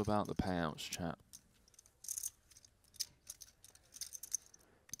all about the payouts, chat.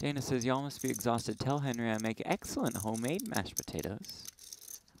 Dana says, y'all must be exhausted. Tell Henry I make excellent homemade mashed potatoes.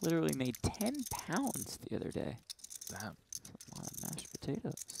 Literally made 10 pounds the other day. Damn. That's a lot of mashed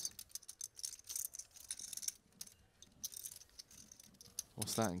potatoes.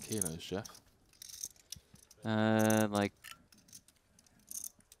 What's that in kilos, Jeff? Like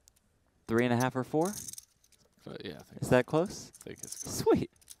 3.5 or 4? Yeah, I think Is that close? I think it's close.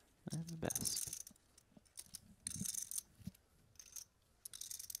 Sweet. I'm the best.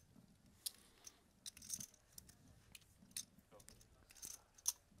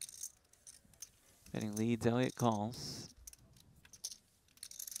 Betting leads, Elliott calls.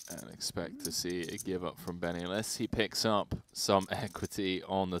 And expect to see a give up from Benny unless he picks up some equity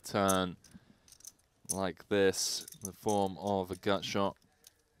on the turn like this in the form of a gut shot.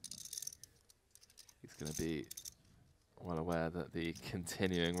 He's going to be well aware that the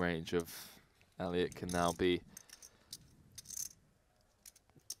continuing range of Elliott can now be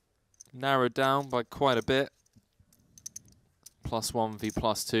narrowed down by quite a bit. +1 v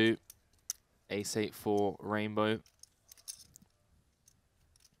 +2. Ace 8-4 rainbow.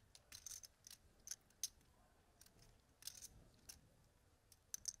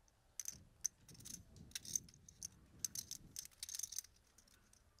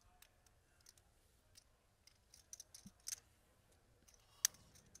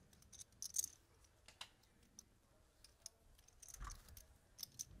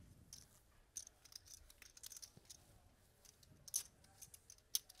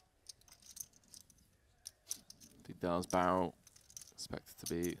 Does barrel, expected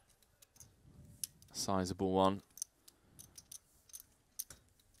to be a sizable one.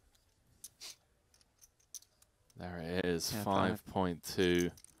 There it is, Yeah, 5.2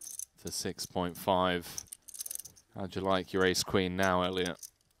 to 6.5. How'd you like your ace queen now, Elliott?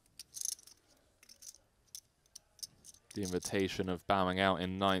 The invitation of bowing out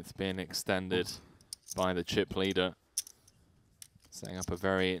in 9th being extended by the chip leader, setting up a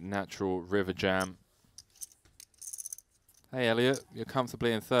very natural river jam. Hey Elliott, you're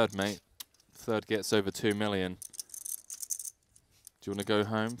comfortably in 3rd, mate. 3rd gets over 2 million. Do you want to go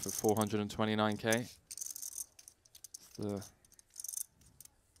home for 429k? The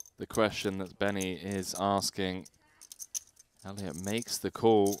question that Benny is asking. Elliott makes the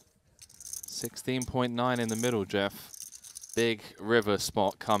call. 16.9 in the middle, Jeff. Big river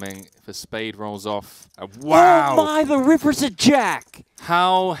spot coming if a spade rolls off. Wow! Oh my, the river's a jack!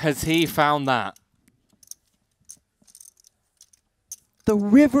 How has he found that? The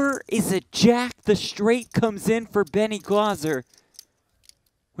river is a jack. The straight comes in for Benny Glauser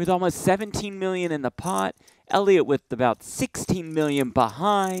with almost 17 million in the pot. Elliott with about 16 million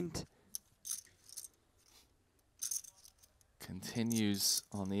behind. Continues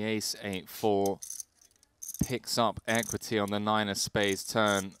on the ace 8-4. Picks up equity on the 9 of spades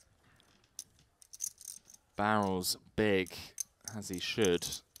turn. Barrels big, as he should,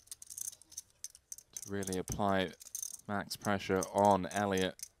 to really apply max pressure on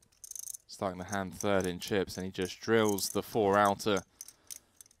Elliott. Starting to hand 3rd in chips, and he just drills the 4 outer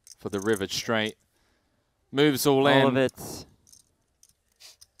for the river straight. Moves all in. All of it.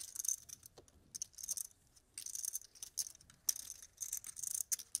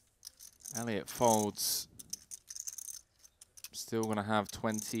 Elliott folds. Still going to have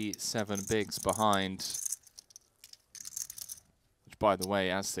 27 bigs behind. Which, by the way,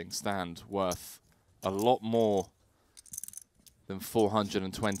 as things stand, worth a lot more than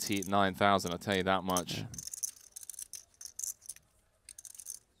 429,000, I'll tell you that much. Yeah.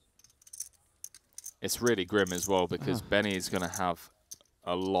 It's really grim as well because Benny is going to have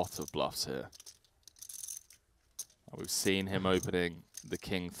a lot of bluffs here. We've seen him opening the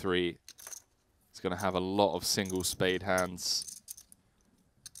King 3. He's going to have a lot of single spade hands.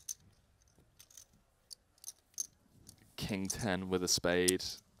 King 10 with a spade.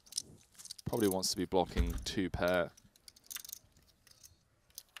 Probably wants to be blocking 2 pair.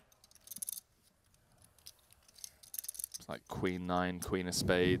 It's like Queen 9, Queen of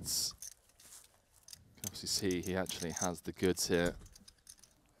spades. You can obviously see he actually has the goods here.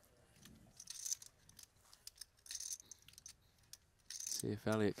 See if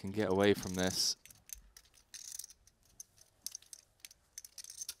Elliott can get away from this.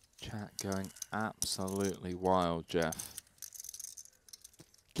 Chat going absolutely wild, Jeff.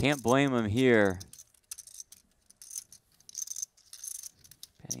 Can't blame him here.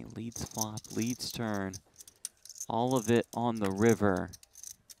 Benny leads flop, leads turn. All of it on the river.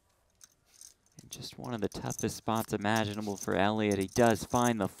 And just one of the toughest spots imaginable for Elliott. He does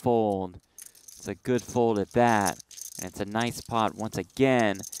find the fold. It's a good fold at that. And it's a nice pot once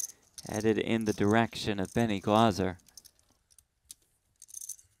again, headed in the direction of Benny Glauser.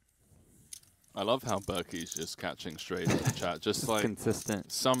 I love how Berkey's just catching straight in the chat. Just like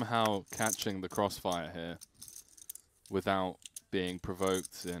consistent. Somehow catching the crossfire here without being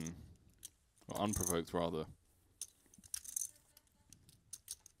provoked or unprovoked rather.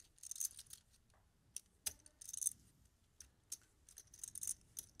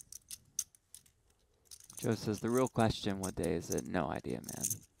 Joe says the real question, what day is it? No idea, man.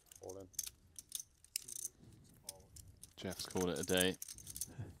 Jeff's called it a day.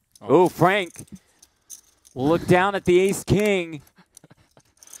 Oh, Frank. We'll look down at the ace-king.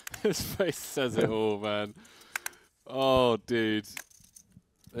 His face says it all, man. Oh, dude.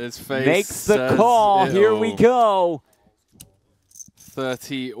 His face makes the call. Here we go.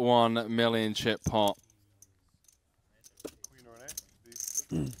 31 million chip pot.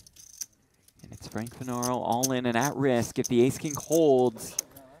 And it's Frank Finaro all in and at risk. If the ace-king holds,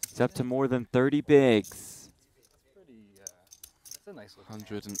 it's up to more than 30 bigs.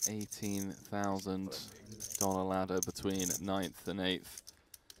 $118,000 ladder between 9th and 8th.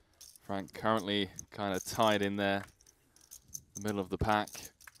 Frank currently kind of tied in there, the middle of the pack.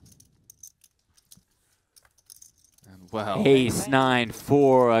 And well, Ace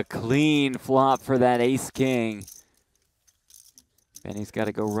 9-4, a clean flop for that ace-king. Benny's got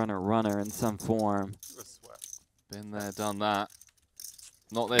to go runner in some form. Been there, done that.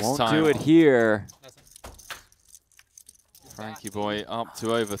 Not this Won't time. do it here. Frankie boy up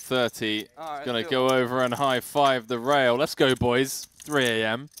to over 30. Gonna go over and high five the rail. Let's go, boys. 3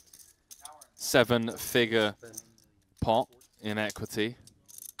 a.m. 7-figure pot in equity.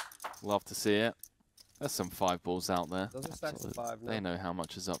 Love to see it. There's some 5 balls out there. Those are stacks of 5 now. They know how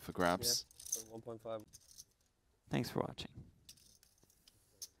much is up for grabs. Yeah, 1.5. Thanks for watching.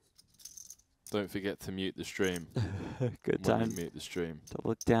 Don't forget to mute the stream. Good When time you mute the stream. to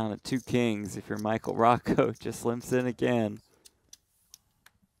look down at 2 kings if you're Michael Rocco. Just limps in again.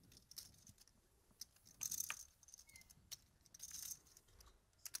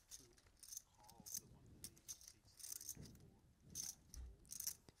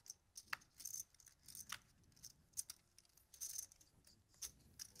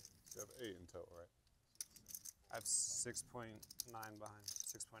 You have 8 in total, right? I have 6.9 behind,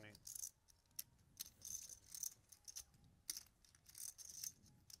 6.8.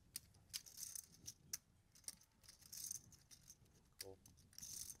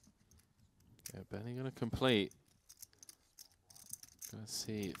 Yeah, Benny gonna complete. Gonna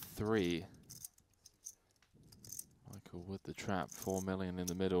see 3. Michael with the trap, 4 million in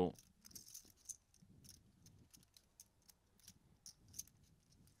the middle.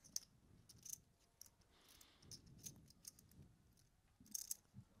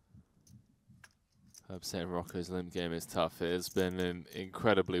 Herb saying Rocco's limp game is tough. It has been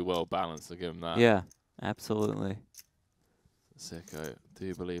incredibly well balanced. I'll give him that. Yeah, absolutely. Sicko, do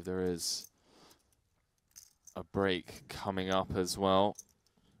you believe there is a break coming up as well?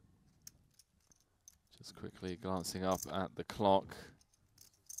 Just quickly glancing up at the clock.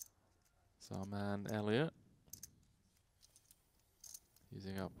 It's our man Elliott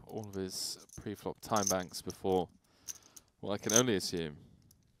using up all of his pre-flop time banks before, well, I can only assume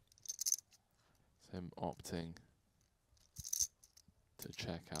it's him opting to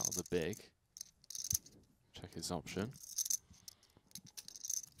check out the big. Check his option.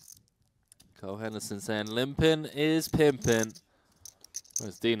 Cole Henderson saying, limpin' is pimpin'.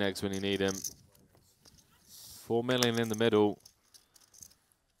 Where's D-Negs when you need him? 4 million in the middle.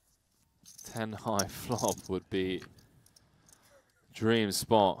 10 high flop would be dream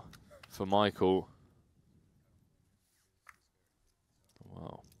spot for Michael.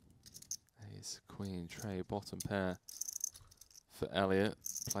 Wow. Ace, queen, tray, bottom pair for Elliott.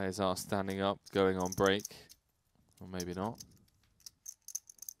 Players are standing up, going on break. Or maybe not.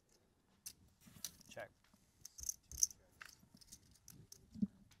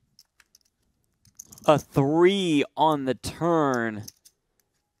 A 3 on the turn.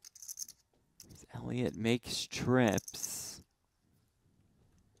 Elliott makes trips.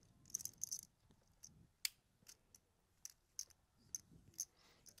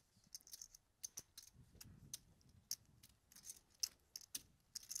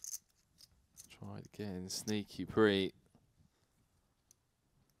 Try it again, sneaky pre.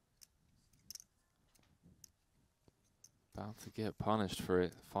 About to get punished for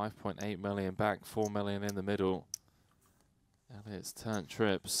it. 5.8 million back, 4 million in the middle. Elliott's turn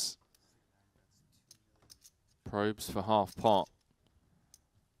trips. Probes for half pot.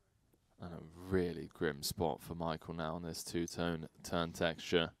 And a really grim spot for Michael now on this two-tone turn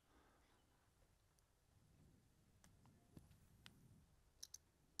texture.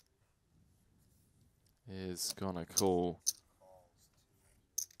 Is gonna call.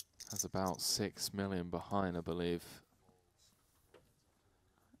 Has about 6 million behind, I believe.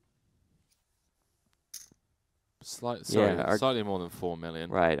 Slightly more than 4 million.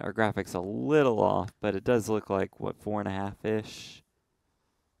 Right, our graphic's a little off, but it does look like, what, 4.5-ish?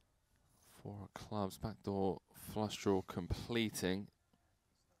 4 of clubs, backdoor flush draw completing.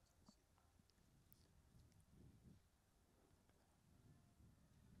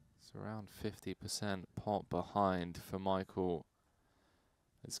 It's around 50% pot behind for Michael.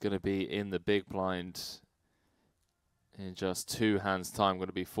 It's going to be in the big blind in just 2 hands' time. Going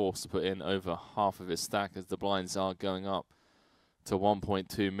to be forced to put in over half of his stack as the blinds are going up to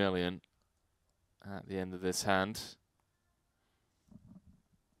 1.2 million at the end of this hand.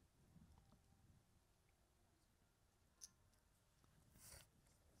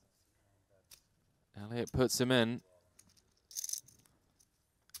 Elliott puts him in.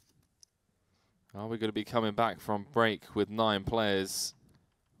 Are we going to be coming back from break with 9 players?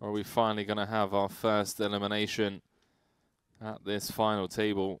 Or are we finally going to have our first elimination at this final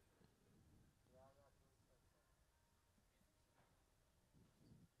table?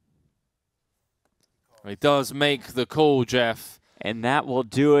 He does make the call, Jeff. And that will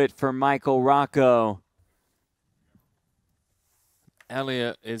do it for Michael Rocco.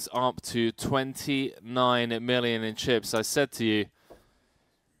 Elliott is up to 29 million in chips. I said to you,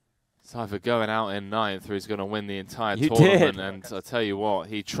 it's either going out in 9th or he's going to win the entire tournament. And I tell you what,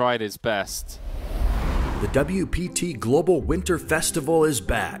 he tried his best. The WPT Global Winter Festival is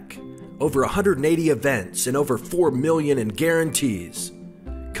back. Over 180 events and over 4 million in guarantees.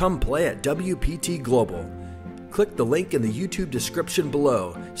 Come play at WPT Global. Click the link in the YouTube description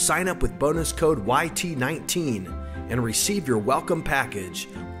below, sign up with bonus code YT19, and receive your welcome package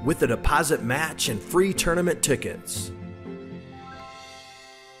with a deposit match and free tournament tickets.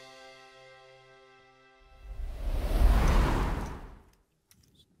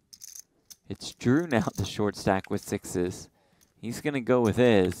 It's Drew now at the short stack with 6s. He's going to go with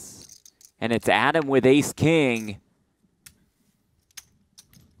his. And it's Adam with ace-king.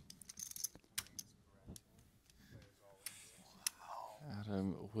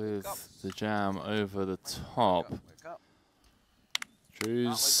 Adam with the jam over the top.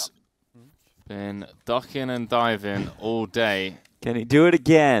 Drew's been ducking and diving all day. Can he do it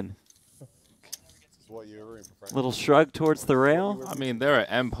again? Little shrug towards the rail. I mean, there are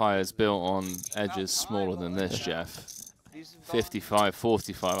empires built on edges smaller than this, Jeff. 55,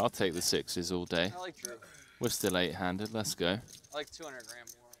 45. I'll take the 6s all day. We're still 8-handed. Let's go. I like 200 gram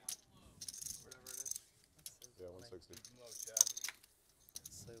more. Whatever it is. Yeah, 160.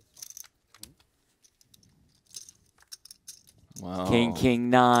 Wow. King, king,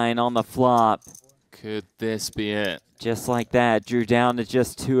 9 on the flop. Could this be it? Just like that, Drew down to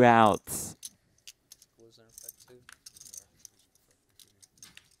just 2 outs.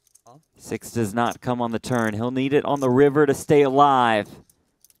 6 does not come on the turn. He'll need it on the river to stay alive.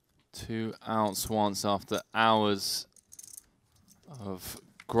 2 outs once after hours of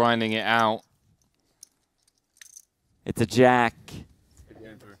grinding it out. It's a jack.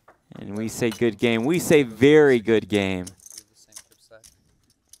 And we say good game. We say very good game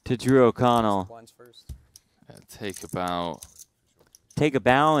to Drew O'Connell. Take a bow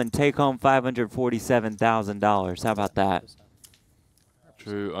and take home $547,000. How about that?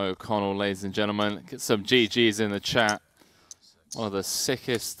 Drew O'Connell, ladies and gentlemen. Get some GGs in the chat. One of the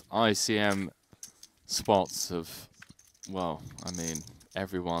sickest ICM spots of, well, I mean,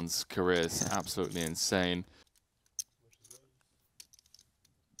 everyone's career is absolutely insane.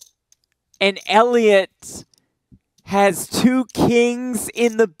 And Elliott has 2 kings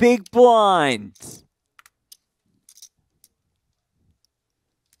in the big blind.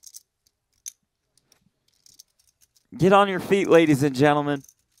 Get on your feet, ladies and gentlemen.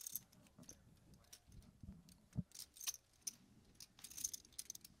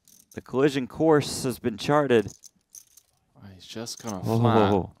 The collision course has been charted. He's just gonna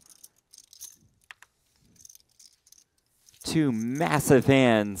flat. 2 massive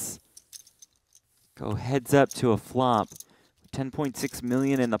hands. Go heads up to a flop. 10.6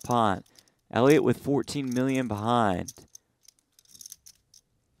 million in the pot. Elliott with 14 million behind.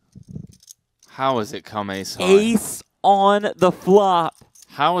 How has it come ace high? Ace on the flop.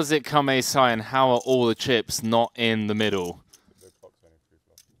 How has it come ace high, and how are all the chips not in the middle?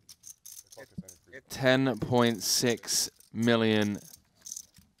 10.6 million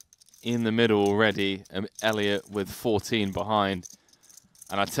in the middle already. Elliott with 14 behind.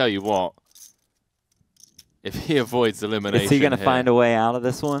 And I tell you what, if he avoids elimination, is he going to here, find a way out of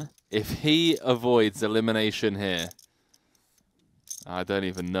this one? If he avoids elimination here, I don't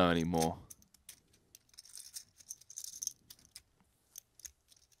even know anymore.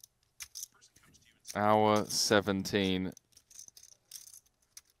 Hour 17.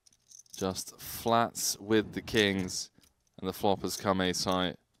 Just flats with the kings, and the flop has come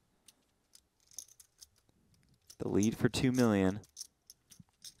ace-high. The lead for 2 million.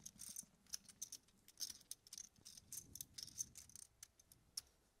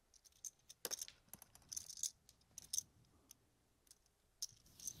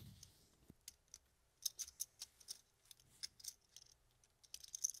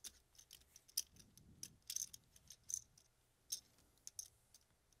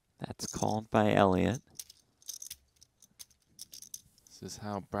 That's called by Elliott. This is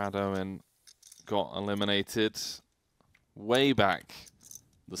how Brad Owen got eliminated way back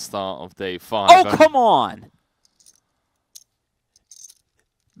the start of day 5. Oh, come on!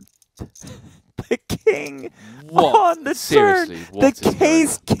 The king What? on the Seriously, turn. what The is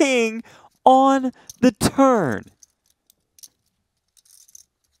case king on the turn.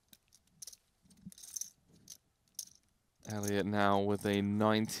 Elliott now with a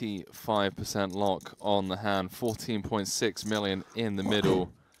 95% lock on the hand, 14.6 million in the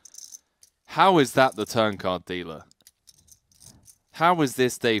middle. How is that the turn card dealer? How is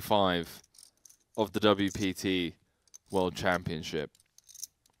this day 5 of the WPT World Championship?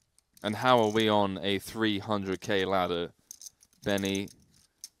 And how are we on a 300k ladder? Benny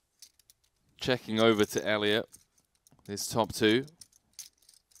checking over to Elliott, his top 2.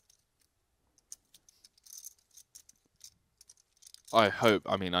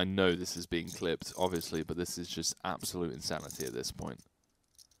 I mean, I know this is being clipped, obviously, but this is just absolute insanity at this point.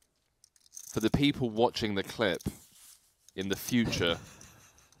 For the people watching the clip in the future,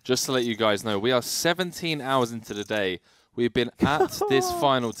 just to let you guys know, we are 17 hours into the day. We've been at this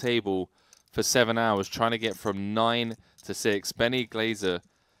final table for 7 hours, trying to get from 9 to 6. Benny Glazer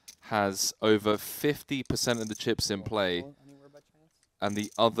has over 50% of the chips in play, and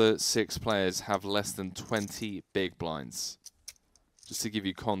the other 6 players have less than 20 big blinds. Just to give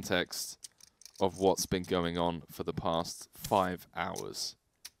you context of what's been going on for the past 5 hours.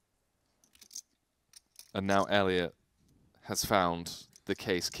 And now Elliott has found the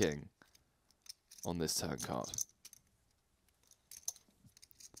case king on this turn card.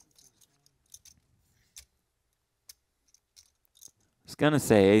 I was going to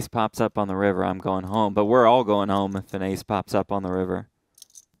say ace pops up on the river, I'm going home, but we're all going home if an ace pops up on the river.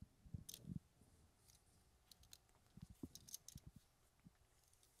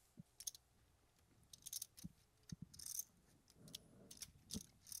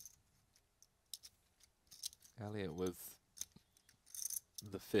 Elliott with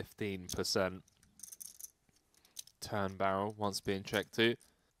the 15% turn barrel once being checked to.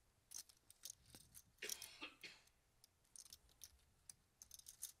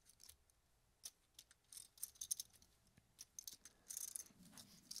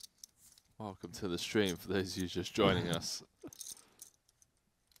 Welcome to the stream for those of you just joining us.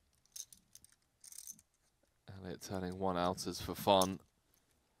 Elliott turning 1 outers for fun.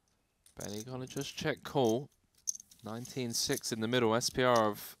 Benny gonna just check call. 19.6 in the middle, SPR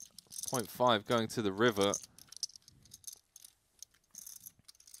of 0.5 going to the river.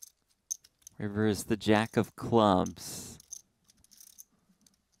 River is the jack of clubs.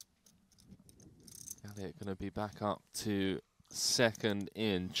 Elliott going to be back up to 2nd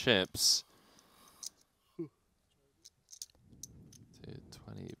in chips. To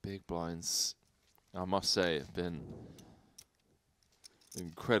 20 big blinds. I must say, I've been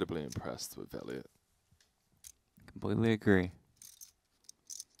incredibly impressed with Elliott. Completely agree.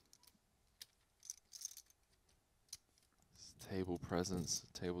 His table presence,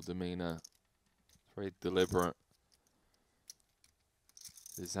 table demeanor, very deliberate.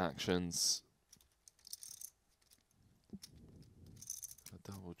 His actions.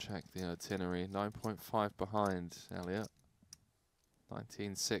 I'll double check the itinerary. 9.5 behind Elliott.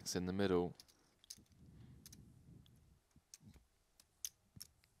 19.6 in the middle.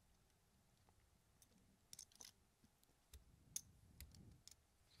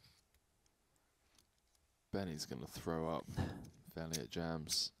 Benny's going to throw up if Elliott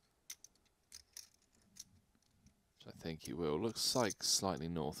jams. Which I think he will. Looks like slightly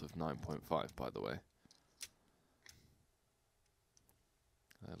north of 9.5, by the way.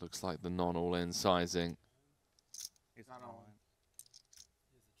 It looks like the non-all-in sizing. He's not all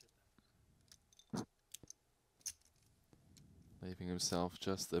in. Leaving himself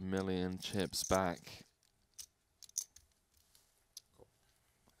just 1 million chips back.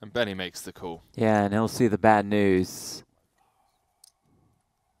 And Benny makes the call. Yeah, and he'll see the bad news.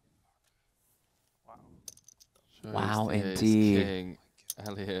 Shows Wow, the ace indeed. king.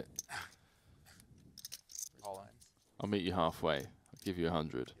 Elliot. I'll meet you halfway. I'll give you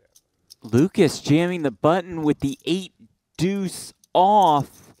 100. Lucas jamming the button with the 8 deuce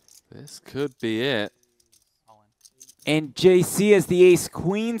off. This could be it. And JC as the ace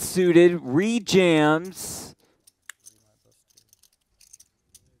queen suited rejams.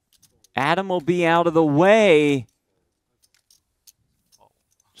 Adam will be out of the way.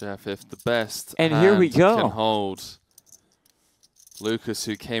 Jeff, if the best And here we hand go. can hold. Lucas,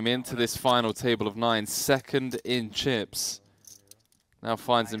 who came into this final table of 9 second in chips, now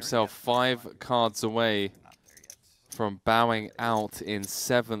finds himself 5 cards away from bowing out in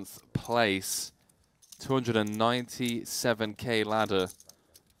 7th place. 297k ladder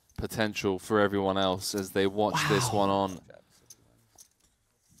potential for everyone else as they watch this one on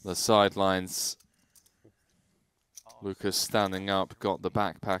the sidelines. Lucas standing up, got the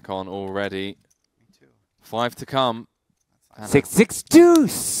backpack on already. 5 to come. 6-6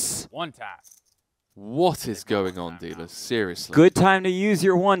 deuce. One tap. What is going on, dealers? Seriously. Good time to use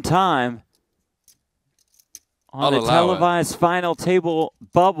your one time on I'll a allow televised final table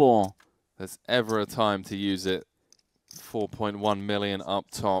bubble. There's ever a time to use it. 4.1 million up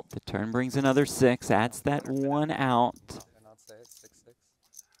top. The turn brings another 6, adds that 1 out.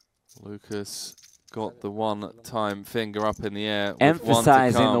 Lucas got the one-time finger up in the air.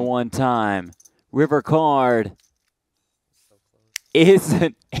 Emphasizing the one time. River card is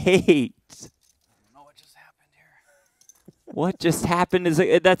an 8. What just happened is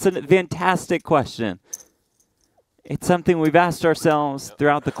that's a fantastic question. It's something we've asked ourselves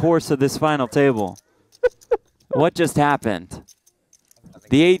throughout the course of this final table. What just happened?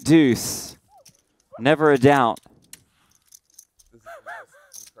 The 8 deuce. Never a doubt. This is the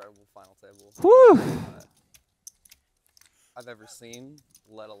most incredible final table Whew. I've ever seen,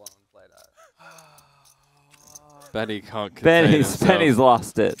 let alone played at. Benny can't contain himself. Benny's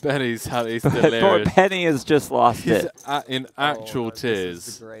lost it. Benny's Poor delirious. Benny has just lost He's it. in actual tears. This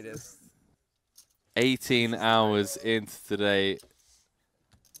is the greatest. 18 hours into today.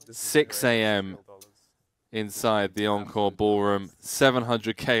 6 a.m. inside the Encore Ballroom.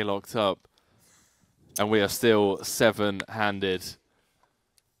 700k locked up. And we are still 7-handed.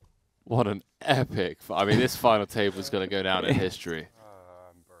 What an epic. I mean, this final table is going to go down in history.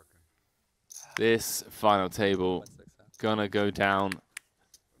 This final table going to go down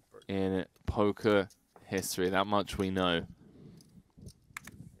in poker history. That much we know.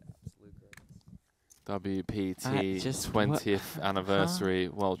 WPT 20th anniversary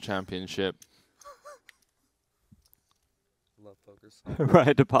World Championship. Love poker.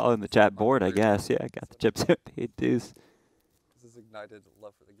 Right to Paul in the chat board, I guess. Yeah, I got the chips at 8 deuce. This is ignited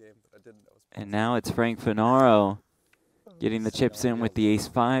love for the game that I didn't know was possible. And now it's Frank Finaro getting the chips in with the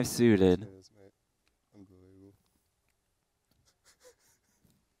ace-5 suited.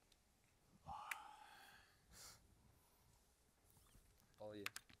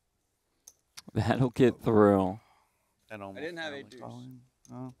 That'll get through. I didn't have 8 deuce.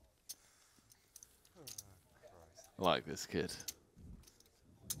 I like this kid.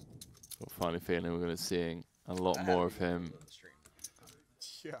 Got a funny feeling we're going to seeing a lot more of him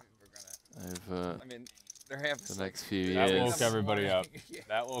Yeah. over I mean, they're half the next few That years. woke everybody up.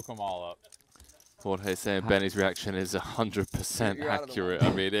 That woke them all up. Jorge saying Benny's reaction is 100% accurate. I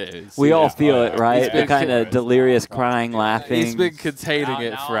mean, it is. We all feel it, right? The kind of delirious crying, laughing. He's been containing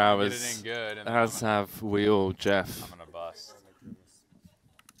it for I'll get hours. it in good, and As have we all, Jeff. I'm going to bust.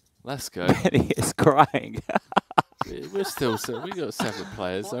 Let's go. Benny is crying. We're still we got 7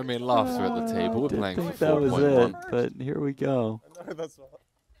 players. I mean, laughter at the table. We're playing for 4.1. That was it, but here we go.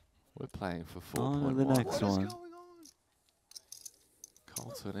 We're playing for 4.1. On to the next one.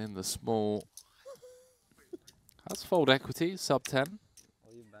 Carlton in the small. Has fold equity, sub 10.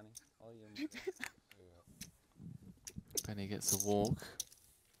 All you, Benny. All you. Benny gets a walk.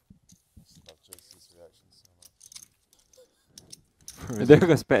 There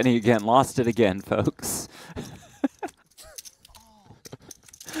goes Benny again. Lost it again, folks.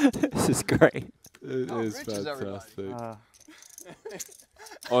 This is great. It is Rich is fantastic.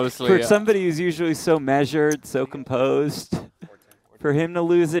 Honestly, for somebody who's usually so measured, so composed, for him to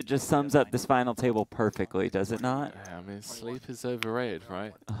lose it just sums up this final table perfectly, does it not? Yeah, I mean, sleep is overrated,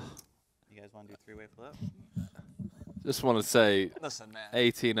 right? You guys want to do 3-way flip? Just want to say, Listen, man.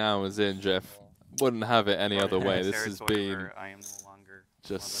 18 hours in, Jeff. Wouldn't have it any other way. This has Territory been where I am no longer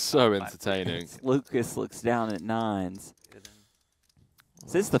just so entertaining. Lucas looks down at 9s.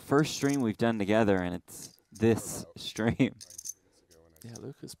 This is the first stream we've done together, and it's this stream. Yeah,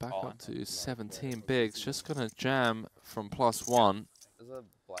 Lucas back up to 17 bigs. Just going to jam from +1.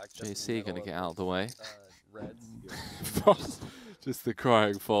 JC going to get out of the way. Just the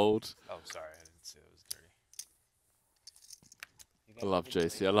crying fold. Oh, sorry, I didn't see it was dirty. I love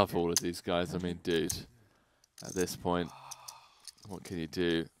JC. I love all of these guys. I mean, dude, at this point, what can you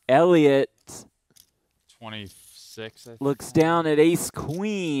do? Elliot 26. I think. looks down at ace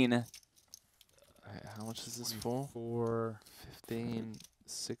queen. How much is this for? 4, 15,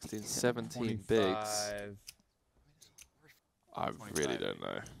 16, 17 bigs. I really don't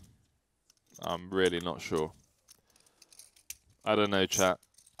know. I'm really not sure. I don't know, chat.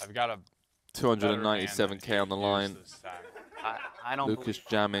 I've got a 297k on the line. I don't Lucas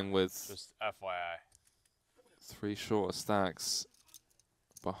jamming with just FYI. 3 shorter stacks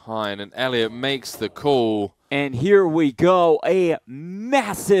behind, and Elliot makes the call. And here we go, a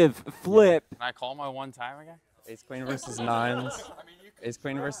massive flip. Can I call my one time again? Ace queen versus nines. Ace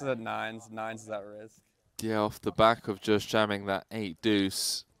queen versus at nines. Nines is at risk. Yeah, off the back of just jamming that 8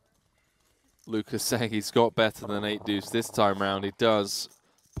 deuce. Lucas saying he's got better than 8 deuce this time round. He does.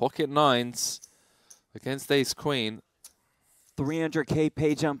 Pocket nines against ace queen. 300K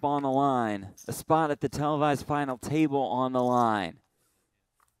pay jump on the line. A spot at the televised final table on the line.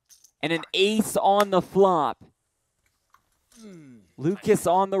 And an ace on the flop. Lucas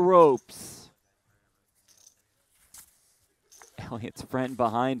on the ropes. Elliot's friend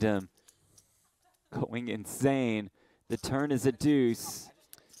behind him going insane. The turn is a deuce.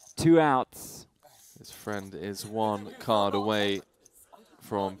 2 outs. His friend is 1 card away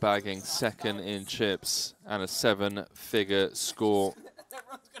from bagging second in chips and a 7-figure score.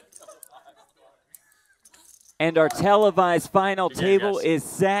 And our televised final table is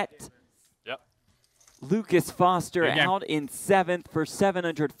set. Yep. Lucas Foster Again. out in 7th for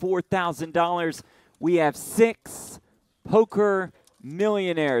 $704,000. We have 6 poker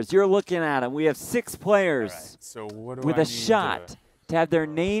millionaires. You're looking at them. We have 6 players So what do with I a need shot to have their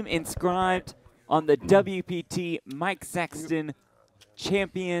name inscribed on the WPT Mike Sexton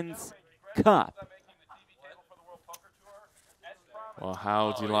Champions Cup. Well,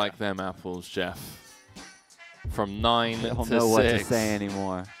 how do you like them apples, Jeff? From 9 I don't to know 6. what to say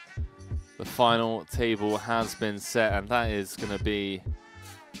anymore. The final table has been set, and that is going to be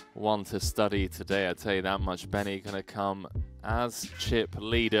one to study today. I tell you that much. Benny going to come as chip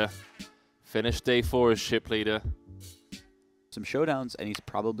leader. Finish day 4 as chip leader. Some showdowns, and he's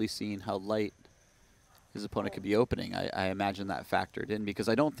probably seen how light his opponent could be opening. I imagine that factored in, because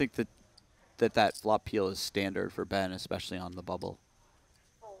I don't think that flop peel is standard for Ben, especially on the bubble.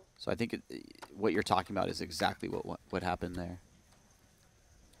 So I think what you're talking about is exactly what happened there.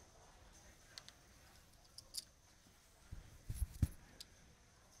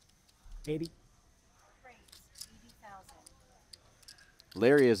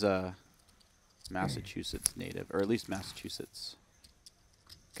 Larry is a Massachusetts native, or at least Massachusetts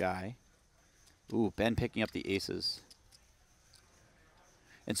guy. Ooh, Ben picking up the aces.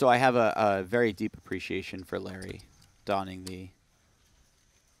 And so I have a very deep appreciation for Larry donning the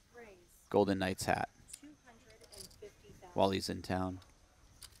Golden Knights hat while he's in town.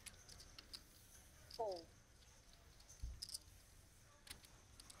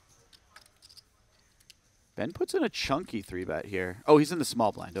 Ben puts in a chunky 3-bet here. Oh, he's in the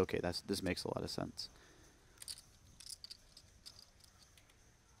small blind. Okay, this makes a lot of sense.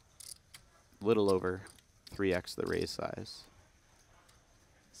 Little over 3x the raise size.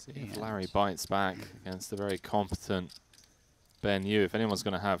 See if Larry bites back against a very competent Ben Yu. If anyone's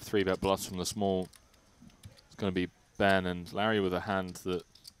going to have 3-bet bluffs from the small, it's going to be Ben, and Larry with a hand that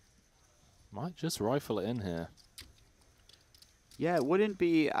might just rifle it in here. Yeah, it wouldn't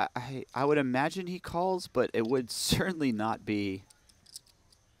be, I would imagine he calls, but it would certainly not be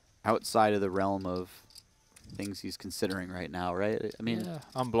outside of the realm of things he's considering right now, right? I mean, yeah,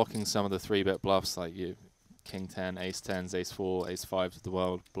 I'm blocking some of the 3-bet bluffs like you. King 10, ace 10s, ace 4, ace 5s of the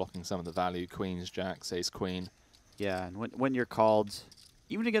world, blocking some of the value, queens, jacks, ace queen. Yeah, and when you're called,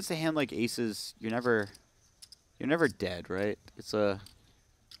 even against a hand like aces, you're never dead, right? It's a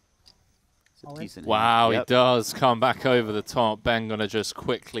decent Wow, hand. Yep. he does come back over the top. Ben gonna just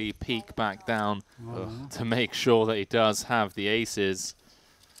quickly peek back down to make sure that he does have the aces.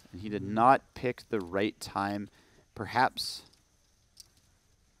 And he did not pick the right time. Perhaps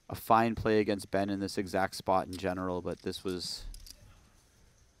a fine play against Ben in this exact spot in general, but this was...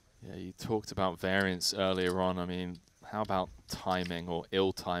 Yeah, you talked about variance earlier on. I mean, how about timing or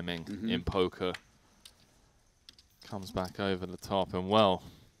ill timing in poker? Comes back over the top and, well,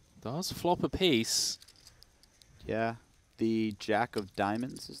 does flop a piece. Yeah. the Jack of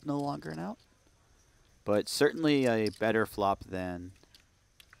Diamonds is no longer an out. But certainly a better flop than...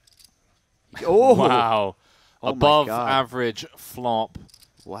 Oh! Wow. Oh Above my God. average flop.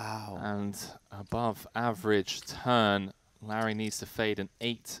 Wow. And above average turn. Larry needs to fade an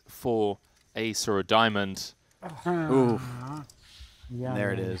 8-4 ace or a diamond. Ooh. Yeah,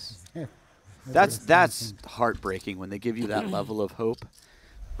 There it man. is. That's heartbreaking when they give you that level of hope.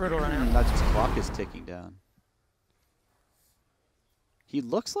 Brutal right now. That just clock is ticking down. He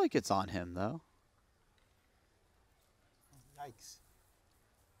looks like it's on him, though. Yikes.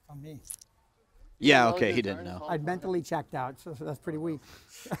 On me. Yeah, okay, he didn't know. I mentally checked out, so that's pretty weak.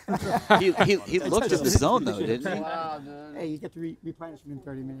 he looked in the zone, though, didn't he? Wow, dude. Hey, you get to replenish him in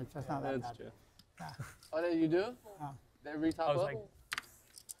 30 minutes. That's not that bad. true. Yeah. Oh, that you do? They re-top up? like,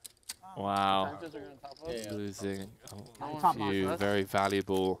 Wow. Timeshifters are gonna top up? Losing Top a few mark. very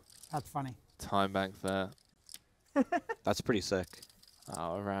valuable That's funny. time back there. That's pretty sick.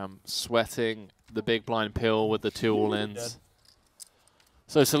 Ram sweating the big blind pill with the 2 all-ins.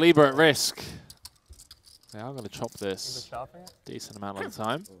 So Saliba at risk. They are going to chop this decent amount of the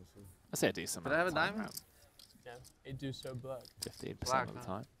time. I say a decent Did I amount have a of the time. diamond? Yeah, it do so black. 15% of the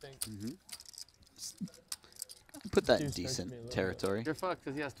time. Put that in decent territory. You're fucked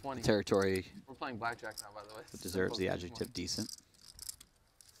because he has 20. Territory We're playing blackjack now, by the way. that deserves the adjective decent.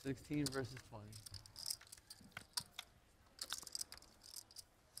 16 versus 20.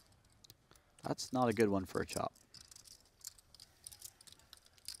 That's not a good one for a chop.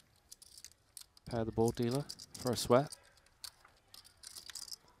 Pair the ball dealer for a sweat.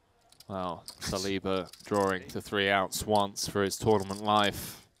 Well, Saliba drawing to 3 outs once for his tournament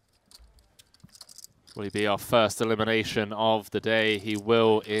life. Will he be our first elimination of the day? He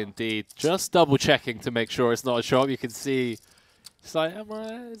will indeed. Just double checking to make sure it's not a chop. You can see, it's like,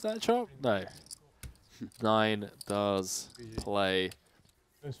 is that a chop? No. 9 does play. It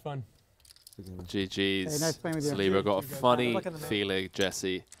was fun. GG's. Hey, nice playing with you. Saliba got a funny Look at the man. feeling,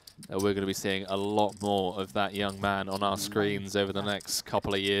 Jesse, that we're going to be seeing a lot more of that young man on our screens over the next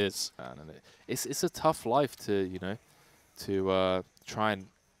couple of years. And it's a tough life to, you know, to try and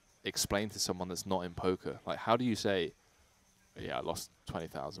explain to someone that's not in poker. Like, how do you say, yeah, I lost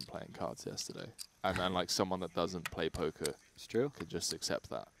 20,000 playing cards yesterday, and then like someone that doesn't play poker, it's true, could just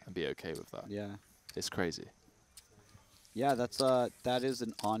accept that and be okay with that. Yeah, it's crazy. Yeah, that is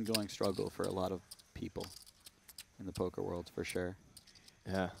an ongoing struggle for a lot of people in the poker world, for sure.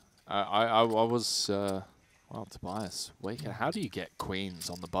 Yeah, I was well, Tobias, how do you get queens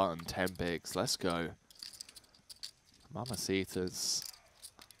on the button? 10 bigs, let's go. Mamacitas.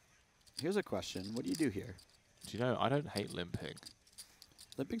 Here's a question. What do you do here? Do you know, I don't hate limping.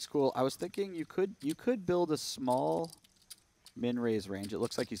 Limping's cool. I was thinking you could build a small min-raise range. It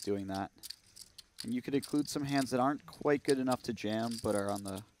looks like he's doing that. And you could include some hands that aren't quite good enough to jam, but are on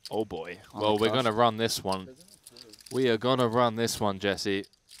the... Oh boy. Well, we're going to run this one. We are going to run this one, Jesse.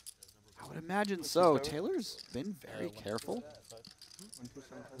 I would imagine so. Taylor's been very careful.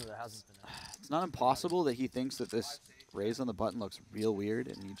 It's not impossible that he thinks that this raise on the button looks real weird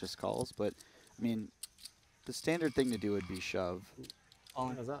and he just calls, but I mean, the standard thing to do would be shove.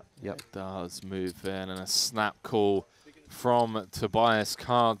 Yep, it does move in, and a snap call from Tobias.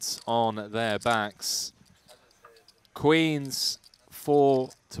 Cards on their backs. Queens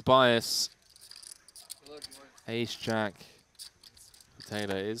for Tobias. Ace Jack.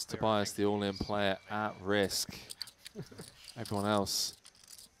 Taylor, is Tobias the all-in player at risk? Everyone else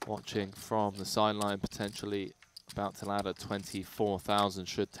watching from the sideline, potentially about to ladder 24,000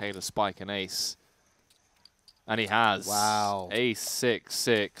 should Taylor spike an ace. And he has. Wow. Ace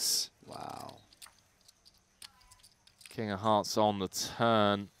 6-6. Wow. King of Hearts on the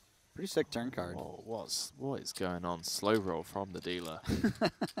turn. Pretty sick turn card. Oh, what is going on? Slow roll from the dealer.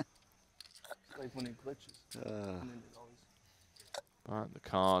 Like when it glitches. But the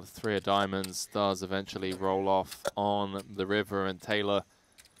card, 3 of diamonds, does eventually roll off on the river, and Taylor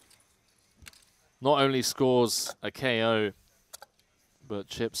not only scores a KO, but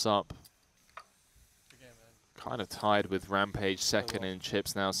chips up. Kind of tied with Rampage, second in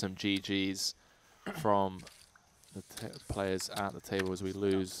chips now. Some GGs from the players at the table as we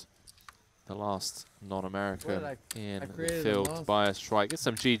lose the last non-American in the field. Tobias Strike. Get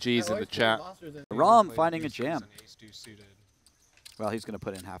some GGs in the chat. Rom finding a jam. Well, he's going to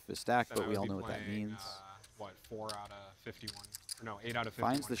put in half his stack, but we all know what that means. What, 4 out of 51? Or no, 8 out of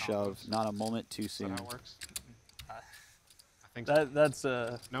 51. Finds the shove, not a moment too soon. Is that how it works? I think that's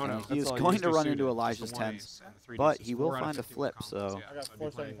no. He is going to run into Elijah's tens, but he will find a flip, so I got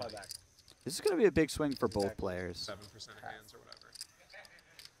 475 back. This is going to be a big swing for both players. 7% of hands or whatever.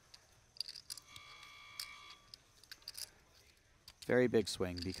 Very big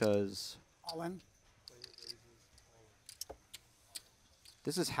swing because All in.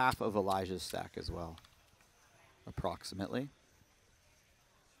 this is half of Elijah's stack as well, approximately.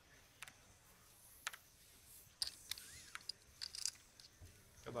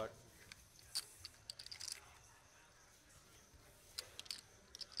 Good luck.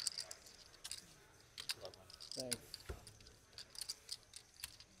 Thanks.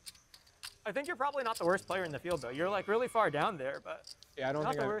 I think you're probably not the worst player in the field, though. You're like really far down there, but Yeah, I don't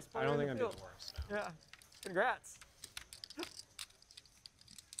not think the worst I player don't in think the I'm field. doing worse. Yeah, congrats.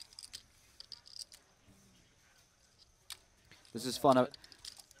 This is fun.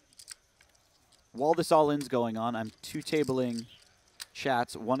 While this all-in's going on, I'm two-tabling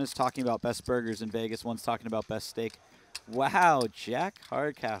chats. One is talking about best burgers in Vegas. One's talking about best steak. Wow, Jack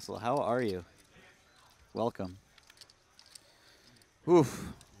Hardcastle, how are you? Welcome. Oof.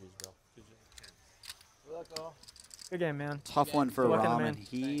 Good game, man. Tough one for Good luck in the Rahm, main. and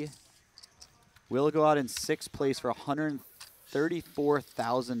he will go out in 6th place for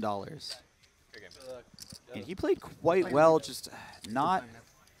 $134,000. And he played quite well, just not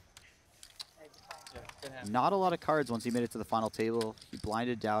a lot of cards once he made it to the final table. He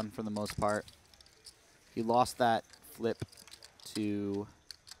blinded down for the most part. He lost that flip to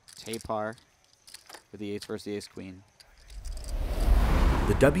Tapar with the 8s versus the ace-queen.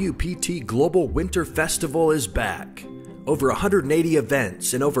 The WPT Global Winter Festival is back. Over 180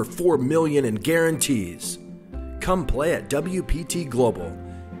 events and over 4 million in guarantees. Come play at WPT Global.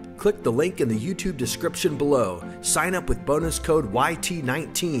 Click the link in the YouTube description below, sign up with bonus code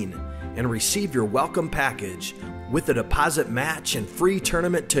YT19, and receive your welcome package with a deposit match and free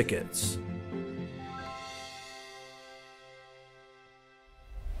tournament tickets.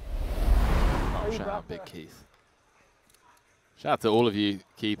 Oh, shout out Big Keith. Shout out to all of you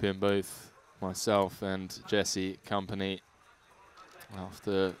keeping both myself and Jesse company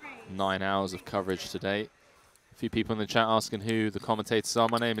after 9 hours of coverage today. A few people in the chat asking who the commentators are.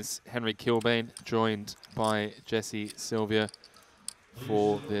 My name is Henry Kilbane, joined by Jesse Sylvia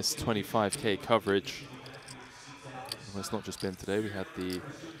for this 25K coverage. Well, it's not just been today. We had the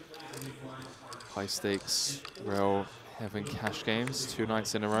high stakes Rail Heaven cash games 2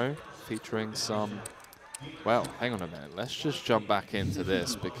 nights in a row, featuring some, well, hang on a minute. Let's just jump back into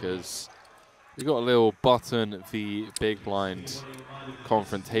this because we got a little button v big blind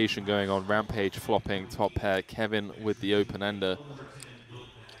confrontation going on. Rampage flopping top pair, Kevin with the open ender.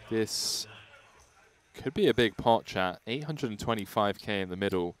 This could be a big pot, chat. 825K in the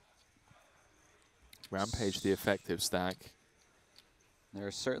middle. Rampage the effective stack. There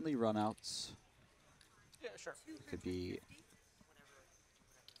are certainly runouts. Yeah, sure. Could be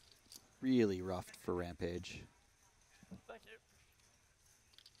really rough for Rampage. Thank you.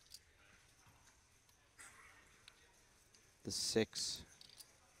 The 6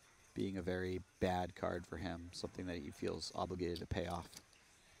 being a very bad card for him, something that he feels obligated to pay off.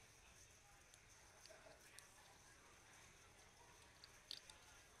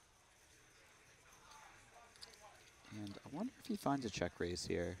 And I wonder if he finds a check raise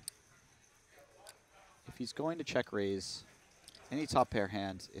here. If he's going to check raise any top pair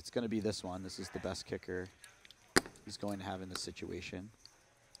hand, it's going to be this one. This is the best kicker he's going to have in this situation,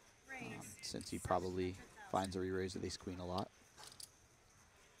 since he probably finds a re-raise with ace-queen a lot.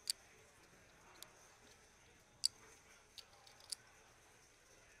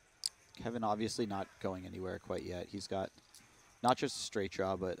 Kevin obviously not going anywhere quite yet. He's got not just a straight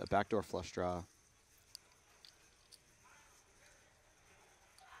draw, but a backdoor flush draw.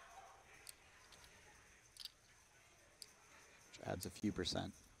 Which adds a few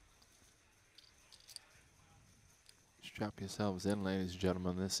percent. Strap yourselves in, ladies and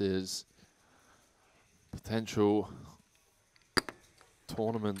gentlemen. This is potential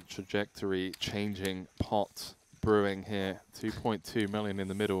tournament trajectory changing pot brewing here. 2.2 million in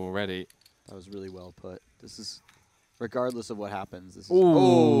the middle already. That was really well put. This is, regardless of what happens, this is, Ooh.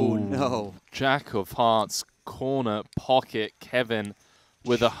 oh no. Jack of hearts, corner pocket, Kevin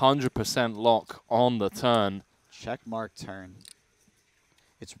with 100% lock on the turn. Check mark turn.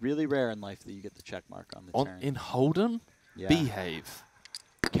 It's really rare in life that you get the check mark on the turn. In Hold'em? Yeah. Behave.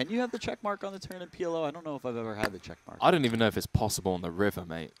 Can you have the check mark on the turn in PLO? I don't know if I've ever had the check mark. I don't even know if it's possible on the river,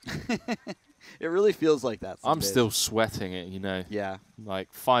 mate. It really feels like that some I'm days. still sweating it, you know. Yeah.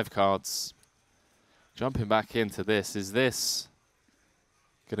 Like 5 cards. Jumping back into this. Is this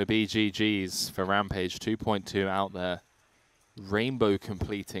going to be GG's for Rampage? 2.2 out there. Rainbow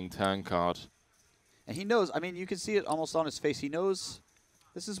completing turn card. And he knows, I mean, you can see it almost on his face. He knows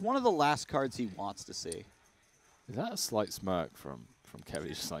this is one of the last cards he wants to see. Is that a slight smirk from Kevin?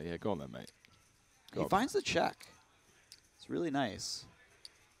 He's just like, yeah, go on then, mate. He finds the check. It's really nice.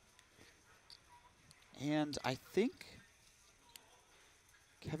 And I think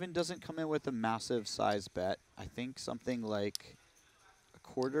Kevin doesn't come in with a massive size bet. I think something like a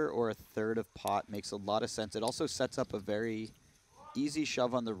quarter or a third of pot makes a lot of sense. It also sets up a very easy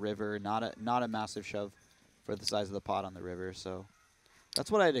shove on the river, not a massive shove for the size of the pot on the river. So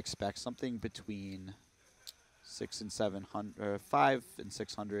that's what I'd expect, something between 6 and 700, or 5 and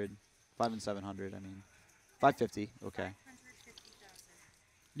 600, 5 and 700. I mean, 550. Okay.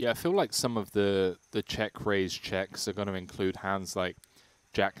 Yeah, I feel like some of the check raise checks are going to include hands like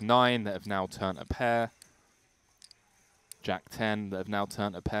Jack 9 that have now turned a pair, Jack 10 that have now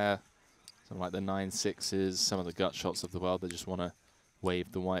turned a pair, some like the 9-6s, some of the gut shots of the world that just want to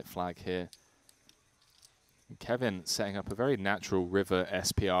wave the white flag here. And Kevin setting up a very natural river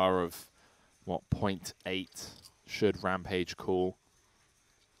SPR of, what, 0.8 should Rampage call.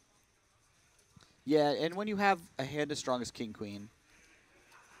 Yeah, and when you have a hand as strong as King Queen,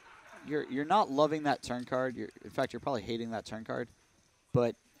 you're not loving that turn card. In fact, you're probably hating that turn card.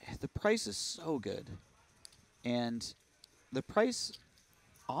 But the price is so good. And the price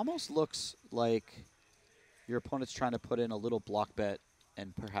almost looks like your opponent's trying to put in a little block bet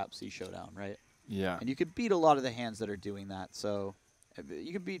and perhaps see showdown, right? Yeah. And you can beat a lot of the hands that are doing that. So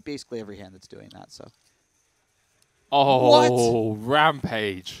you can beat basically every hand that's doing that. So. Oh, what?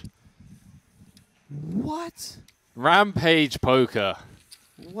 Rampage. What? Rampage poker.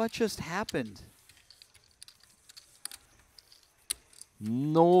 What just happened?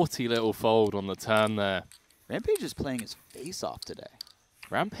 Naughty little fold on the turn there. Rampage is playing his face off today.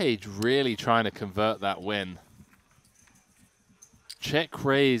 Rampage really trying to convert that win. Check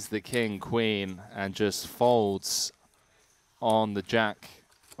raise the king, queen, and just folds on the jack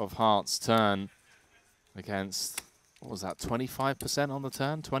of hearts turn against, what was that, 25% on the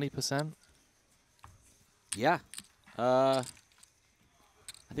turn, 20%? Yeah. I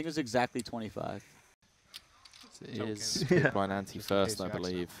think it was exactly 25. It is big blind ante first, I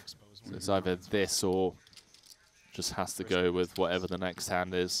believe. So it's either this or just has to go with whatever the next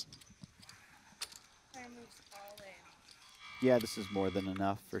hand is. Yeah, this is more than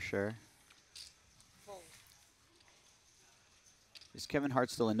enough for sure. Is Kevin Hart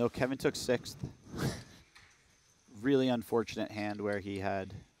still in? No, Kevin took 6th. Really unfortunate hand where he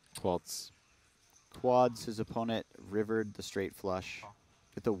had quads. Quads, his opponent rivered the straight flush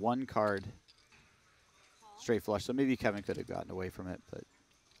with the 1 card straight flush. So maybe Kevin could have gotten away from it, but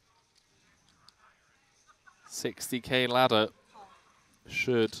 60K ladder.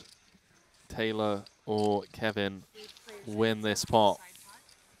 Should Taylor or Kevin win this pot?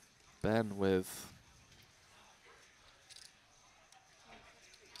 Ben with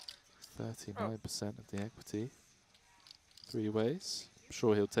 39% of the equity. 3 ways. I'm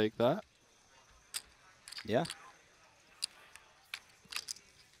sure he'll take that. Yeah.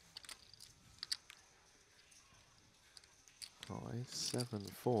 Five, 7,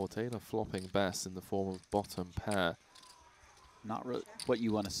 4. Taylor flopping best in the form of bottom pair. Not really what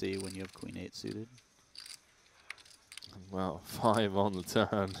you want to see when you have Queen 8 suited. Well, 5 on the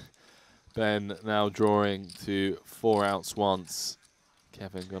turn. Ben now drawing to 4 outs once.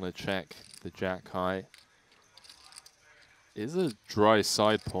 Kevin gonna check the jack high. Is a dry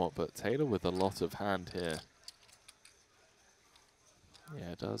side pot, but Taylor with a lot of hand here.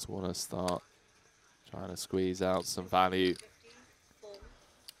 Yeah, does want to start trying to squeeze out some value.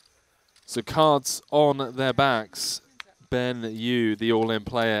 So cards on their backs. Ben Yu, the all-in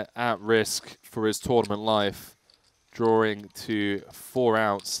player, at risk for his tournament life. Drawing to 4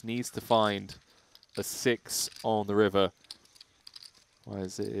 outs. Needs to find a 6 on the river.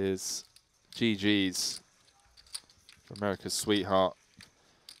 Whereas it is GG's for America's sweetheart.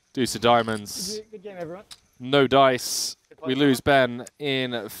 Deuce of diamonds. Good game, everyone. No dice. We lose Ben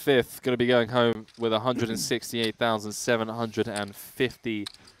in 5th. Going to be going home with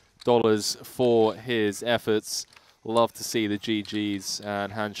 $168,750 for his efforts. Love to see the GGs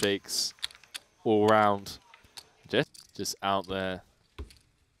and handshakes all round. Just out there,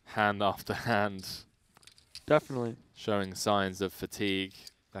 hand after hand. Definitely. Showing signs of fatigue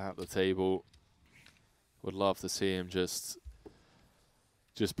at the table. Would love to see him just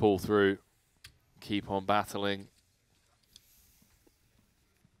pull through, keep on battling.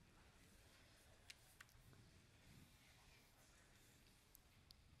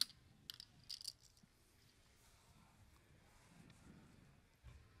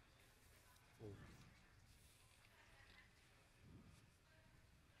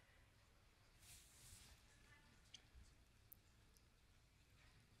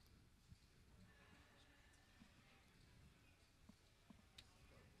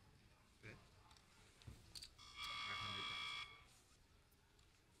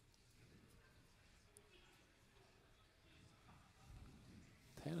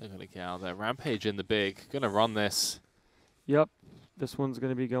 get out there. Rampage in the big. Going to run this. Yep. This one's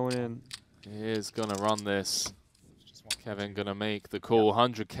going to be going in. He is going to run this. Kevin going to make the call.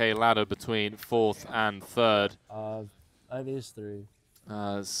 100K ladder between 4th and 3rd. I have ace-3.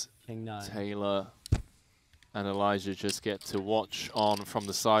 As King 9. Taylor and Elijah just get to watch on from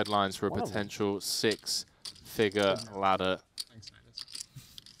the sidelines for a potential 6-figure ladder. Thanks, man.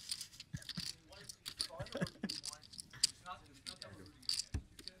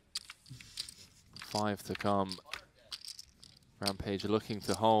 5 to come. Rampage looking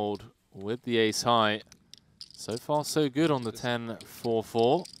to hold with the ace high. So far, so good on the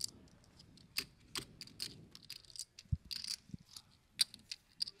 10-4-4.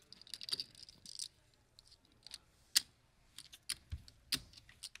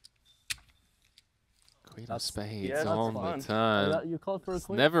 Queen of spades on the turn. You called for a It's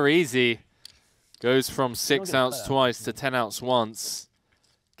queen? never easy. Goes from 6 outs twice to 10 outs once.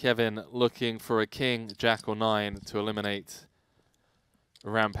 Kevin looking for a king, jack or 9 to eliminate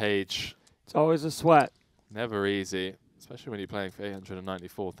Rampage. It's always a sweat. Never easy, especially when you're playing for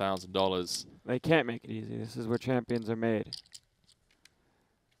 $894,000. They can't make it easy. This is where champions are made.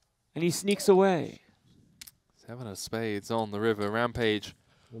 And he sneaks away. 7 of spades on the river. Rampage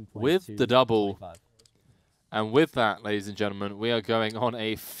with the double. And with that, ladies and gentlemen, we are going on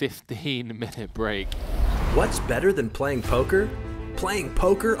a 15-minute break. What's better than playing poker? Playing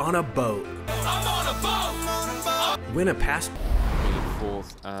poker on a boat. I'm on a boat. Win a pass.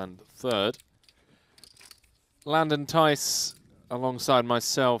 4th and 3rd. Landon Tice alongside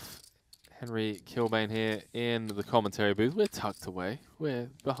myself, Henry Kilbane here in the commentary booth. We're tucked away. We're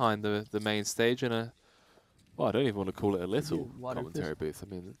behind the main stage in a, well, I don't even want to call it a little commentary booth. I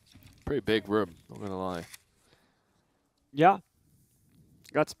mean, pretty big room, not going to lie. Yeah.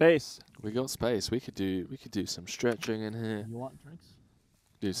 Got space. We got space. We could do some stretching in here. You want drinks?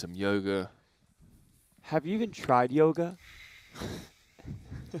 Do some yoga. Have you even tried yoga?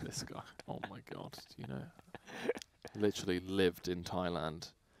 This guy. Oh my God. You know, literally lived in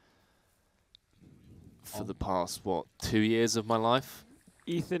Thailand for the past, what, 2 years of my life?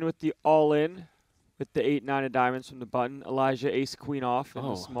 Ethan with the all-in, with the 8-9 of diamonds from the button. Elijah ace-queen off in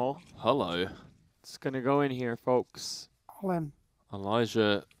the small. Hello. It's going to go in here, folks. All in.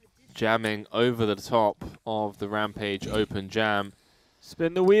 Elijah jamming over the top of the Rampage open jam.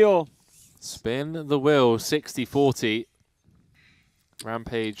 Spin the wheel. Spin the wheel, 60-40.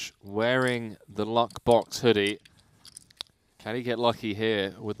 Rampage wearing the luck box hoodie. Can he get lucky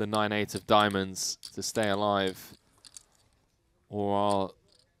here with the 9-8 of diamonds to stay alive? Or are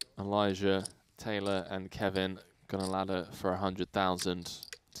Elijah, Taylor, and Kevin going to ladder for 100,000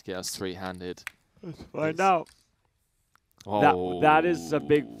 to get us three-handed? Let's find out. Oh. That is a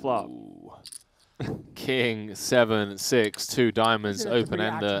big flop. King, 7-6, 2 diamonds, That's a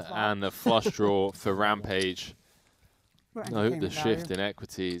open-ender, flop. and a flush draw for Rampage. Well, Note the entertainment shift value. in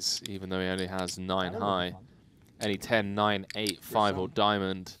equities, even though he only has 9 high. Any 10, 9, 8, 5, or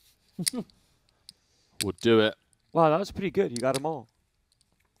diamond would do it. Wow, that was pretty good. You got them all.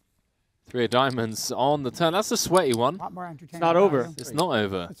 3 of diamonds on the turn. That's a sweaty one. A lot more entertaining. It's not over. value. It's not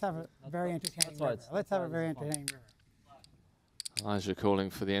over. Let's have a very entertaining river. Let's have a very entertaining river. Elijah calling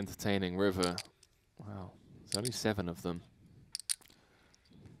for the entertaining river. Wow, there's only 7 of them.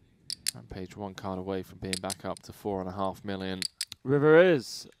 Rampage 1 card away from being back up to 4.5 million. River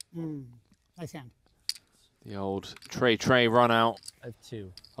is. Nice hand. The old Trey run out. I have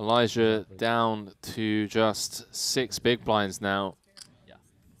 2. Elijah down to just 6 big blinds now. Yeah.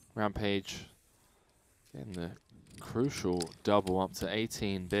 Rampage getting the crucial double up to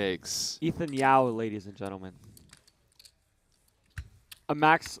 18 bigs. Ethan Yao, ladies and gentlemen. A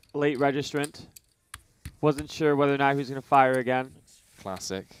max late registrant. Wasn't sure whether or not he was going to fire again.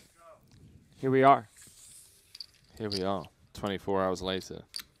 Classic. Here we are. Here we are, 24 hours later.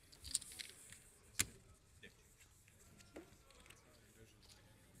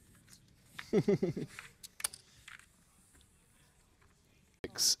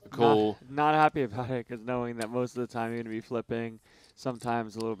 Cool. Not happy about it, because knowing that most of the time you're going to be flipping,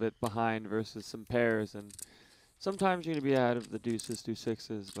 sometimes a little bit behind versus some pairs, and sometimes you're going to be ahead of the deuces,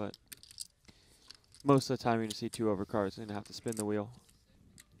 2-6s, but most of the time you're going to see 2 overcards. You're going to have to spin the wheel.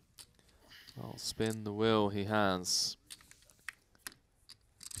 Well, spin the wheel he has.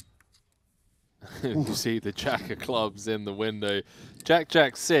 You see the jack of clubs in the window.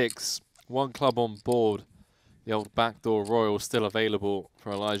 Jack, 6, 1 club on board. The old backdoor royal still available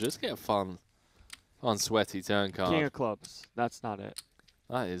for Elijah. Let's get a fun sweaty turn card. King of clubs. That's not it.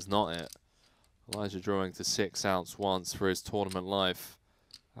 That is not it. Elijah drawing to 6 outs once for his tournament life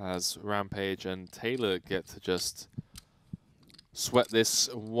as Rampage and Taylor get to just sweat this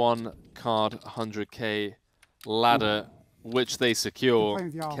one card 100K ladder, which they secure. playing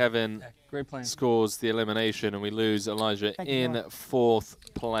with y'all. Kevin Great playing. scores the elimination, and we lose Elijah Thank you, in Noah.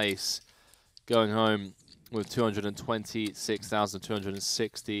 4th place, going home with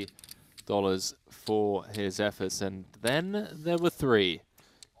 $226,260 for his efforts. And then there were 3.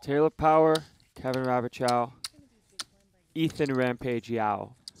 Taylor Power, Kevin Rabichow, Ethan Rampage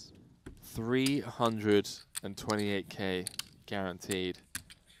Yao. 328K guaranteed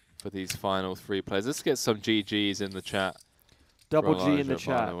for these final 3 players. Let's get some GGs in the chat. Double for G in the Elijah,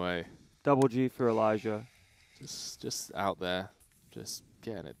 by chat. the way. Double G for Elijah. Just out there, just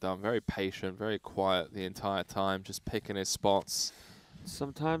getting it done. Very patient, very quiet the entire time, just picking his spots.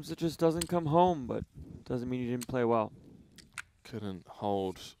 Sometimes it just doesn't come home, but doesn't mean you didn't play well. Couldn't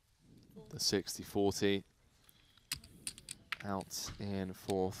hold the 60-40. Out in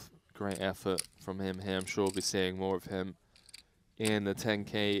 4th. Great effort from him here. I'm sure we'll be seeing more of him in the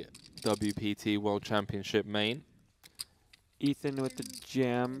 10K WPT World Championship main. Ethan with the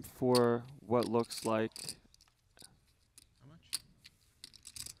jam for what looks like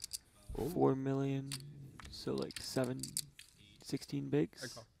 4 million, so like 16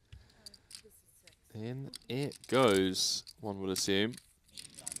 bigs. In it goes, one would assume.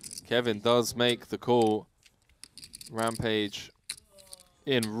 Kevin does make the call. Rampage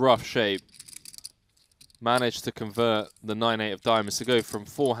in rough shape. Managed to convert the 9-8 of diamonds to go from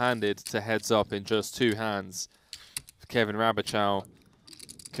 4-handed to heads up in just 2 hands. Kevin Rabichow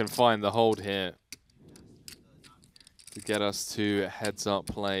can find the hold here to get us to heads up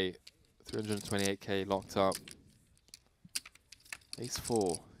play. 328K locked up. Ace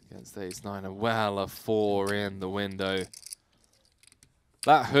 4 against Ace 9, and well, a 4 in the window.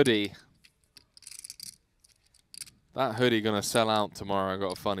 That hoodie gonna sell out tomorrow, I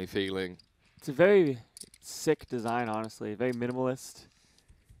got a funny feeling. It's a very sick design, honestly. Very minimalist.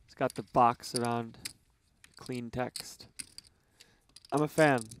 It's got the box around clean text. I'm a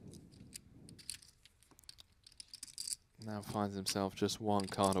fan. Now finds himself just 1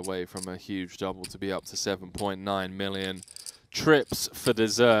 card away from a huge double to be up to 7.9 million. Trips for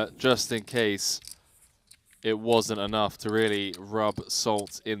dessert, just in case it wasn't enough to really rub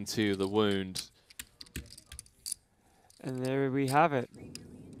salt into the wound. And there we have it.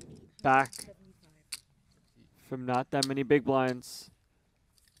 Back from not that many big blinds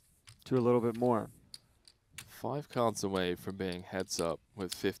to a little bit more. 5 cards away from being heads up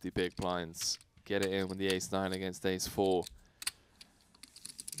with 50 big blinds. Get it in with the Ace 9 against Ace 4.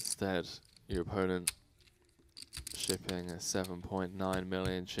 Instead, your opponent shipping a 7.9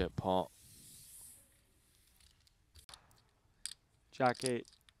 million chip pot. Jack 8.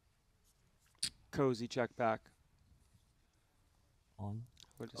 Cozy check back. On.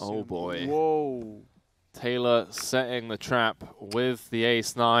 Oh boy. Whoa. Taylor setting the trap with the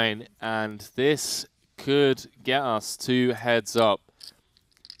Ace 9, and this could get us to heads up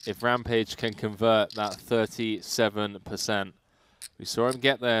if Rampage can convert that 37%. We saw him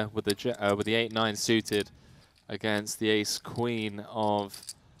get there with the 8-9 suited against the Ace Queen of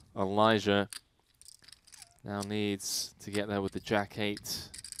Elijah. Now needs to get there with the Jack 8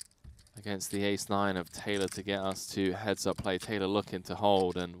 against the Ace 9 of Taylor to get us to heads up play. Taylor looking to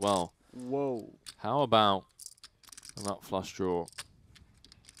hold, and well, whoa. How about an up flush draw?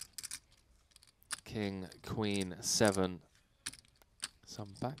 King, Queen, 7.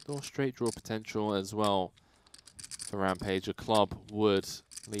 Some backdoor straight draw potential as well for Rampage. A club would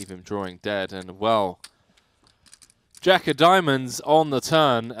leave him drawing dead, and well, Jack of Diamonds on the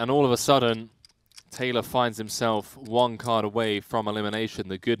turn, and all of a sudden Taylor finds himself 1 card away from elimination.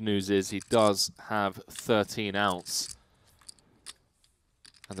 The good news is he does have 13 outs,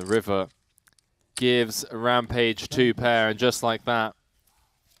 and the river gives Rampage 2 pair, and just like that,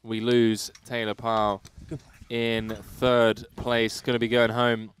 we lose Taylor Powell in 3rd place. Going to be going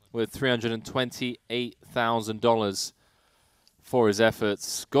home with $328,000 for his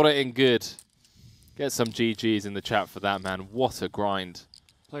efforts. Got it in good. Get some GGs in the chat for that, man. What a grind.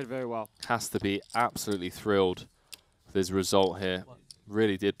 Played very well. Has to be absolutely thrilled with his result here.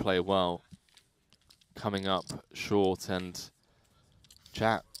 Really did play well. Coming up short, and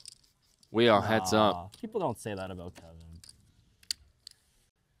chat, we are heads up. People don't say that about Kevin.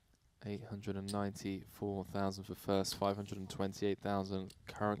 894,000 for first, 528,000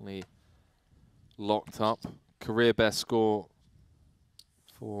 currently locked up. Career best score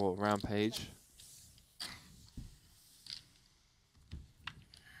for Rampage.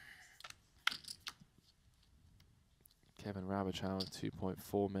 Kevin Rabichow with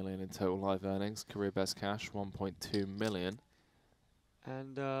 2.4 million in total live earnings. Career best cash, 1.2 million.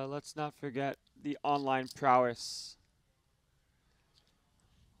 And let's not forget the online prowess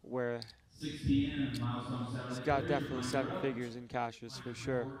where he's got definitely 7 figures in cashes for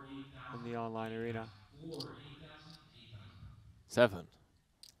sure in the online arena. 7.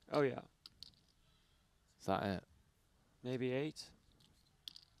 Oh yeah. Is that it? Maybe 8.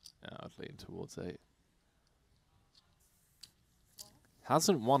 Yeah, I'd lean towards 8.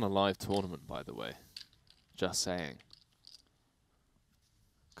 Hasn't won a live tournament, by the way. Just saying.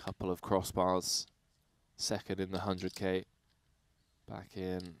 Couple of crossbars. Second in the 100K. Back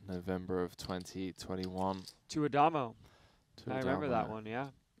in November of 2021. To Adamo. To I remember Adamo. that one, yeah.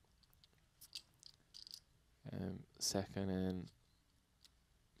 Second in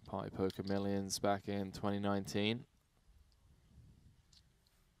Party Poker Millions back in 2019.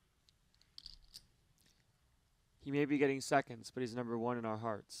 He may be getting seconds, but he's #1 in our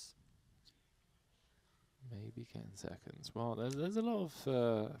hearts. Maybe getting seconds. Well, there's a lot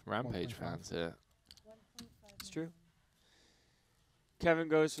of Rampage fans here. It's true. Kevin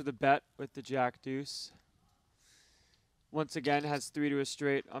goes for the bet with the Jack Deuce. Once again, has 3 to a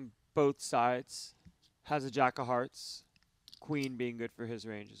straight on both sides. Has a Jack of Hearts. Queen being good for his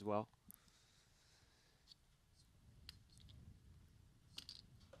range as well.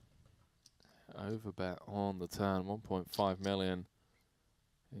 Overbet on the turn, 1.5 million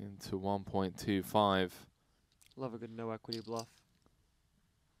into 1.25. Love a good no equity bluff.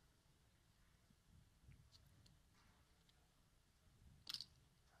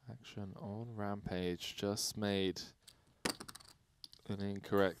 Action on Rampage. Just made an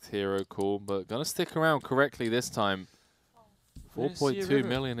incorrect hero call, but gonna stick around correctly this time. 4.2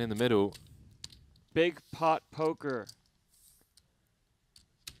 million in the middle. Big pot poker.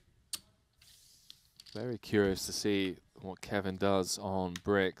 Very curious to see what Kevin does on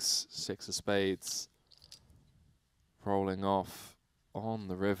bricks. 6 of spades. Rolling off on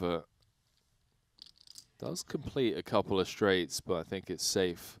the river. Does complete a couple of straights, but I think it's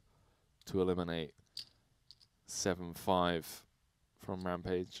safe to eliminate 7-5 from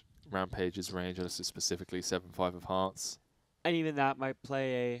Rampage's range, and this is specifically 7-5 of hearts. And even that might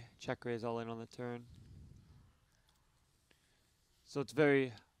play a check raise all in on the turn. So it's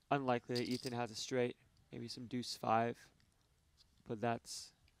very unlikely that Ethan has a straight, maybe some deuce 5, but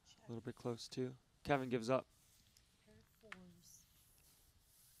that's a little bit close too. Kevin gives up.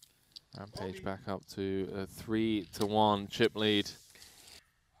 Rampage back up to a 3-1 chip lead.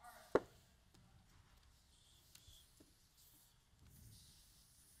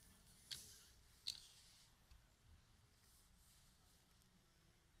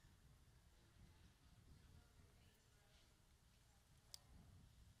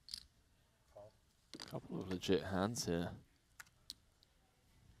 Couple of legit hands here.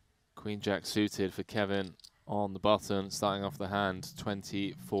 Queen Jack suited for Kevin on the button, starting off the hand.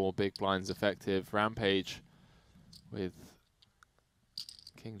 24 big blinds effective. Rampage with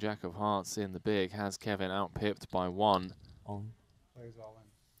King Jack of Hearts in the big has Kevin outpipped by 1. Plays all in.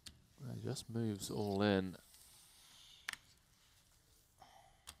 He just moves all in.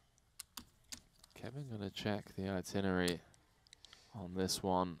 Kevin gonna check the itinerary on this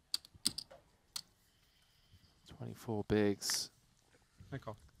one. 24 bigs.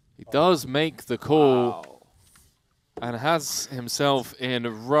 He does make the call and has himself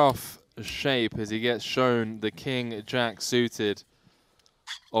in rough shape as he gets shown the King Jack suited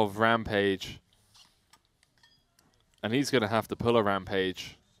of Rampage. And he's going to have to pull a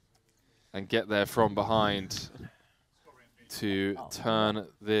Rampage and get there from behind to turn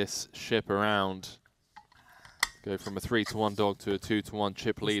this ship around. Go from a 3-1 dog to a 2-1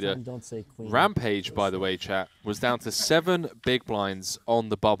 chip leader. Don't say queen. Rampage, by the way, chat, was down to 7 big blinds on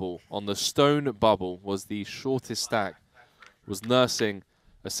the bubble. On the stone bubble was the shortest stack. Was nursing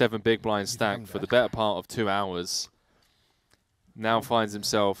a 7 big blind stack for the better part of 2 hours. Now finds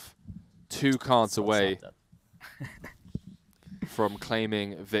himself 2 cards away from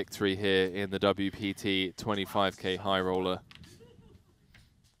claiming victory here in the WPT 25K High Roller.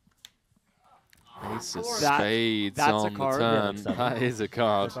 Ace of spades on the turn. That is a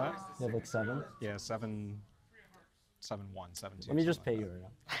card. You have like 7? Yeah, 7-1, 7-2. Let me just pay you right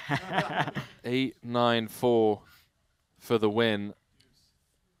now. 8-9-4 for the win.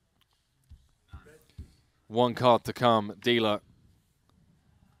 1 card to come. Dealer.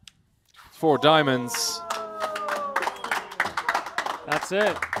 4 diamonds. That's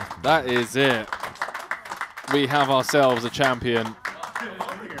it. That is it. We have ourselves a champion.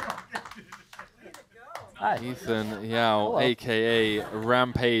 Ethan Yao, a.k.a.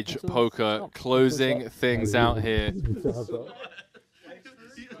 Rampage Poker, closing things out here.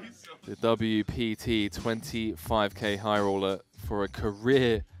 The WPT 25K High Roller for a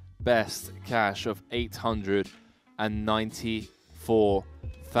career best cash of $894.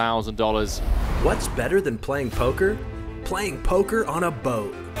 $1,000. What's better than playing poker? Playing poker on a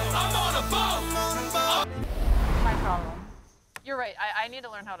boat. My problem. You're right. I need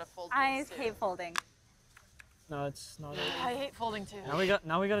to learn how to fold. I hate folding. No, it's not. I hate folding too. Now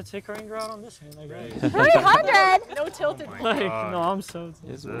we got to take our anger out on this hand. I guess. 300. No tilted. Like, no, I'm so.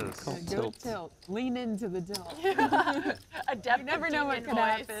 Don't tilt. Lean into the tilt. You never know what could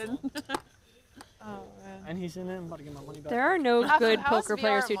happen. Oh man. And he's in it. I'm about to get my money back. There are no good how's poker VR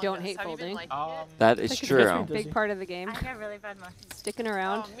players who Among don't Us? hate Have you been folding. liking it? That is Like, true. It's a big part of the game. I get really bad motions. Sticking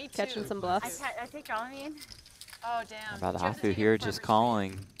around, Oh, me catching too. some I bluffs. take Dramamine. Oh damn. How about Hafu here just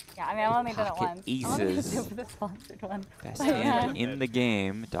calling? Yeah, I mean, I've only done it Pocket once. I wanted to aces. do it for the sponsored one. Best But, hand in the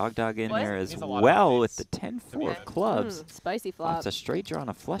game. Dog in What? there as Needs a lot of well these with the 10-4 of clubs. Spicy flop. It's a straight draw and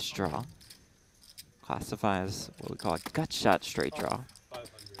a flush draw. Classifies what we call a gut shot straight draw.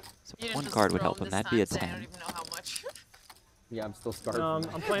 So You didn't one just card would throw help them him. this That'd be a time, so I 10. don't even know how much. Yeah, I'm still scarred. No,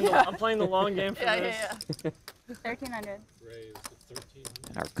 from I'm that. playing the long game for Yeah, this. yeah. 1,300.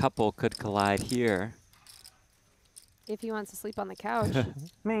 And our couple could collide here. If he wants to sleep on the couch.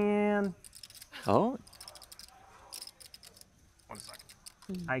 Man. Oh,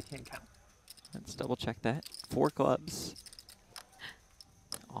 I can't count. let's double check that. 4 clubs.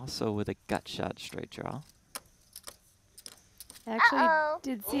 Also with a gut shot straight draw. I actually Uh-oh.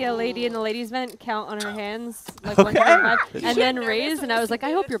 did see a lady in the ladies' event count on her hands like 125 and then raise, and I was like,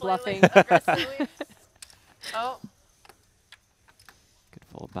 I hope you're bluffing. Oh. Good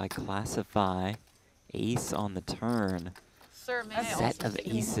fold by Classify. Ace on the turn. Sir, may A I set also of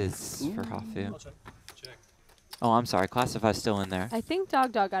see? aces for Hafu. Oh, I'm sorry. Classify's still in there. I think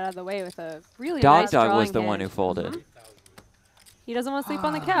Dog got out of the way with a really Dog nice was drawing the one who hand. folded. He doesn't want to sleep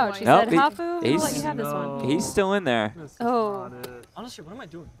on the couch. He Nope, said, Hafu, we'll let you have this one. He's still in there. Oh. Honestly, what am I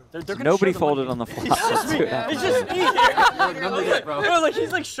doing? They're gonna Nobody shove the folded money. on the flop. It's just me. It's just me here. Remember that, bro. No, like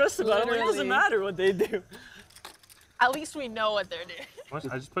he's like stressed about it. Like, it doesn't Literally. matter what they do. At least we know what they're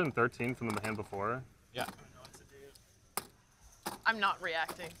doing. I just put in 13 from the hand before. Yeah. I'm not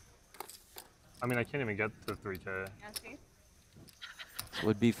reacting. I mean, I can't even get to 3K.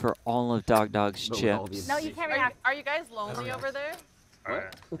 Would be for all of Dog's But with all chips. these- No, you can't Are you, react. are you guys lonely over there?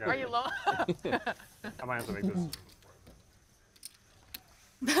 Alright. Yeah. Are you lonely? I might have to make this.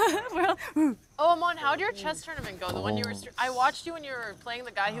 Oh, Amon, how'd your chess tournament go? The one you were. I watched you when you were playing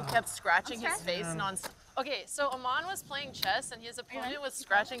the guy who kept scratching his face non-stop. Okay, so Amon was playing chess and his opponent was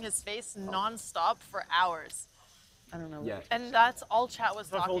scratching his face non-stop for hours. I don't know. Yeah. And that's all chat was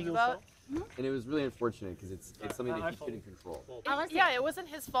talking about. And it was really unfortunate because it's something that he couldn't control. Yeah, it wasn't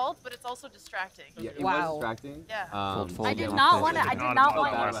his fault, but it's also distracting. Yeah, it was distracting. Yeah. I did not want to. I did not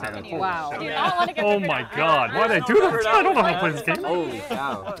want you to continue. Wow. I did not want to get Oh my god, why did I do that? I don't know how to play this game. Holy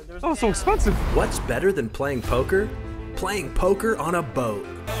cow. Oh, so expensive. What's better than playing poker? Playing poker on a boat.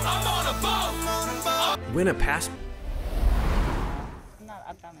 Win a pass. I'm not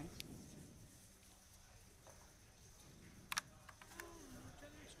upcoming.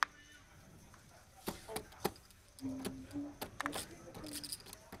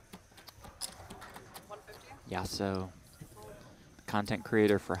 Yasso, content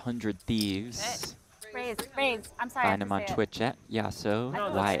creator for 100 Thieves. Raise. I'm sorry. Find him on Twitch at Yasso,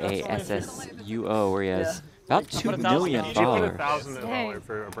 YASSUO, where he has Yeah. about $2 million. You should put 1,000 in a dollar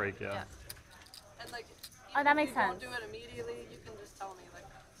for a break, yeah. Oh, that makes sense. Do it immediately. You can just tell me, like,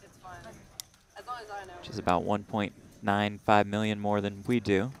 it's fine. As long as I know. Which is about 1.95 million more than we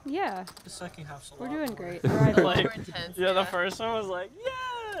do. Yeah. The second half's a We're lot doing more. great. Like, We're intense, yeah, the yeah. first one was like,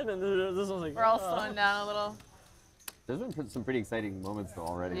 yeah, and then this one was like, We're all oh. slowing down a little. There's been some pretty exciting moments though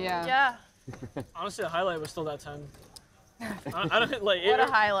already. Yeah. Honestly, the highlight was still that 10. I don't like. What a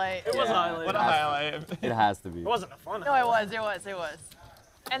highlight. It was a highlight. What a highlight. It has to be. It wasn't a fun. No, it was.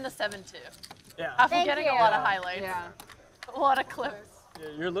 And the 7-2. Yeah. I'm Thank getting you. a lot of highlights. Yeah. A lot of clips. Yeah,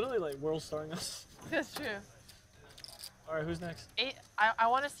 you're literally like world starring us. That's true. All right, who's next? I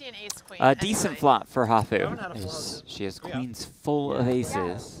want to see an ace queen. A decent flop for haven't had a Hafu. flop. She has queens full of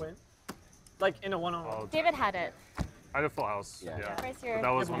aces. Win. Like in a one-on-one. David had it. I had a full house. Yeah. Where's your- But that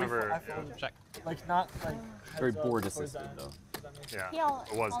was Yeah, but whenever. I folded. Check. Like not like. Very heads up board towards assisted that. though. Does that make Yeah. sense? He all-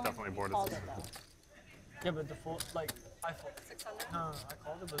 It was all definitely board called it, assisted. Yeah, but the full like I folded. 600. No, I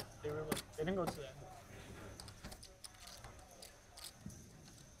called it, but they were like they didn't go to that.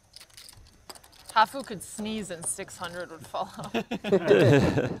 Hafu could sneeze and 600 would fall off.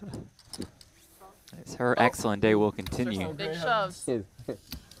 Her excellent day will continue. Big shoves.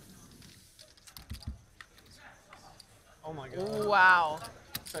 Oh my god. Wow.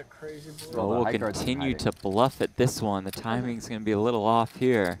 That's a crazy board. Well, we'll continue to bluff at this one. The timing's going to be a little off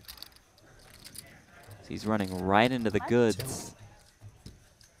here. He's running right into the goods.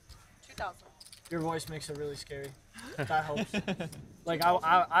 2,000. Your voice makes it really scary. That helps. Like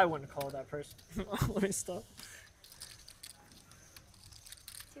I wouldn't call that person. Let me stop.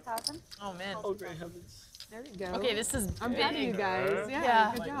 2,000. Oh man. Oh great heavens. There we go. Okay, this is I'm proud of you big. guys. Yeah,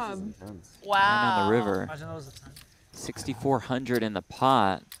 Yeah. good job. Wow. And on the river. Imagine that was a 10. 6,400 in the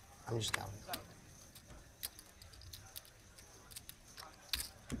pot. I'm just down.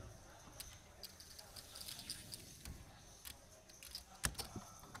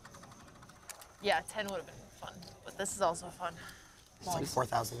 Yeah, 10 would have been fun, but this is also fun. It's like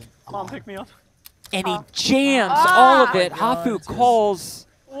 4,000. Mom, pick me up. And he jams all of it. Hafu calls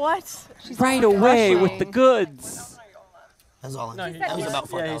What? right away with the goods. That's all. No, That was about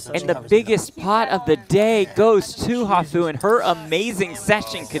 4,000. And the biggest pot of the day goes to Hafu, and her amazing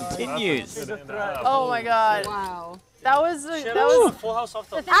session continues. Oh my god. Wow. That was That that was full house off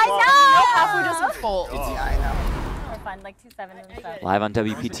the I know! Hafu doesn't fold. Yeah, I know. More fun, like 2-7 and stuff. Live on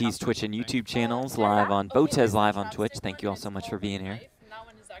WPT's Twitch and YouTube channels, live on Botez Live on Twitch. Thank you all so much for being here. And that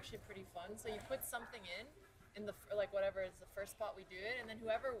one is actually pretty fun. So you put something in the like whatever is the first spot we do it, and then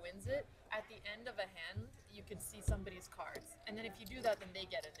whoever wins it at the end of a hand, you can see somebody's cards, and then if you do that, then they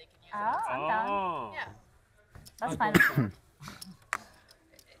get it. They can use it. Oh, I'm down. Yeah. That's fun.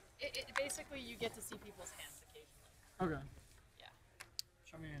 It basically you get to see people's hands occasionally. Okay. Yeah.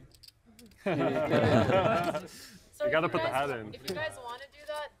 Show me in. So You gotta if put the guys- hat in. If you guys want to do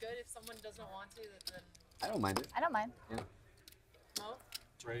that, good. If someone doesn't want to, then I don't mind it. I don't mind. Yeah. no.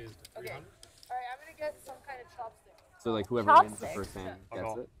 It's raised. Okay. All right, I'm gonna get some kind of chopstick. So like whoever wins the Chopsticks. first hand Yeah.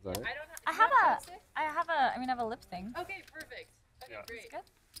 gets it. Is that it? I don't. I have a lip thing. Okay, perfect. Okay, Yeah. great. Good.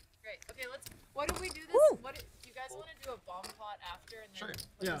 Great. Okay, let's. What if we do this? Woo! What if you guys want to do a bomb pot after and then Sure.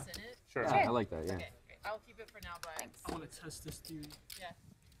 put Yeah. this in it? Sure. Yeah, I like that. Yeah. Okay, great. I'll keep it for now, but I want to test this theory. yeah,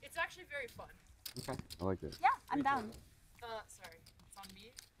 it's actually very fun. Okay. I like it. Yeah, I'm down. Sorry, it's on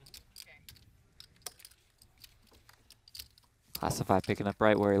me. Okay. Classify picking up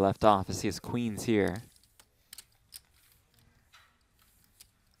right where he left off as he has queens here.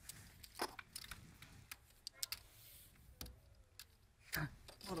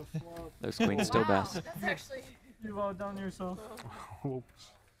 What a flop. Those queens still best. That's actually. You've outdone yourself.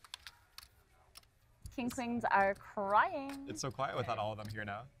 King queens are crying. It's so quiet without all of them here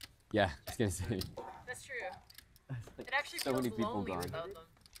now. Yeah. I was gonna say. That's true. It actually So feels many people lonely gone. without them.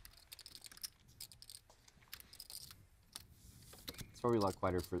 It's probably a lot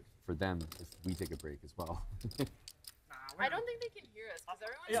quieter for them if we take a break as well. I don't think they can hear us because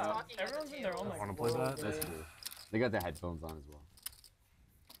everyone's Yeah, talking. everyone's at in the their own table. like. Wanna play world, that? That's yeah. true. They got their headphones on as well.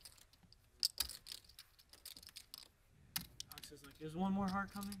 Alex is like, is one more heart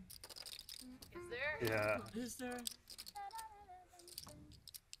coming? Is there? Yeah. Is there?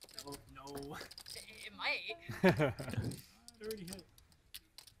 Oh, no. It might. It already hit.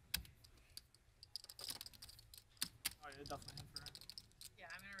 Oh, yeah, definitely hit for her. Yeah,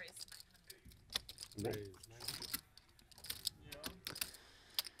 I'm gonna raise to 900. Raised.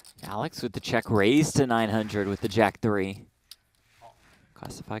 Alex with the check raised to 900 with the jack 3.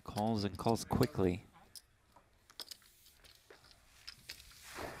 Classify calls and calls quickly.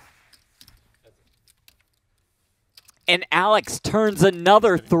 And Alex turns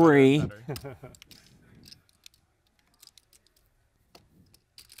another 3.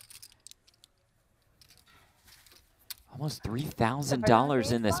 Almost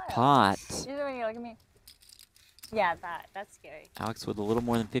 $3,000 in this pot. Usually when you look at me. Yeah, that's scary. Alex with a little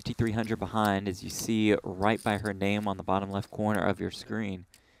more than 5,300 behind, as you see right by her name on the bottom left corner of your screen.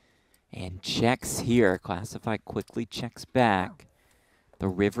 And checks here. Classify quickly checks back. The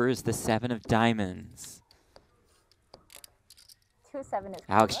river is the 7 of diamonds. 2-7 is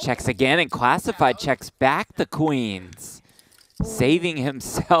Alex good. checks again, and Classified checks back the queens, saving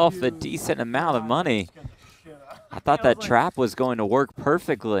himself a decent amount of money. I thought that trap was going to work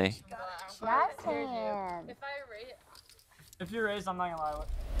perfectly. Jazz hand. If I rate, If you raise, I'm not gonna lie.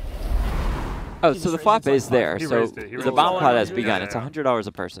 Oh, so the flop is there. He So raised it. He the raised bomb it. pot has Yeah, begun. yeah, It's yeah. $100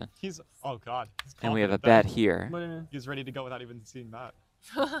 a person. He's oh god. He's And we have a confident bet here. What do you mean? He's ready to go without even seeing that.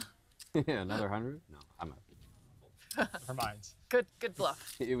 Another 100? No, I'm out. Her mind. good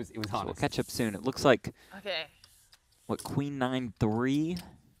bluff. It was So we'll honest. catch up soon. It looks like, Okay. what, Queen 9-3?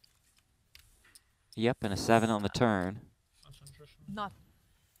 Yep, and a 7 on the turn. Not.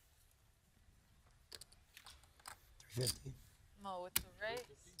 350. No, with the raise.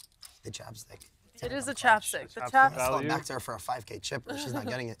 The chapstick. It is a chapstick. The Chapstick chap. I thought value. back to her for a 5K chip, but she's not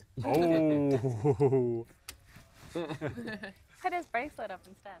getting it. Oh. Put his bracelet up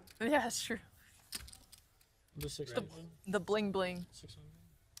instead. Yeah, it's true. I'll do 600. The bling bling. 600.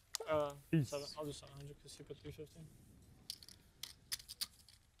 7. I'll do 700 because he put 350.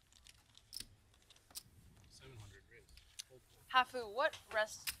 Hafu, what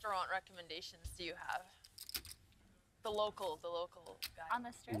restaurant recommendations do you have? The local guy. On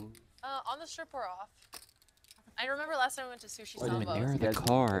the strip? On the strip or off? I remember last time I went to Sushi Oh, Samba. there are the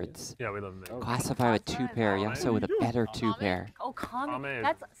cards. Yeah, we love them. Classify with 2 pair. Yasso with a better 2 pair. Oh, Kame. Kame.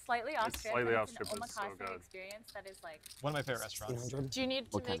 That's slightly off It's strip. slightly but off it's an strip, but it's so omakase good. experience that is like. One of my favorite restaurants. Do you need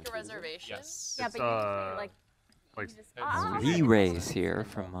to What kind make a of food is it? reservation? Yes. Yeah, It's, but usually like. like You just, Re-raise here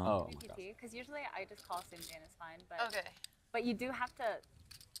from. WPT, because usually I just call Sinjin is fine, but. Okay. But you do have to.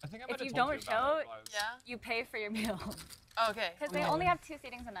 I think I If might have you told don't you about show, it, Liz. Yeah. you pay for your meal. Okay. Because they only have 2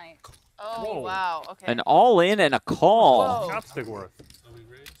 seatings a night. Oh Whoa. wow. Okay. An all-in and a call. Chopstick worth. So we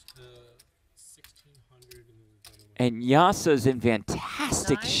raised to 1,600 And Yasso's in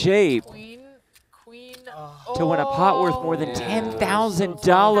fantastic shape Queen. to win a pot worth more than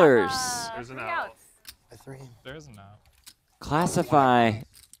 $10,000. There's an out. Outs. A 3. There is an out. Classify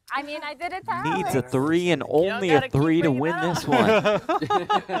I mean, I did it to needs a Alex. 3 and only a gotta keep 3 to bringing win it this up.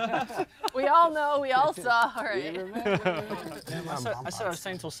 one. We all know. We all saw. All right. Damn, I said I was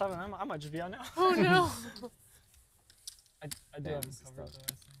staying till 7. I might just be out now. Oh no. I do have it covered though, I think.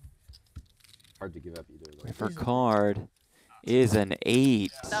 Hard to give up either. Though. River card is an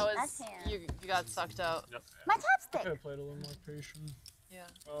 8. That was you got sucked out. My I chopstick. could have played a little more patient. Yeah.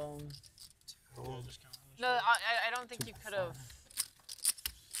 Just count on the No, I don't think you could have.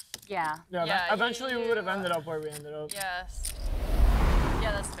 Yeah. Yeah, eventually we would have ended up where we ended up. Yes.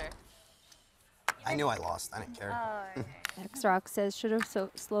 Yeah, that's fair. I knew I lost. I didn't care. X-Rock says, should have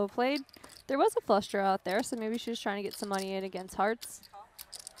slow played. There was a flush draw out there, so maybe she was trying to get some money in against hearts.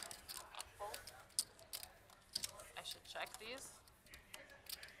 I should check these.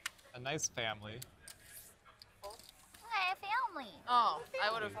 A nice family. Hey, family. Oh,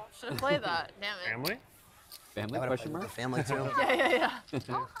 I would have should have played that. Damn it. Family? Family? I would've Question played mark? with the family too. Yeah.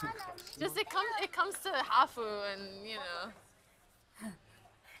 Just it comes to Hafu and you know.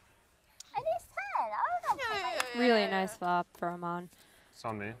 Really nice flop for Amon. It's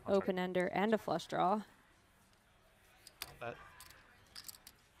on me. I'll Open ender and a flush draw. That.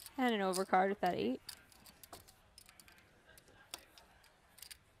 And an overcard with that 8.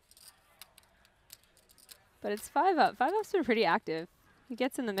 But it's 5 up. 5 up's been pretty active. He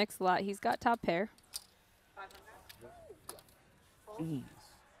gets in the mix a lot. He's got top pair. Jeez.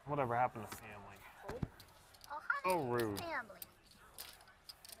 Whatever happened to family? So rude.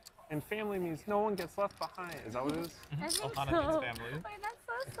 And family means no one gets left behind. Is that what it is? Ohana means family. Wait, that's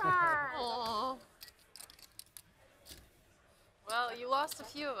so sad. Aww. Well, you lost a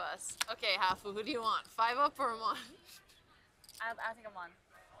few of us. Okay, Hafu, who do you want? 5 up or Amon? I'll take a 1.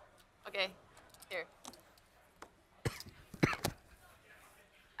 Okay, here.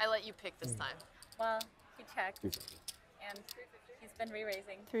 I let you pick this time. Well, he checked. And he's been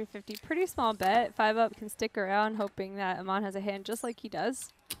re-raising. 350. Pretty small bet. 5 up can stick around, hoping that Amon has a hand just like he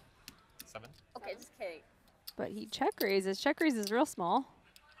does. 7. Okay, just kidding. But he check raises. Check raises real small.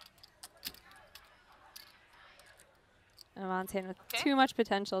 Amon's hand with too much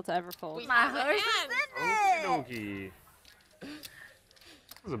potential to ever fold. My horse is in it. Okie dokie.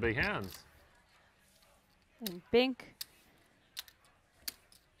 Those are big hands. And Bink.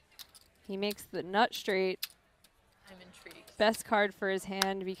 He makes the nut straight. I'm intrigued. Best card for his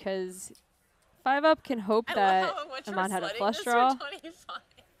hand because 5 up can hope I that love how much we're Amon had a sweating flush this draw. for 25.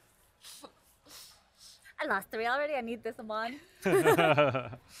 I lost 3 already. I need this Amon.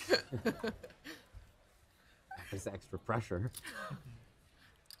 It's extra pressure.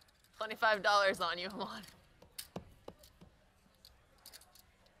 $25 on you, Amon.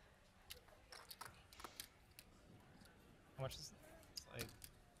 How much is it? It's like.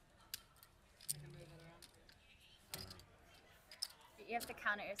 You have to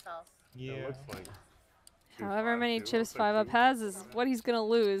count it yourself. Yeah. It looks like. However many chips 5 up has is what he's going to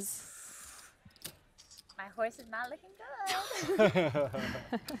lose. My horse is not looking good.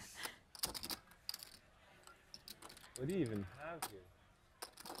 What do you even have here?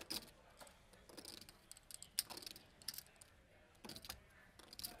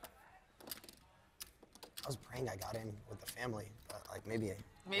 I was praying I got in with the family, but like maybe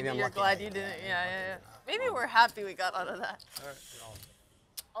Maybe I'm you're lucky glad I- you didn't. Yeah. Maybe we're happy we got out of that.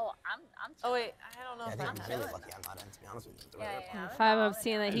 Oh, I'm Oh wait, I don't know Yeah, I if think I'm I'm really lucky I'm not in, to be honest with you. Yeah. 5 up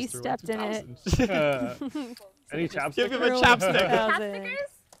seeing that he stepped in it. Any chapstick? Give him a chapstick. Chopstickers?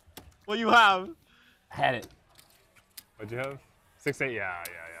 What you have? Had it. What'd you have? 6-8. Yeah.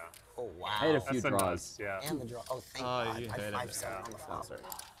 Oh wow. I had a few That's a draws. nuts, yeah. And the draw. Oh, thank Oh, God. you I hit it. 5-7 on the flop.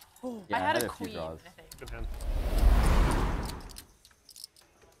 Yeah, I had a few queen, draws. I think. Good hand.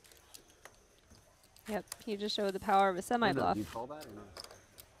 Yep, he just showed the power of a semi-bluff. Do you call that or no?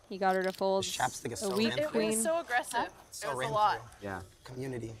 He got her to fold chapstick is a so weak random. It queen. was so aggressive. So It was a random. lot. Yeah.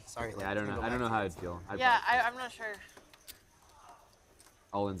 Community. Sorry. Yeah, I don't know. I don't know how I'd feel. I'd Yeah, probably I'm not sure.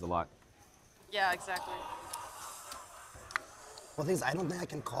 all in's a lot. Yeah, exactly. Well, the thing is, I don't think I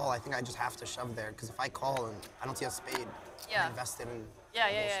can call. I think I just have to shove there because if I call and I don't see a spade, Yeah. I'm invested in.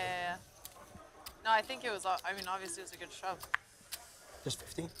 Yeah. No, I think it was. I mean, obviously, it was a good shove. Just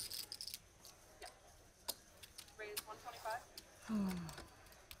 50. Raise 125.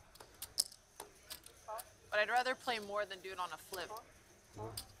 But I'd rather play more than do it on a flip.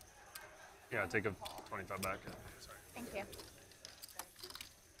 Yeah, take a 25 back. Sorry. Thank you.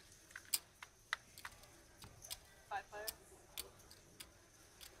 5 player.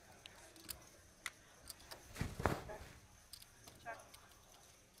 Check.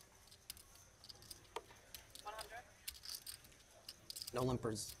 100. No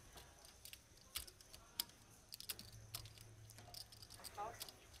limpers.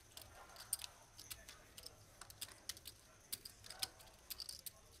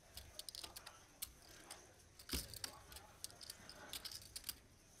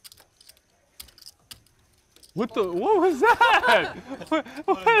 What was that? what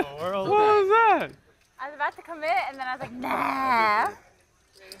was that? I was about to commit, and then I was like, nah.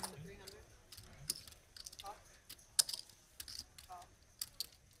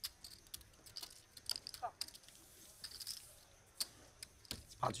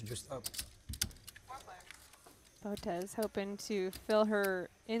 Spots are juiced up. Botez hoping to fill her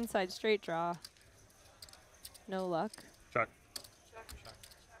inside straight draw. No luck. Check.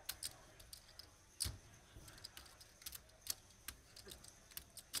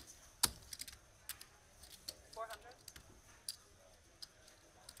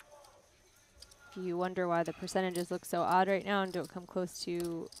 If you wonder why the percentages look so odd right now and don't come close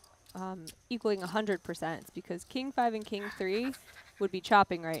to equaling 100%, it's because King 5 and King 3 would be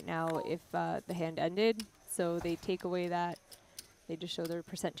chopping right now if the hand ended. So they take away that. They just show their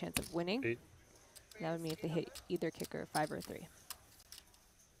percent chance of winning. 8. That would mean if they hit either kicker 5 or 3.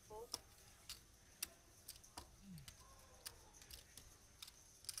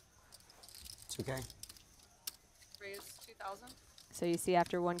 It's okay. Raise 2,000. So you see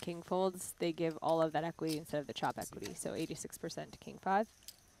after one king folds, they give all of that equity instead of the chop equity. So 86% to King 5.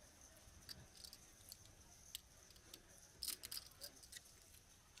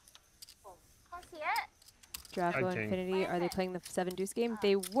 Can't see it. Draco King. Infinity, are they playing the 7 deuce game?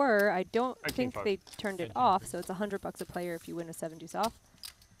 They were. I don't King think 5. they turned it off, so it's $100 a player if you win a 7 deuce off.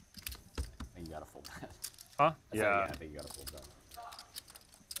 I think you gotta fold that. Huh? Yeah. I think you gotta fold that.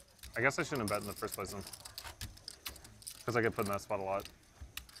 I guess I shouldn't have bet in the first place then. Because I get put in that spot a lot.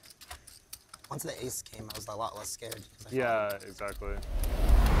 Once the ace came, I was a lot less scared. 'cause I Yeah, exactly.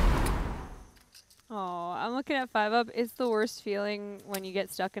 Oh, I'm looking at 5-up. It's the worst feeling when you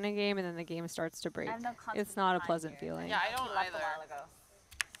get stuck in a game and then the game starts to break. I have no It's not a pleasant feeling. Yeah, I don't either.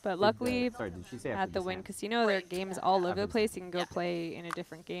 But luckily, sorry, did she say at the Wynn Casino, their game is all over the place. You can go play in a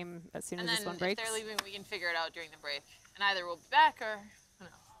different game as soon And as then this one if breaks. they're leaving, we can figure it out during the break. And either we'll be back or, who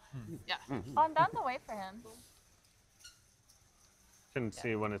knows. Yeah. Oh, I'm down the way for him. Can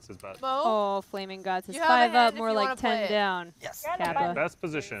see when it's his bet. Oh, Flaming Gods is You have a 5 up, hand if more you like wanna play 10 it. down. Yes. Kappa. Best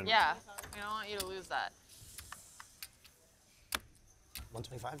position. Yeah. We don't want you to lose that.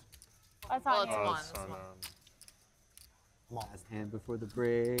 125. That's Well, on it's you. one. It's on, Last hand before the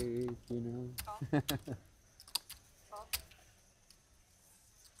break, you know.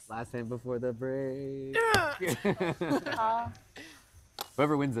 Last hand before the break.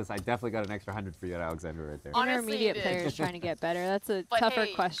 Whoever wins this, I definitely got an extra 100 for you, Alexander, right there. Honestly, Intermediate you did. players trying to get better. That's a But tougher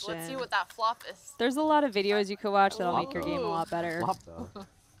hey, question. let's see what that flop is. There's a lot of videos you could watch that'll make your game a Ooh. lot better. Flop, though.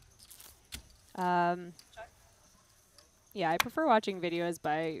 Yeah, I prefer watching videos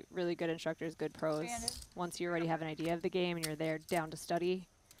by really good instructors, good pros. 300. Once you already have an idea of the game and you're there down to study.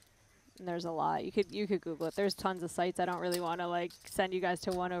 And there's a lot. You could Google it. There's tons of sites. I don't really want to like send you guys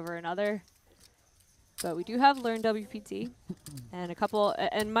to one over another. But we do have Learn WPT and a couple.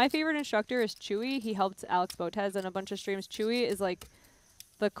 And my favorite instructor is Chewy. He helped Alex Botez in a bunch of streams. Chewy is like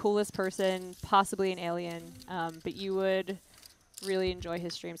the coolest person, possibly an alien. But you would really enjoy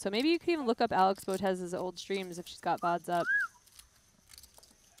his stream. So maybe you can even look up Alex Botez's old streams if she's got VODs up.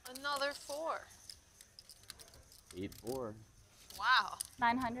 Another 4. 8-4. Wow.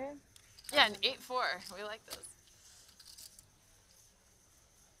 900. Yeah, an 8-4. We like those.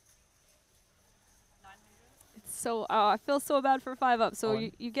 It's so, I feel so bad for 5-up. So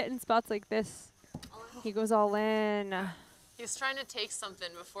you get in spots like this. He goes all in. He's trying to take something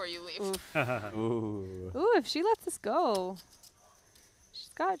before you leave. Oof. Ooh. Ooh, if she lets us go. She's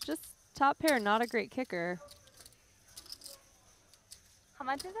got just top pair, not a great kicker. How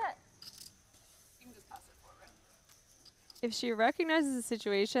much is it? You can just pass it forward. If she recognizes the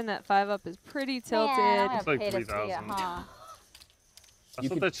situation, that 5-up is pretty tilted. Yeah, It's like 3,000. huh? That's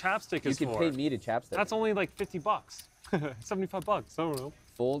what the chapstick is You for. can pay me to chapstick. That's only like 50 bucks. 75 bucks. I don't know.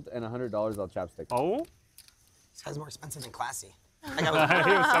 Fold and $100 I'll chapstick. Oh? This guy's more expensive than classy. He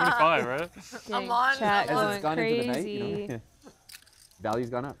was 75, right? Dang, on, chat I'm on. going It's gone crazy. into the night, you know.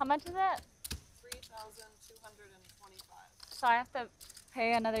 Value's gone up. How much is it? 3,225. So I have to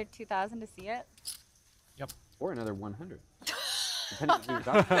pay another 2,000 to see it? Yep. Or another 100. Depending on who you're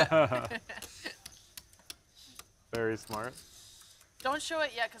talking about. Very smart. Don't show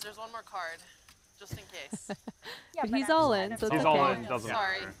it yet because there's one more card, just in case. Yeah, But he's all in, so it's He's okay. all in, doesn't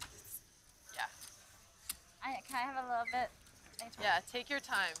Sorry. matter. Can I have a little bit? Yeah, take your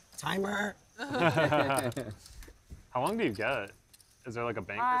time. Timer. How long do you get? Is there like a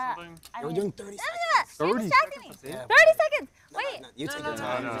bank or something? We're doing 30 seconds. 30 distracting me. Yeah. 30 seconds. Wait. No, you take no, your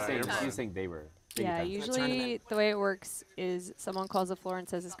time. no, You're no, saying they were. Yeah, taking time. usually the way it works is someone calls the floor and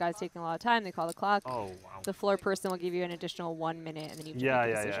says this guy's taking a lot of time. They call the clock. Oh, wow. The floor person will give you an additional 1 minute, and then you have to Yeah, make a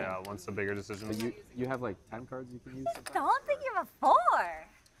yeah, decision. yeah. Once the bigger decision. But you have like time cards you can use? Don't think you're a 4.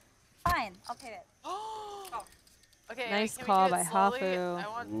 Fine, I'll pay it. Okay, Nice can we call do it by slowly? Hafu. I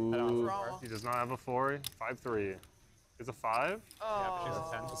want Ooh. roll. He does not have a 4. 5-3. Is a 5? Oh.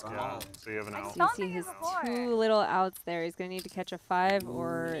 Yeah, so you have an out. You see his 2 little outs there. He's going to need to catch a 5,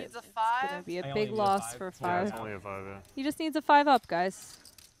 or Needs a it's 5. going to be I a only big need a loss 5. for Yeah, 5. it's only a 5, yeah. He just needs a 5-up, guys.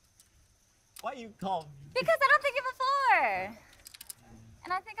 Why you call me? Because I don't think you have a 4.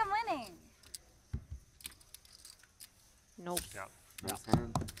 And I think I'm winning. Nope. Yeah. Nice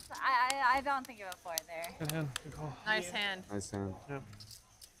hand. So I don't think you have a 4 there. Good hand. Good call. Nice hand. Nice hand. Yep.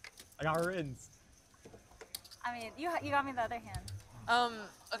 I got rinsed. I mean, you got me the other hand.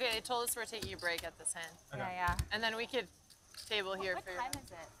 Okay, they told us we're taking a break at this hand. Yeah, yeah. And then we could table here What for time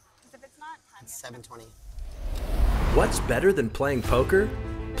is it? Because if it's not time, It's 7:20. What's better than playing poker?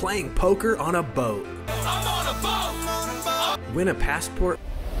 Playing poker on a boat. I'm on a boat. Win a passport.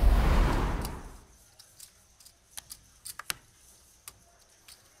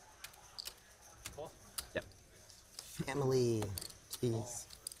 Yep. Family. Jeez.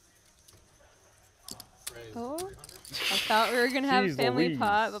 Oh, I thought we were going to have a Jeez family Louise.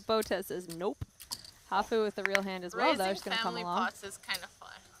 pot, but Botez says nope. Hafu with the real hand as well, though. Raising She's going to come family along. pots is kind of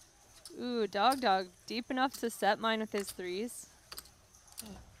fun. Ooh, Dog deep enough to set mine with his 3s.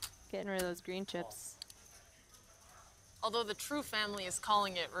 Getting rid of those green chips. Although the true family is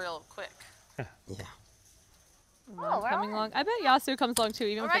calling it real quick. Yeah. Mom we're coming on. along. I bet Yasu comes along too,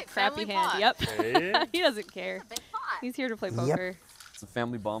 even with Alright, a crappy family hand. pot. Yep. Hey. He doesn't care. Big pot. He's here to play Yep. poker. It's a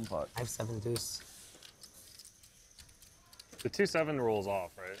family bomb pot. I have 7 deuce. The 2-7 rolls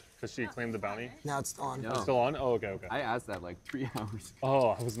off, right? Because she claimed the bounty. Now it's still on. No. It's still on? Oh, okay, okay. I asked that like 3 hours ago. Oh,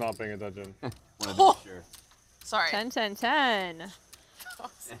 I was not paying attention. Wanted to be sure. Sorry. 10, 10, 10.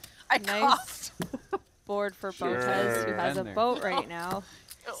 I Nice coughed. board for Sure. Botez, who has a Been there. boat right now.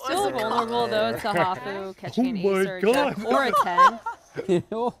 It Still wasn't vulnerable though to Hafu catching an Oh ace my or a jack God. or a 10.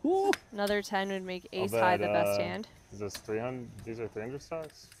 Oh, Another 10 would make I'll ace high the bet, best hand. Is this 300? These are 300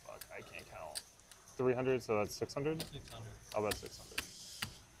 stacks? Fuck, I can't count. 300, so that's 600? 600. I'll bet 600.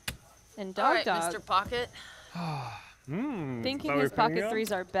 And All right, Dog Mr. Pocket. thinking his pocket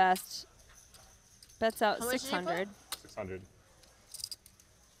 3s are best. Bets out How much did you put? 600. 600.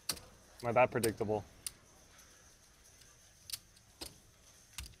 Am I that predictable?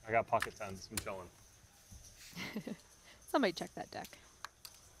 I got pocket 10s. I'm chilling. Somebody check that deck.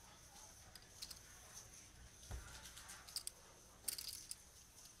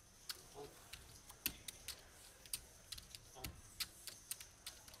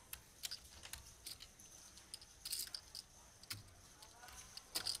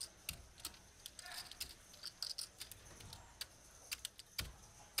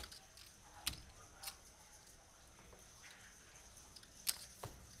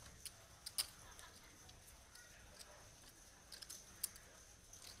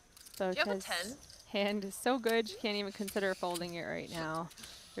 So Do you have a Tez's 10? hand is so good, she can't even consider folding it right now.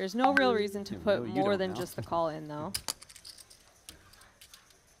 There's no real reason to Yeah, put no, you more don't than know. just the call in, though.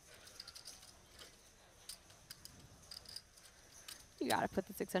 You gotta put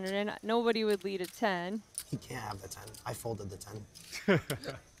the 600 in. Nobody would lead a 10. He can't have the 10. I folded the 10.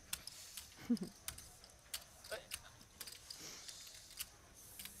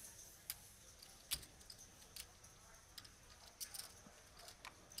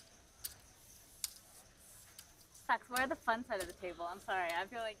 Sucks. We're the fun side of the table. I'm sorry. I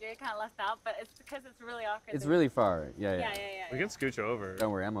feel like you're kind of left out, but it's because it's really awkward. it's really far. Yeah, Yeah, yeah. yeah, yeah. We can scooch over.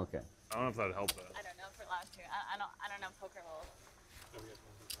 Don't worry, I'm okay. I don't know if that'd help though. I don't know if we're allowed to. I don't know poker rules.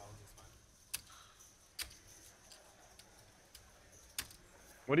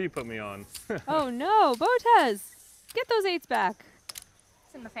 What do you put me on? Oh no, Botez! Get those 8s back.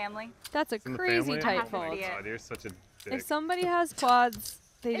 It's in the family. That's a It's in the crazy family? tight Oh my fold. God, you're such a dick. If somebody has quads,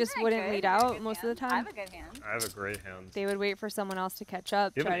 they just Isn't it wouldn't good? lead You're a out good most of the hand. I time. have a good hand. I have a great hand. They would wait for someone else to catch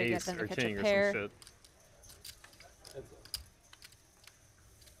up, You have try an to get ace them to or catch king a or pair. some shit.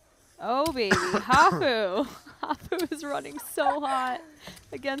 Oh baby, Hafu! Hafu is running so hot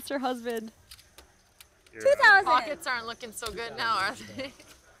against her husband. 2,000. Pockets aren't looking so good now, are they?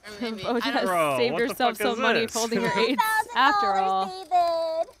 Or maybe. I Botez don't Bro, saved what the herself fuck is some money this? folding her 8s after all.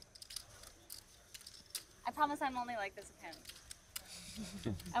 David. I promise I'm only like this with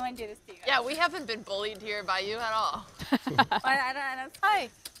him. I wouldn't do this to you guys. Yeah, we haven't been bullied here by you at all. I don't Hi.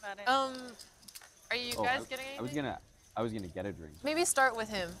 about it. Are you guys getting anything? I was gonna get a drink. Maybe start with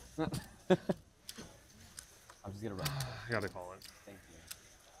him. I was just gonna run. I gotta call it. Thank you.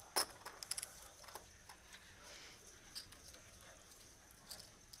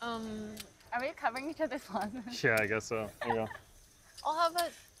 Are we covering each other's losses? Yeah, I guess so. There you go. I'll have a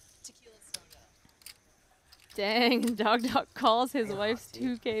tequila soda. Dang, Dog calls his wife's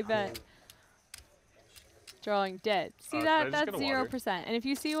 2K bet. Drawing dead. See Did I that? just That's get a water? 0%. And if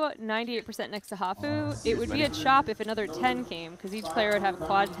you see what 98% next to Hafu, it would be a chop if another 10 came, because each player would have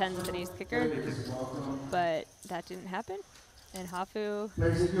quad 10s with an ace kicker. But that didn't happen. And Hafu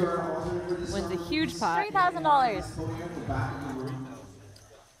wins a huge pot. $3,000.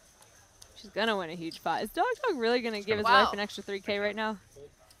 She's gonna win a huge pot. Is Dog really gonna give his Wow. wife an extra 3K right now?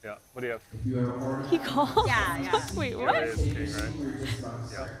 Yeah. What do you have? He called? Yeah. Wait, Yeah, what? it is king,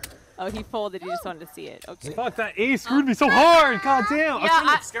 right? Yeah. Oh, he folded. He just wanted to see it. Okay. Fuck, that ace screwed me so hard. God damn. I was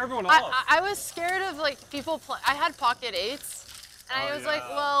trying to scare everyone off. I was scared of like people play. I had pocket 8s, and I was like,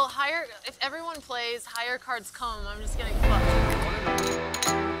 well, if everyone plays, higher cards come. I'm just getting fucked.